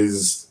 Danny,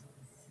 is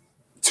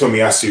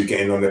Tomiyasu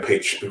getting on the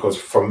pitch, because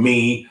for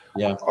me,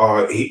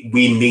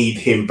 we need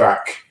him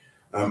back.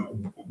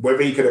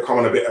 Whether he could have come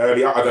on a bit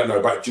earlier, I don't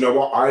know. But do you know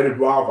what? I'd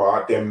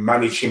rather them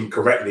manage him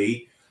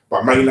correctly.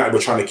 But Man United were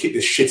trying to kick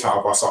the shit out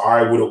of us, so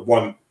I wouldn't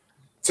want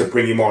to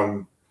bring him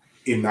on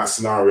in that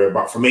scenario.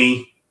 But for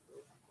me,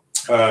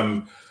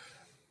 the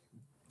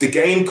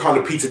game kind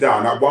of petered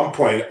down. At one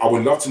point, I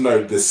would love to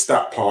know the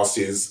stat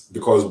passes,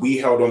 because we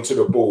held onto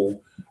the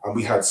ball and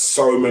we had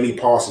so many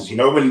passes. You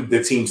know, when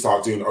the team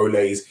start doing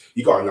Olays,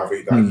 you got to love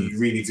it. You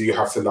really do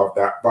have to love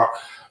that. But,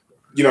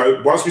 you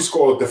know, once we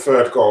scored the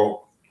third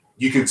goal,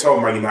 you can tell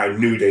Man United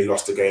knew they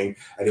lost the game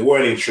and they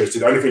weren't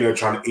interested. The only thing they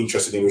were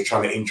interested in was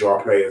trying to injure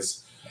our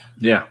players.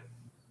 Yeah.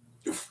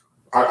 Do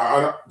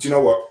you know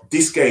what?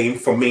 This game,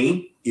 for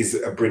me, is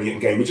a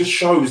brilliant game. It just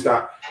shows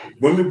that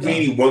when we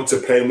really want to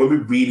play and when we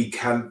really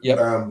can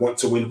want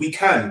to win, we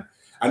can.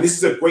 And this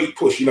is a great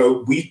push. You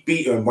know, we've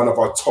beaten one of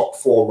our top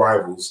 4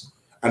 rivals,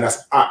 and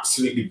that's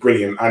absolutely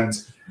brilliant. And,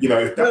 you know,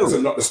 if that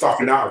doesn't knock the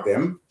stuffing out of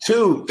them,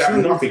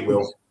 nothing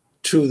will.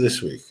 2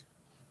 this week.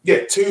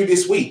 Yeah, 2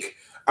 this week.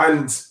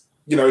 And,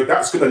 you know,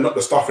 that's going to knock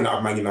the stuffing out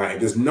of Man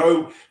United.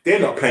 They're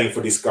not playing for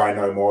this guy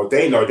no more.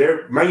 They know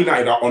Man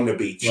United are on the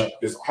beach. Right.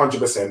 There's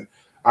 100%.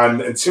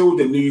 And until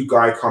the new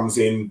guy comes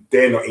in,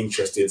 they're not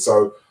interested.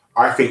 So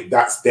I think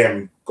that's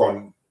them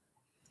gone.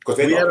 Because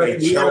they're not playing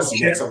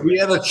Chelsea. We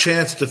had a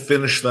chance to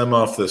finish them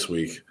off this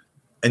week.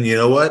 And you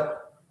know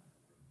what?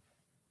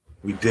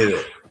 We did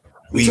it.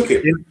 We took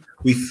it.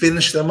 We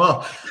finished them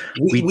off.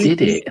 We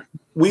did it.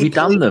 We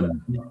done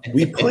them.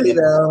 We play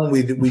down.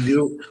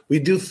 We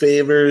do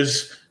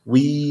favors.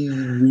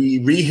 We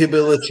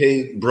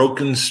rehabilitate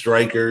broken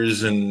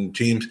strikers and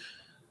teams.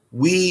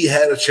 We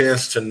had a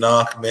chance to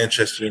knock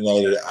Manchester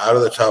United out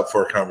of the top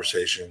 4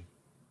 conversation,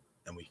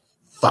 and we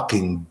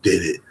fucking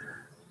did it.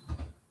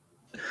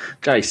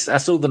 Jace,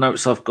 that's all the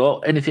notes I've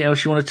got. Anything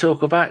else you want to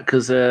talk about?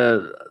 Because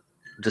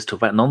just talk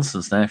about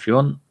nonsense now if you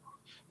want.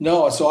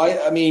 No, so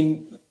I'm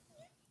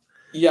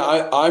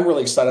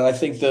really excited. I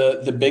think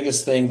the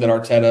biggest thing that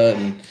Arteta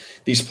and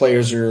these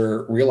players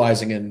are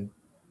realizing, and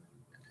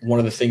one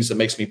of the things that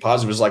makes me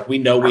positive, is like, we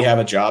know we have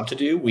a job to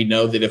do. We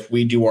know that if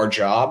we do our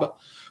job,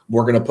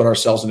 we're going to put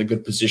ourselves in a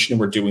good position, and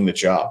we're doing the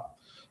job.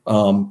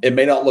 It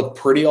may not look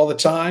pretty all the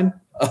time.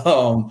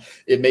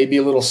 It may be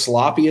a little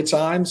sloppy at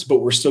times, but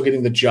we're still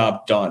getting the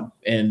job done.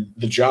 And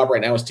the job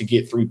right now is to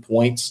get 3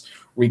 points,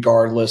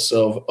 regardless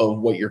of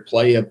what your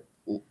play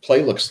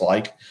looks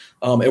like.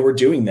 And we're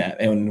doing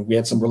that. And we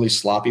had some really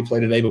sloppy play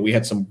today, but we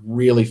had some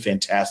really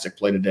fantastic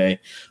play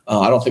today.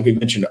 I don't think we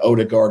mentioned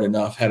Odegaard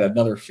enough. Had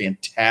another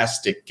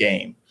fantastic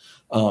game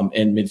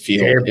in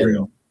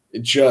midfield.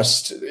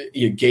 just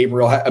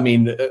Gabriel. I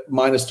mean,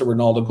 minus the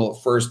Ronaldo goal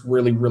at first,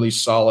 really, really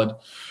solid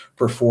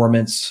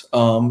performance.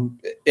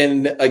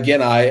 And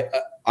again,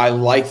 I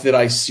like that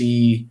I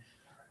see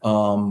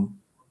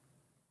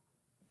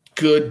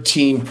good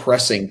team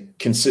pressing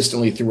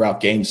consistently throughout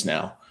games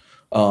now.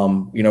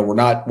 We're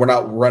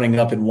not running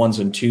up in ones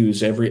and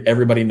twos.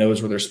 Everybody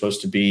knows where they're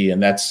supposed to be,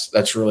 and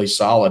that's really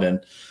solid.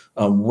 And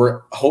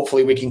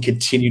hopefully we can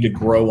continue to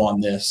grow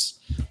on this,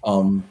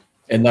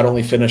 and not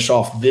only finish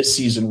off this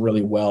season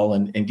really well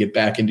and get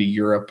back into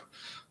Europe,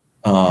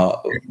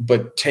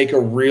 but take a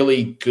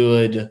really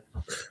good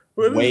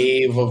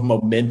wave of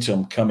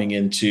momentum coming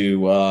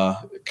into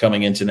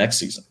next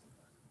season.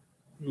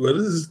 What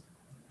is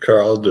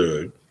Carl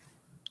doing?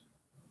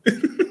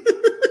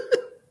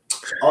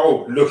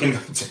 Oh, looking.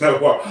 You know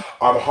what?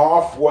 I'm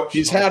half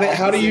watching.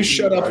 How do you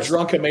shut up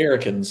drunk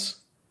Americans?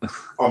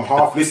 I'm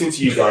half listening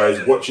to you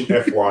guys watching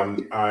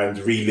F1 and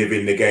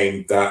reliving the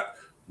game that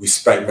we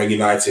spanked Man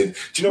United.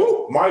 Do you know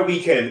what? My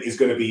weekend is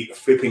going to be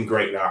flipping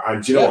great now.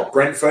 And do you know what?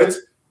 Brentford,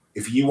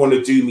 if you want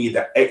to do me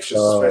the extra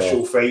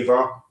special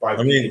favor by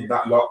beating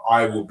that lot,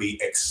 I will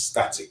be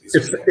ecstatic.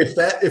 If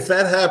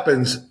that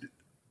happens,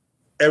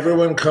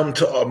 everyone come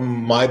to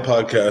my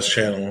podcast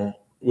channel,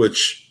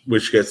 which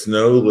gets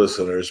no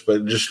listeners,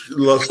 but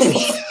let's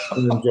just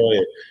enjoy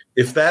it.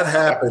 If that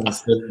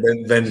happens,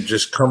 then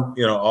just come.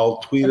 I'll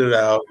tweet it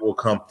out. We'll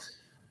come.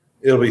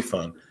 It'll be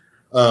fun.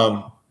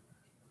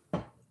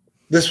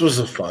 This was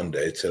a fun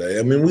day today.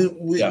 I mean,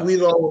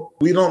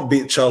 we don't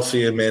beat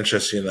Chelsea and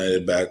Manchester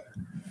United back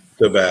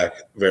to back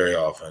very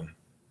often,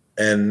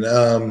 and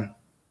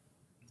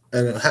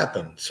it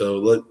happened.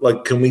 So,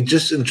 can we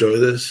just enjoy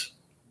this?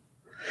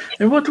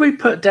 And what do we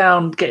put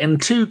down? Getting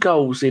 2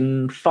 goals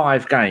in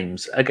 5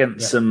 games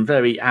against some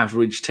very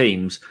average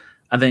teams,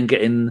 and then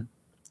getting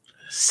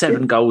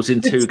 7 goals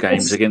in 2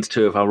 games against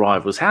 2 of our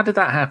rivals. How did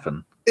that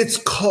happen? It's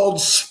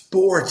called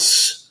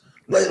sports.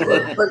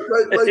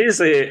 Is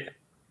it?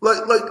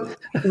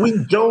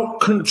 We don't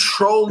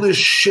control this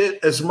shit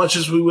as much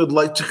as we would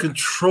like to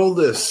control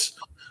this.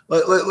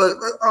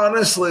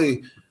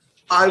 Honestly,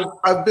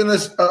 I've been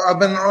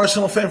an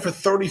Arsenal fan for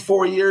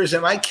 34 years,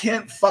 and I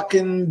can't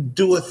fucking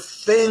do a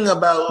thing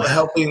about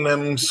helping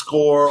them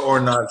score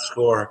or not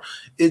score.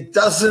 It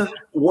doesn't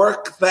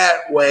work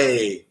that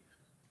way.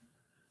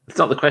 It's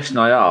not the question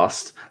I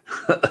asked.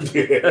 I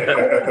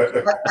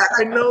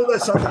know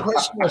that's not the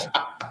question.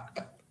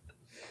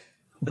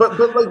 But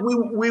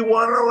we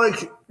want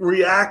to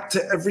react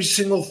to every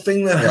single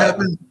thing that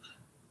happens.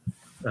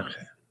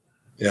 Okay.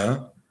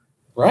 Yeah.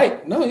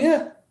 Right. No.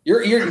 Yeah.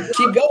 You're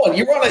keep going.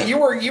 You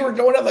were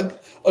going up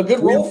a good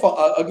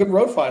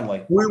road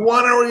finally. We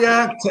want to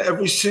react to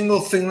every single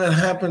thing that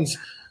happens.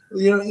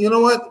 You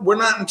know what? We're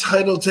not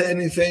entitled to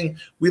anything.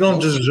 We don't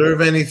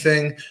deserve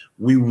anything.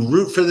 We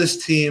root for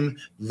this team.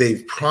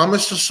 They've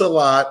promised us a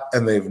lot,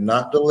 and they've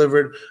not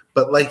delivered.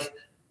 But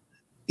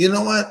you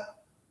know what?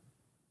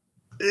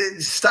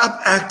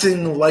 Stop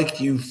acting like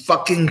you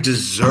fucking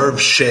deserve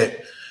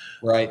shit.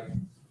 Right.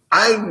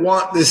 I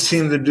want this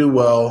team to do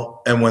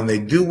well, and when they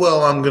do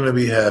well, I'm going to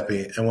be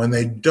happy. And when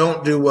they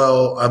don't do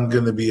well, I'm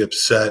going to be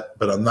upset,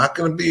 but I'm not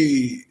going to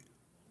be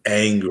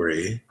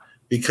angry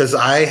because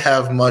I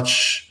have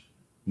much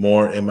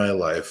more in my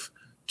life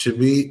to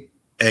be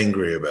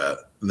angry about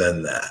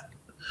than that.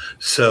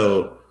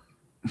 So,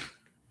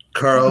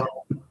 Carl,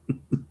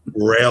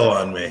 rail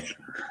on me.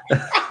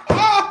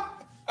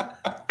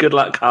 Good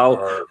luck,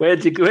 Carl.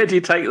 Where'd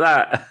you take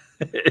that?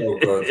 Oh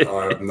God,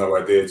 I have no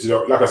idea.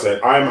 Like I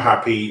said, I'm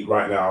happy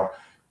right now.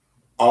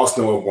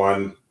 Arsenal have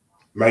won.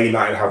 Man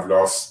United have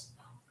lost.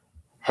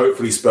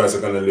 Hopefully Spurs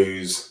are going to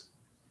lose.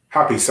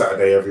 Happy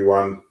Saturday,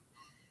 everyone.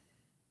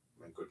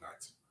 And good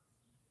night.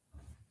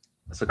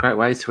 That's a great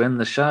way to end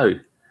the show.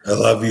 I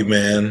love you,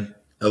 man.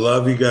 I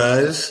love you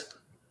guys.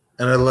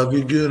 And I love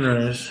you,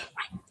 Gooners.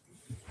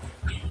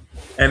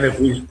 And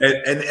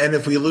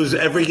if we lose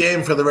every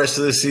game for the rest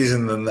of the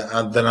season, then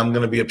I'm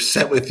going to be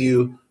upset with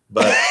you.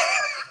 But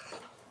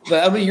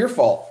that'll be your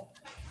fault.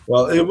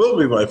 Well, it will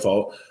be my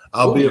fault.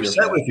 I'll be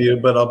upset with you,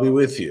 but I'll be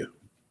with you.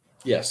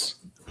 Yes.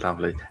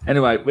 Lovely.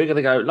 Anyway, we're going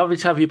to go. Lovely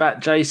to have you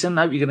back, Jason.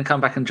 Hope you're going to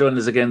come back and join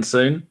us again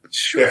soon.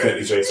 Sure.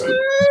 Definitely, Jason.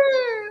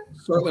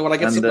 Certainly when I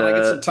get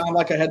some time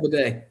like I had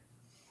today.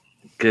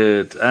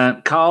 Good.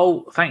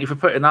 Carl, thank you for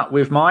putting up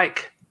with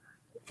Mike.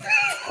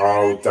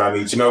 Oh,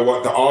 Danny, do you know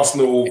what? The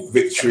Arsenal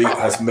victory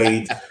has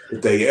made the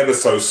day ever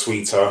so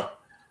sweeter.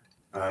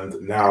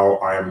 And now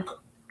I am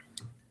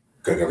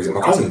going to go visit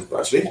my cousin,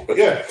 actually. But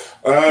yeah,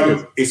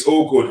 it's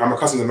all good. My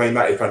cousin's a Man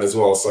United fan as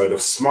well. So the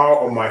smile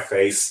on my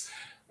face,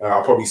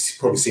 I'll probably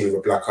see with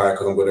a black eye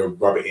because I'm going to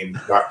rub it in.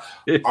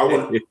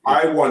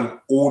 I want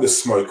all the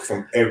smoke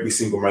from every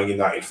single Man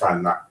United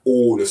fan.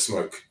 All the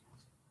smoke.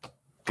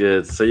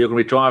 Good. So you're going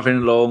to be driving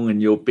along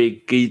in your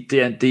big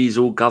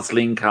diesel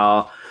guzzling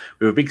car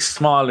with a big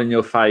smile on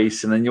your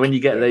face, and then when you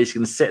get there, you're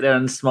going to sit there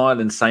and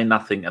smile and say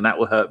nothing, and that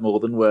will hurt more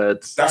than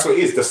words. That's what it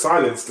is. The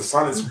silence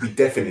will be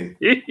deafening.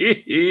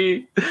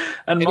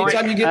 And Mike,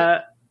 anytime you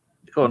get,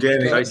 go on,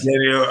 Danny,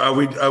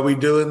 are we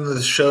doing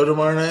the show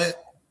tomorrow night?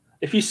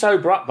 If you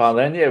sober up by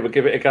then, we'll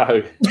give it a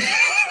go.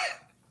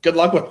 Good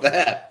luck with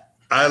that.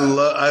 I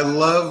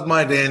love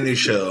my Danny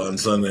show on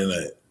Sunday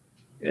night.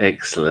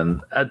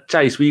 Excellent.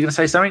 Jace, were you going to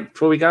say something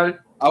before we go?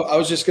 I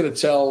was just going to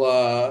tell,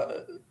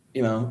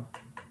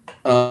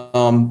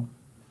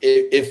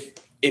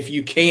 if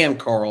you can,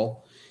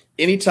 Carl,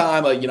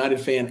 anytime a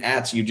United fan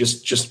asks you,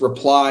 just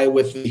reply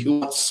with the "Who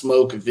Wants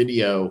Smoke"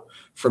 video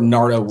from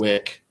Nardo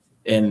Wick,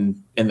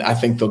 and I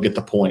think they'll get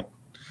the point.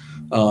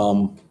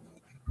 I'll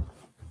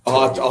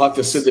have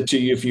to send it to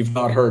you if you've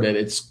not heard it.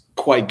 It's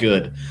quite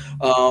good.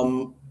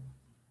 But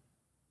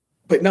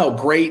no,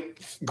 great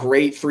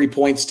 3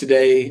 points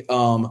today.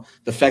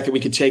 The fact that we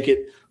could take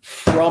it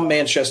from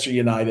Manchester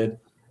United,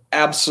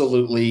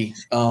 absolutely.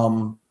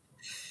 And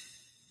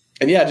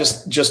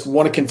just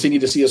want to continue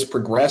to see us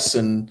progress,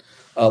 and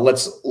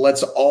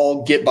let's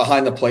all get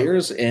behind the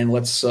players, and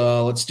let's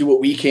do what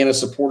we can as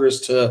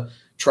supporters to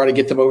try to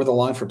get them over the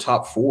line for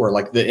top 4.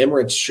 Like, the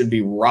Emirates should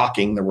be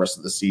rocking the rest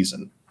of the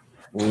season.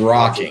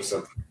 Rocking.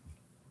 100%.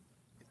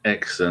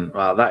 Excellent.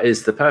 Well, that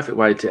is the perfect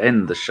way to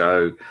end the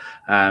show.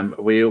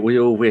 We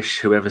all wish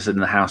whoever's in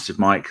the house with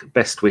Mike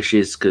best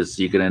wishes, because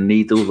you're going to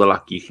need all the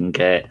luck you can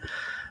get.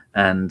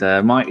 And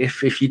Mike,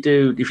 if you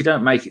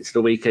don't make it to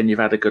the weekend, you've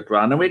had a good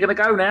run. And we're going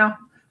to go now.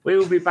 We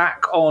will be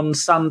back on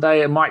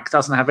Sunday, and Mike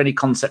doesn't have any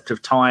concept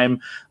of time.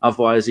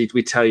 Otherwise,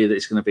 we tell you that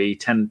it's going to be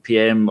 10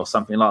 p.m. or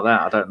something like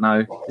that. I don't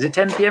know. Is it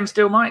 10 p.m.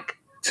 still, Mike?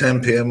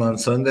 10 p.m. on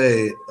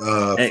Sunday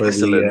for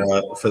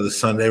the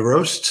Sunday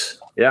roast.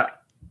 Yeah.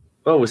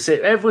 Well, we'll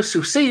see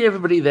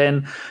everybody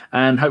then,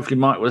 and hopefully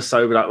Mike will have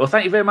sobered up. Well,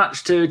 thank you very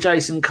much to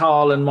Jason,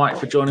 Carl, and Mike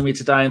for joining me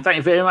today, and thank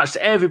you very much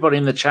to everybody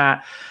in the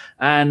chat,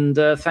 and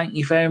thank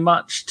you very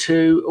much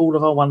to all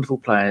of our wonderful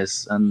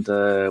players. And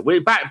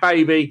we're back,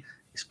 baby.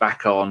 It's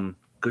back on.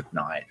 Good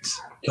night.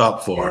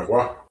 Top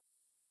 4.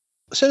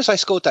 As soon as I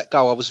scored that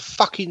goal, I was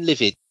fucking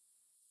livid.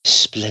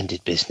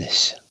 Splendid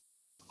business.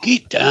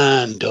 Get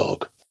down, dog.